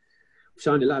 We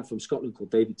signed a lad from Scotland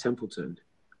called David Templeton.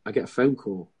 I get a phone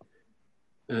call.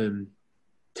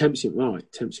 Temps it right.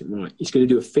 He's going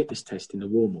to do a fitness test in the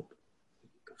warm-up.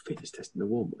 Here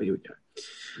we go.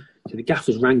 So the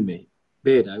gaffers rang me.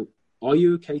 Beardo, are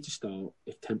you okay to start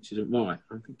if Temps isn't right?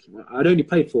 I'm thinking, well, I'd only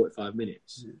played 45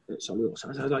 minutes at Solihull. So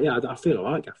I was like, yeah, I feel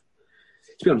all right, Gaff.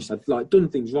 To be honest, I've done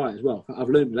things right as well. I've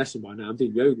learned my lesson by now. I'm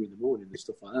doing yoga in the morning and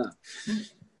stuff like that.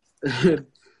 I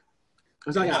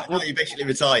was like, yeah, now you're basically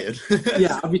retired.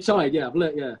 Yeah, I'm retired. Yeah,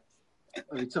 I'm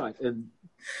retired. I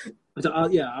was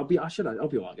like, yeah, I'll be all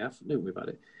right, Gaff. Don't worry about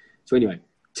it. So anyway,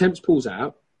 Temps pulls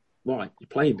out. Right, you're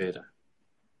playing, Beardo.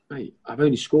 Mate, I've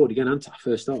only scored again, haven't I?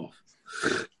 First half.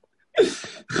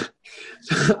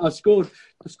 So I scored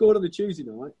on the Tuesday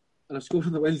night and I scored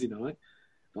on the Wednesday night.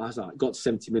 I was like, got to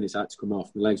 70 minutes, I had to come off.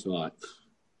 My legs were like,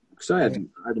 because I hadn't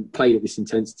played at this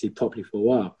intensity properly for a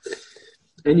while.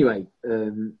 Anyway,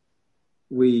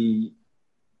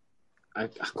 I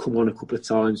come on a couple of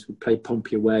times. We played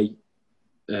Pompey away,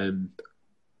 and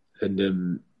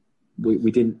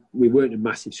we weren't a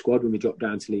massive squad when we dropped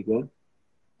down to League One.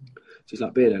 So he's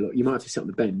like, Beardo, look, you might have to sit on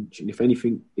the bench, and if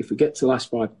we get to the last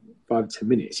 5 or 10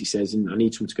 minutes, he says, and I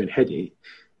need someone to go and head it,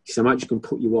 he says, I'm actually going to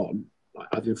put you on like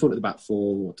either in front of the back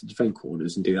four or to defend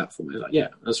corners and do that for me. I was like, yeah,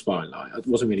 that's fine. Like, I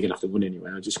wasn't really going to have to win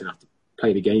anyway. I was just going to have to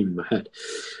play the game in my head. I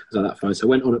was like, that's fine. So I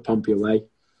went on at Pompey away.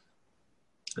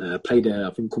 Played, I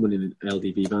think, coming in an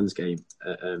LDV Vans game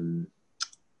at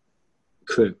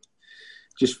Crewe,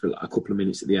 just for like a couple of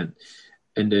minutes at the end.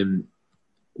 And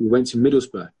we went to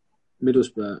Middlesbrough,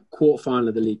 quarter-final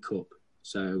of the League Cup,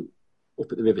 so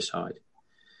up at the Riverside.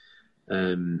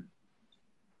 And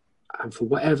for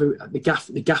whatever, the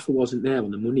gaffer wasn't there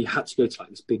on the Monday. He had to go to like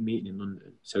this big meeting in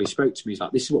London. So he spoke to me. He's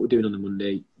like, this is what we're doing on the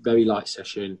Monday. Very light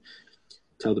session.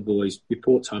 Tell the boys,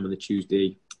 report time on the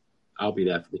Tuesday. I'll be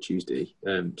there for the Tuesday.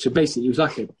 So basically, it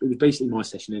was basically my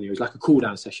session anyway. It was like a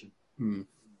cool-down session.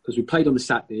 Because we played on the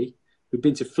Saturday. We'd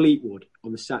been to Fleetwood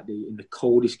on the Saturday in the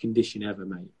coldest condition ever,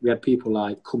 mate. We had people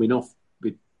like coming off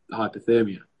with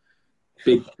hypothermia.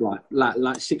 Big, like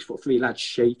 6'3" lads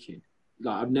shaking.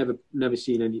 Like I've never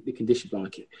seen any the conditions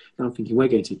like it. And I'm thinking we're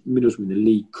going to Middlesbrough in the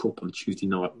League Cup on Tuesday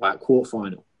night, like quarter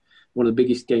final, one of the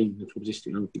biggest games in the club's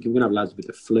history. And I'm thinking we're going to have lads with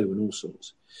the flu and all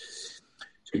sorts.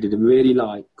 So we did a really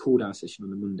light cool down session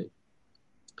on the Monday.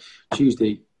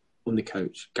 Tuesday on the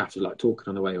coach, Gaff was like talking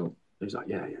on the way up. He was like,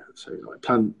 yeah. So like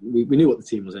plan. We knew what the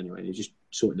team was anyway. And he was just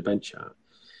sorting the bench out.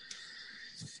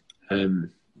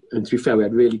 And to be fair, we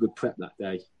had really good prep that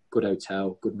day. Good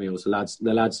hotel, good meals. The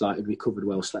lads like had recovered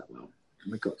well, slept well.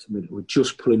 And we got to minute. We're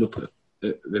just pulling up at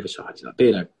Riverside. He's like,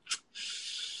 Beardo,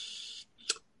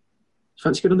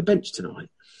 fancy going on the bench tonight?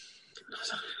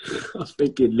 I was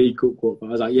thinking League Cup quarter. I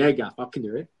was like, yeah, Gaff, I can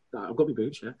do it. Like, I've got my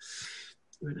boots, yeah.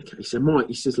 He went, okay. He said, Mike,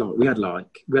 he says, like, we had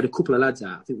a couple of lads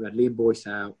out. I think we had Liam Boyce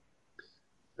out.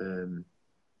 I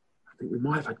think we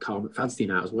might have had Carl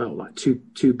McFadden out as well. Like two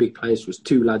big players for us,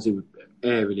 two lads who were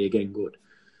aerially again good.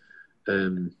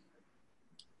 And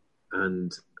I'm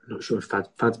not sure if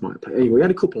Fads might have played. Anyway, we had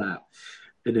a couple out.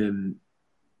 And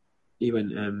he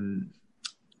went, I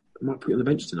might put you on the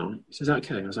bench tonight. He says,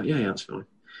 okay. I was like, yeah, that's fine.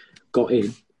 Got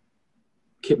in.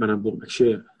 Kitman and bought my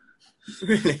shirt.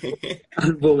 Really?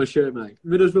 And bought my shirt, mate.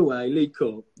 Middlesbrough away, League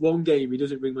Cup. One game, he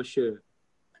doesn't bring my shirt.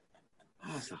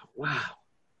 I was like, wow.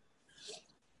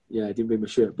 Yeah, I didn't bring my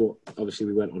shirt, but obviously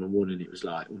we went on and won, and it was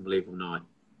like unbelievable night.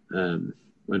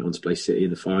 Went on to play City in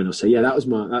the final. So yeah, that was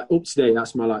my up to date.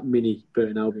 That's my like mini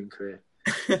Burton Albion career.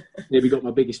 Maybe got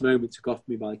my biggest moment took off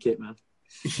me by the kit man.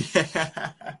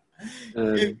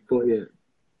 But yeah.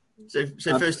 So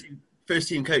first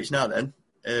team coach now then.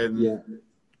 Yeah.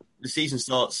 The season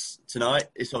starts tonight.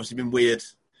 It's obviously been weird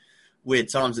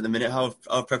times at the minute. How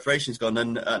have preparations gone,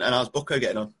 and how's Bucko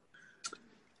getting on?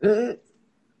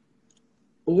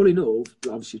 All in all,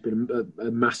 obviously it's been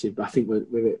a massive. I think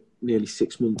we're nearly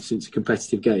 6 months since a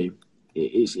competitive game.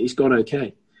 It's gone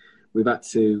okay. We've had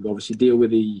to obviously deal with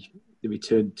the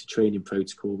return to training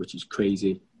protocol, which is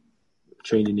crazy.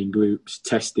 Training in groups,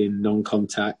 testing,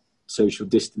 non-contact, social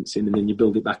distancing, and then you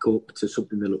build it back up to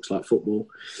something that looks like football.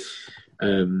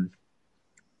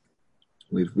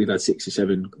 We've had 6 or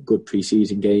 7 good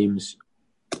pre-season games.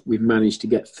 We've managed to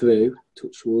get through,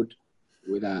 touch wood,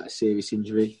 without a serious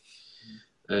injury.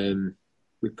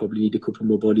 We probably need a couple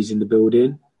more bodies in the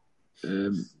building,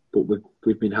 but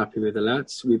we've been happy with the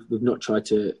lads. We've not tried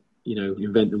to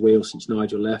invent the wheel since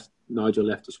Nigel left. Nigel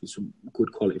left us with some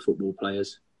good quality football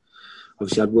players.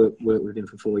 Obviously, I'd worked with him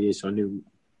for 4 years, so I knew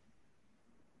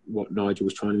what Nigel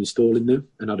was trying to install in them,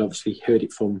 and I'd obviously heard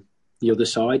it from the other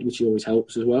side, which always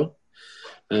helps as well.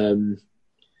 And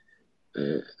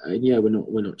yeah, we're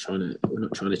not trying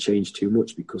to change too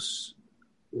much because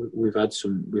we've had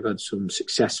some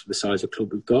success for the size of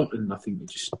club we've got, and I think we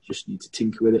just need to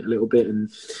tinker with it a little bit and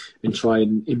try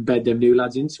and embed them new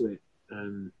lads into it.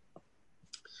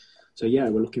 So yeah,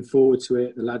 we're looking forward to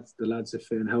it. The lads are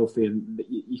fit and healthy, and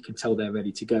you can tell they're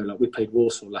ready to go. Like we played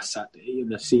Walsall last Saturday,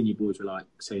 and the senior boys were like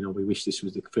saying, "Oh, we wish this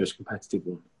was the first competitive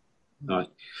one." Like,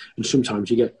 and sometimes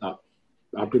you get like,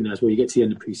 I've been there as well. You get to the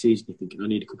end of pre-season, you're thinking, "I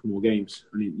need a couple more games."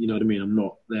 I mean, you know what I mean? I'm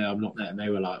not there, and they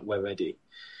were like, "We're ready."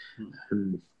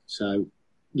 So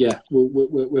yeah,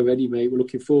 we're ready, mate. We're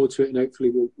looking forward to it, and hopefully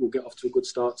we'll get off to a good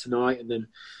start tonight, and then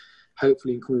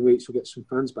hopefully in coming weeks we'll get some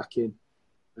fans back in.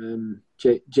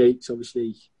 Jake's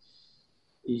obviously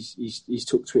he's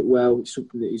took to it well. It's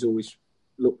something that he's always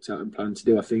looked at and planned to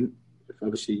do. I think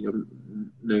obviously I've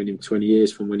known him 20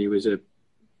 years from when he was a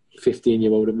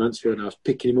 15-year-old at Mansfield, and I was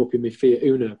picking him up in my Fiat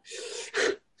Uno.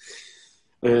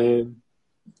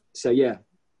 So yeah,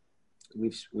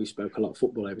 we spoke a lot of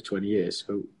football over 20 years.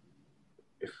 So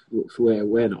if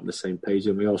we're not on the same page,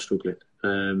 then we are struggling.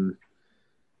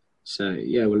 So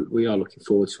yeah, we are looking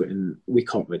forward to it, and we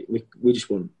can't really. We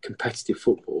just want competitive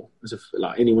football.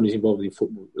 Like anyone who's involved in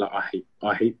football, like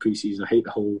I hate pre-season. I hate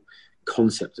the whole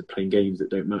concept of playing games that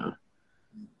don't matter.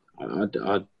 I'd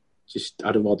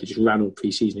rather just ran all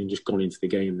pre-season and just gone into the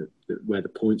game where the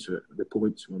points were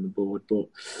on the board. But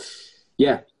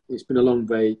yeah, it's been a long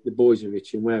day. The boys are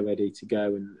itching. We're ready to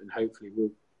go, and hopefully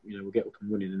we'll get up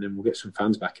and running, and then we'll get some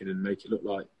fans back in and make it look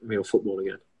like real football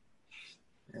again.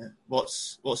 Yeah.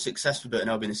 What's success for Burton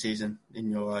Albion this season in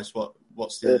your eyes?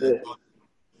 What's the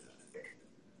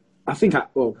I think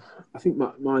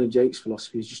mine and Jake's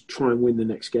philosophy is just try and win the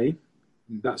next game.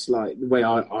 That's like the way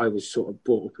I was sort of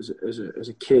brought up as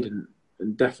a kid,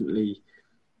 and definitely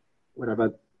when I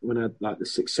had like the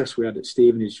success we had at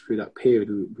Stevenage through that period,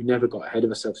 we never got ahead of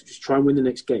ourselves. So just try and win the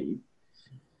next game,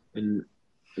 and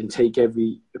take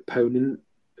every opponent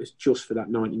as just for that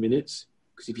 90 minutes.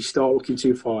 Because if you start looking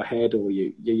too far ahead, or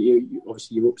you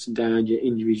obviously your ups and downs, your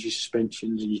injuries, your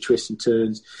suspensions, and your twists and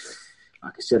turns,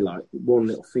 like I said, like one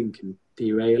little thing can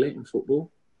derail it in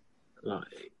football.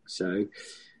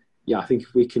 Yeah, I think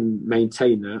if we can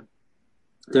maintain that,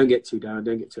 don't get too down,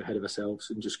 don't get too ahead of ourselves,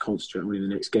 and just concentrate on winning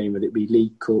the next game, whether it be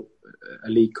League Cup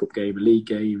game, a league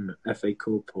game, FA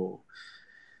Cup, or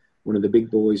one of the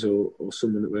big boys, or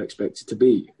someone that we're expected to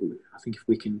beat. I think if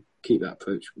we can keep that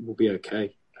approach, we'll be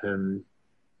okay.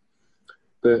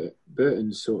 But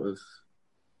Burton's sort of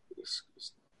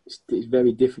it's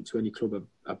very different to any club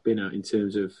I've been at in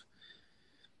terms of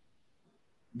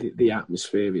the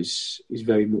atmosphere is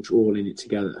very much all in it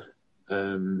together.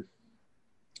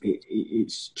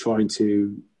 It's trying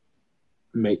to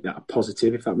make that a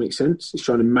positive, if that makes sense. It's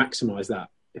trying to maximise that,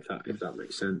 if that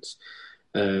makes sense.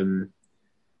 We're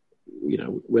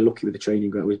lucky with the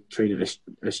training ground. We train at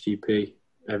SGP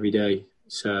every day,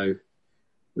 so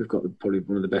we've got probably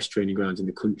one of the best training grounds in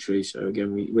the country. So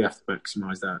again, we have to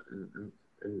maximise that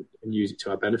and use it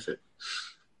to our benefit.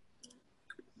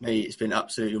 Mate, it's been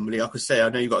absolutely unbelievable. I could say, I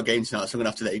know you've got a game tonight, so I'm going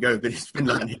to have to let you go, but it's been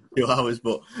like 2 hours,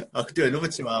 but I could do another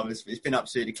 2 hours. It's been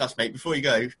absolutely class, mate. Before you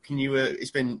go, can you,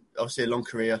 it's been obviously a long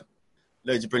career,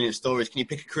 loads of brilliant stories. Can you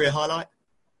pick a career highlight?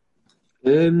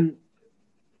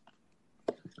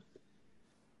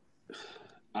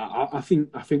 I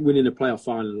think winning a playoff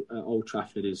final at Old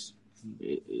Trafford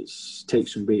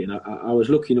takes some beating. I was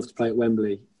lucky enough to play at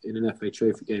Wembley in an FA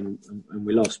Trophy game, and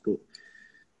we lost, but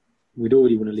we'd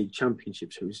already won a league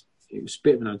championship, so it was a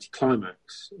bit of an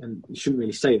anticlimax. And you shouldn't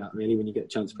really say that really when you get a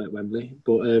chance to play at Wembley.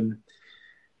 But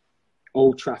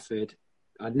Old Trafford,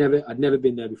 I'd never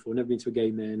been there before, never been to a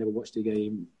game there, never watched a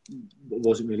game,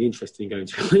 wasn't really interested in going,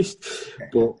 to be honest.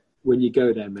 But when you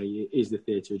go there, mate, it is the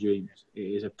theatre of dreams. It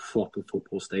is a proper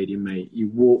football stadium, mate. You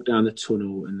walk down the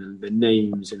tunnel, and the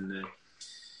names and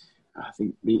I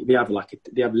think they have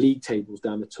league tables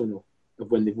down the tunnel of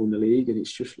when they've won the league, and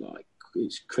it's just like,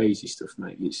 it's crazy stuff,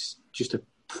 mate. It's just a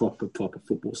proper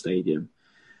football stadium.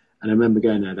 And I remember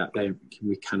going there that day and thinking,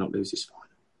 we cannot lose this final.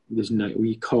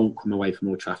 We can't come away from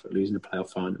Old Trafford losing a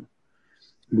playoff final.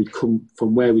 We'd come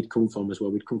from where we'd come from as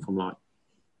well. We'd come from like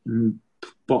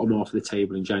bottom half of the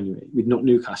table in January. We'd knocked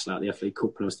Newcastle out of the FA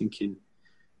Cup, and I was thinking,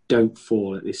 don't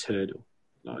fall at this hurdle.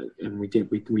 And we did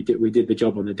the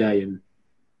job on the day, and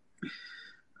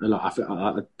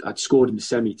I'd scored in the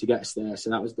semi to get us there, so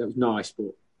that was nice, but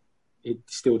it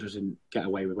still doesn't get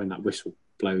away with when that whistle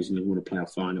blows and you won a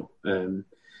playoff final.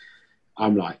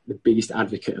 I'm like the biggest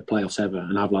advocate of playoffs ever,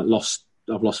 and I've lost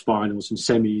finals and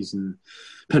semis and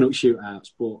penalty shootouts,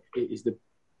 but it is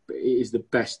the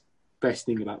best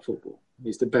thing about football.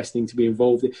 It's the best thing to be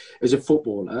involved in. As a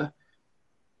footballer,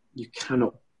 you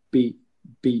cannot beat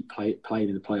playing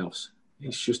in the playoffs.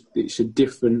 It's a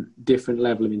different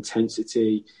level of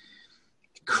intensity,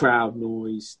 crowd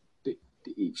noise.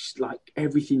 It's like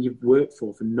everything you've worked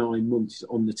for 9 months is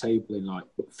on the table in like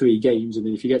 3 games, and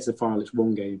then if you get to the final, it's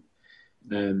 1 game.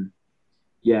 I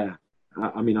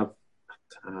mean, I've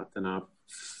done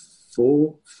 3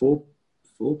 or 4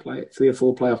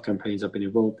 playoff campaigns I've been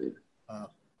involved in. Wow.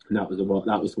 And that was the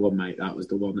one, mate. That was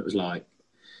the one that was like,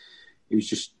 it was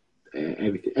just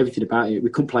everything about it. We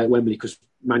couldn't play at Wembley because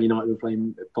Man United were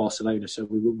playing at Barcelona, so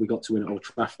we got to win at Old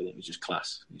Trafford. It was just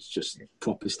class. It's just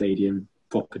proper stadium,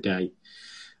 proper day.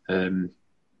 It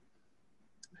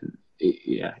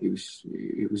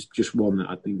was just one that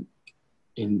I think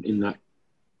in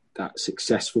that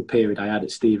successful period I had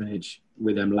at Stevenage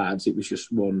with them lads, it was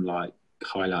just one like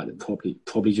highlight that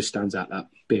probably just stands out that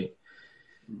bit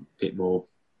more.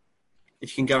 If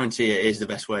you can guarantee it is the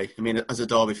best way. I mean, as a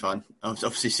Derby fan, I've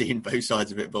obviously seen both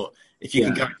sides of it, but if you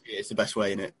can guarantee it's the best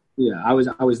way, innit? Yeah, I was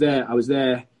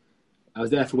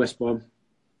there for West Brom.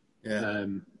 Yeah.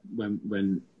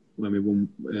 When we won,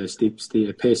 Steve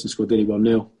Pearson scored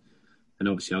 1-0, and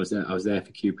obviously I was there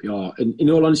for QPR. And in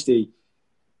all honesty,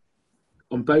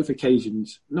 on both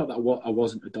occasions, not that I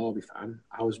wasn't a Derby fan,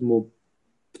 I was more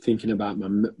thinking about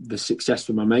the success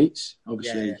for my mates.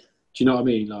 Obviously, Yeah. Do you know what I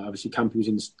mean? Like, obviously, Campy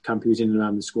was in and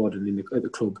around the squad and at the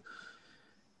club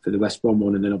for the West Brom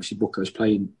one, and then obviously Booker was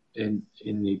playing in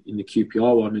the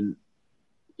QPR one, and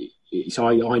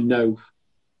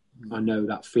I know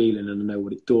that feeling, and I know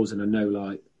what it does, and I know,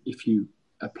 like, if you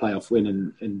a playoff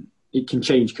win and it can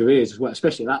change careers as well,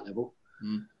 especially at that level.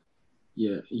 Mm.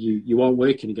 Yeah, you aren't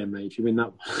working again, mate, if you win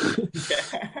that one.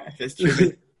 Yeah, that's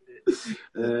true.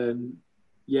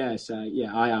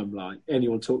 I am, like,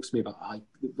 anyone talks to me about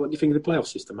what do you think of the playoff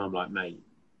system? I'm like, mate,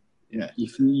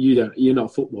 if you're not a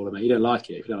footballer, mate, you don't like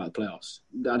it if you don't like the playoffs.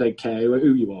 I don't care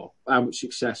who you are, how much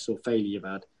success or failure you've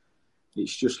had.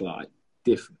 It's just like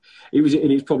different.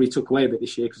 It probably took away a bit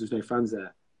this year because there's no fans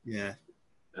there. Yeah.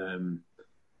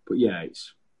 But yeah,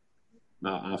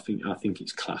 I think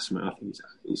it's class, man. I think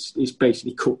it's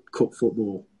basically cup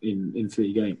football in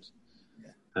 3 games.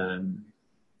 Yeah.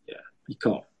 You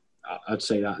can't. I'd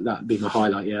say that'd be my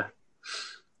highlight. Yeah.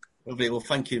 Lovely. Well,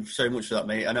 thank you so much for that,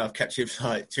 mate. I know I've kept you for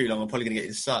like too long. I'm probably going to get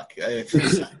you the sack.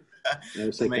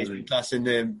 Amazing class.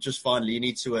 And just finally, you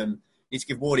need to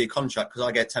give Wardy a contract because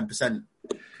I get 10%.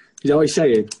 Is that what he's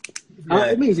saying? Yeah.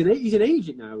 I mean, he's an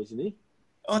agent now, isn't he?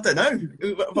 I don't know.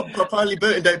 Apparently,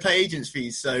 Burton don't pay agents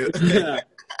fees, so.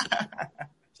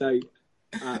 So,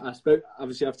 I spoke,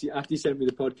 obviously, after he sent me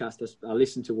the podcast, I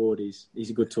listened to Wardy's.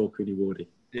 He's a good talker, isn't he, Wardy?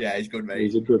 Yeah, he's good, mate.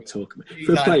 He's a good talker, mate.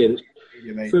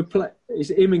 It's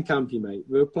him and Campy, mate.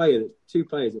 For two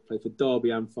players that play for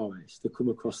Derby and Forest to come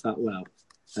across that well.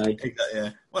 Eh? Exactly,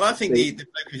 yeah. Well, I think the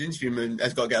bloke who's interviewing him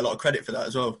has got to get a lot of credit for that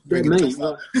as well. Yeah, mate,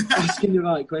 asking the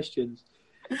right questions.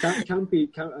 Campy,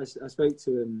 I spoke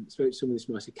to someone this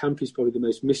morning. I said, Campy's probably the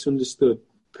most misunderstood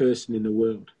person in the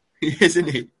world. Isn't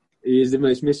he? He is the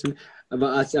most misunderstood.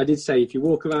 But I did say, if you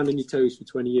walk around on your toes for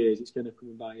 20 years, it's going to come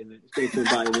and bite you in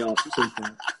the arse at some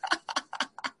point.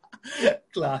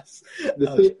 Class.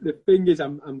 The thing is,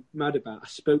 I'm mad about. I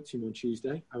spoke to him on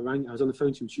Tuesday. I was on the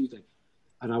phone to him Tuesday,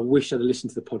 and I wish I'd have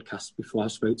listened to the podcast before I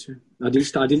spoke to him. I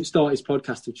didn't start his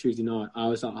podcast till Tuesday night. I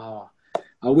was like,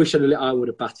 I wish I would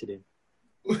have battered him.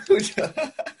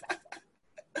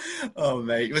 Oh,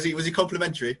 mate, was he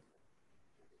complimentary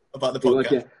about the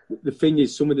podcast? Yeah. The thing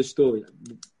is, some of the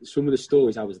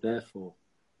stories I was there for.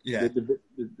 Yeah.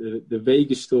 The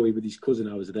Vegas story with his cousin,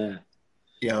 I was there.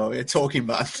 Yeah, we're talking,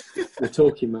 man. We're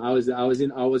talking, man. I was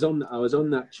on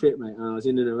that trip, mate, and I was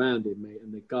in and around him, mate.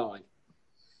 And the guy,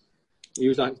 he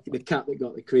was like the cat that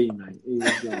got the cream, mate. He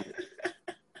was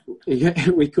like,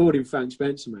 we called him Frank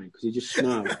Spencer, mate, because he just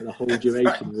smiled for the whole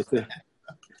duration he was there.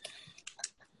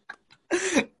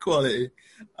 Quality,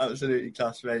 absolutely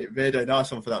class, mate. Virdo,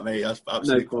 nice one for that, mate. That's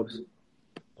absolutely no problems.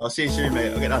 I'll see you soon,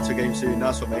 mate. I'll get out to a game soon.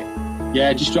 Nice one, mate.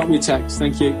 Yeah, just drop me a text.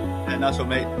 Thank you. Yeah, nice one,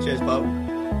 mate. Cheers, pal.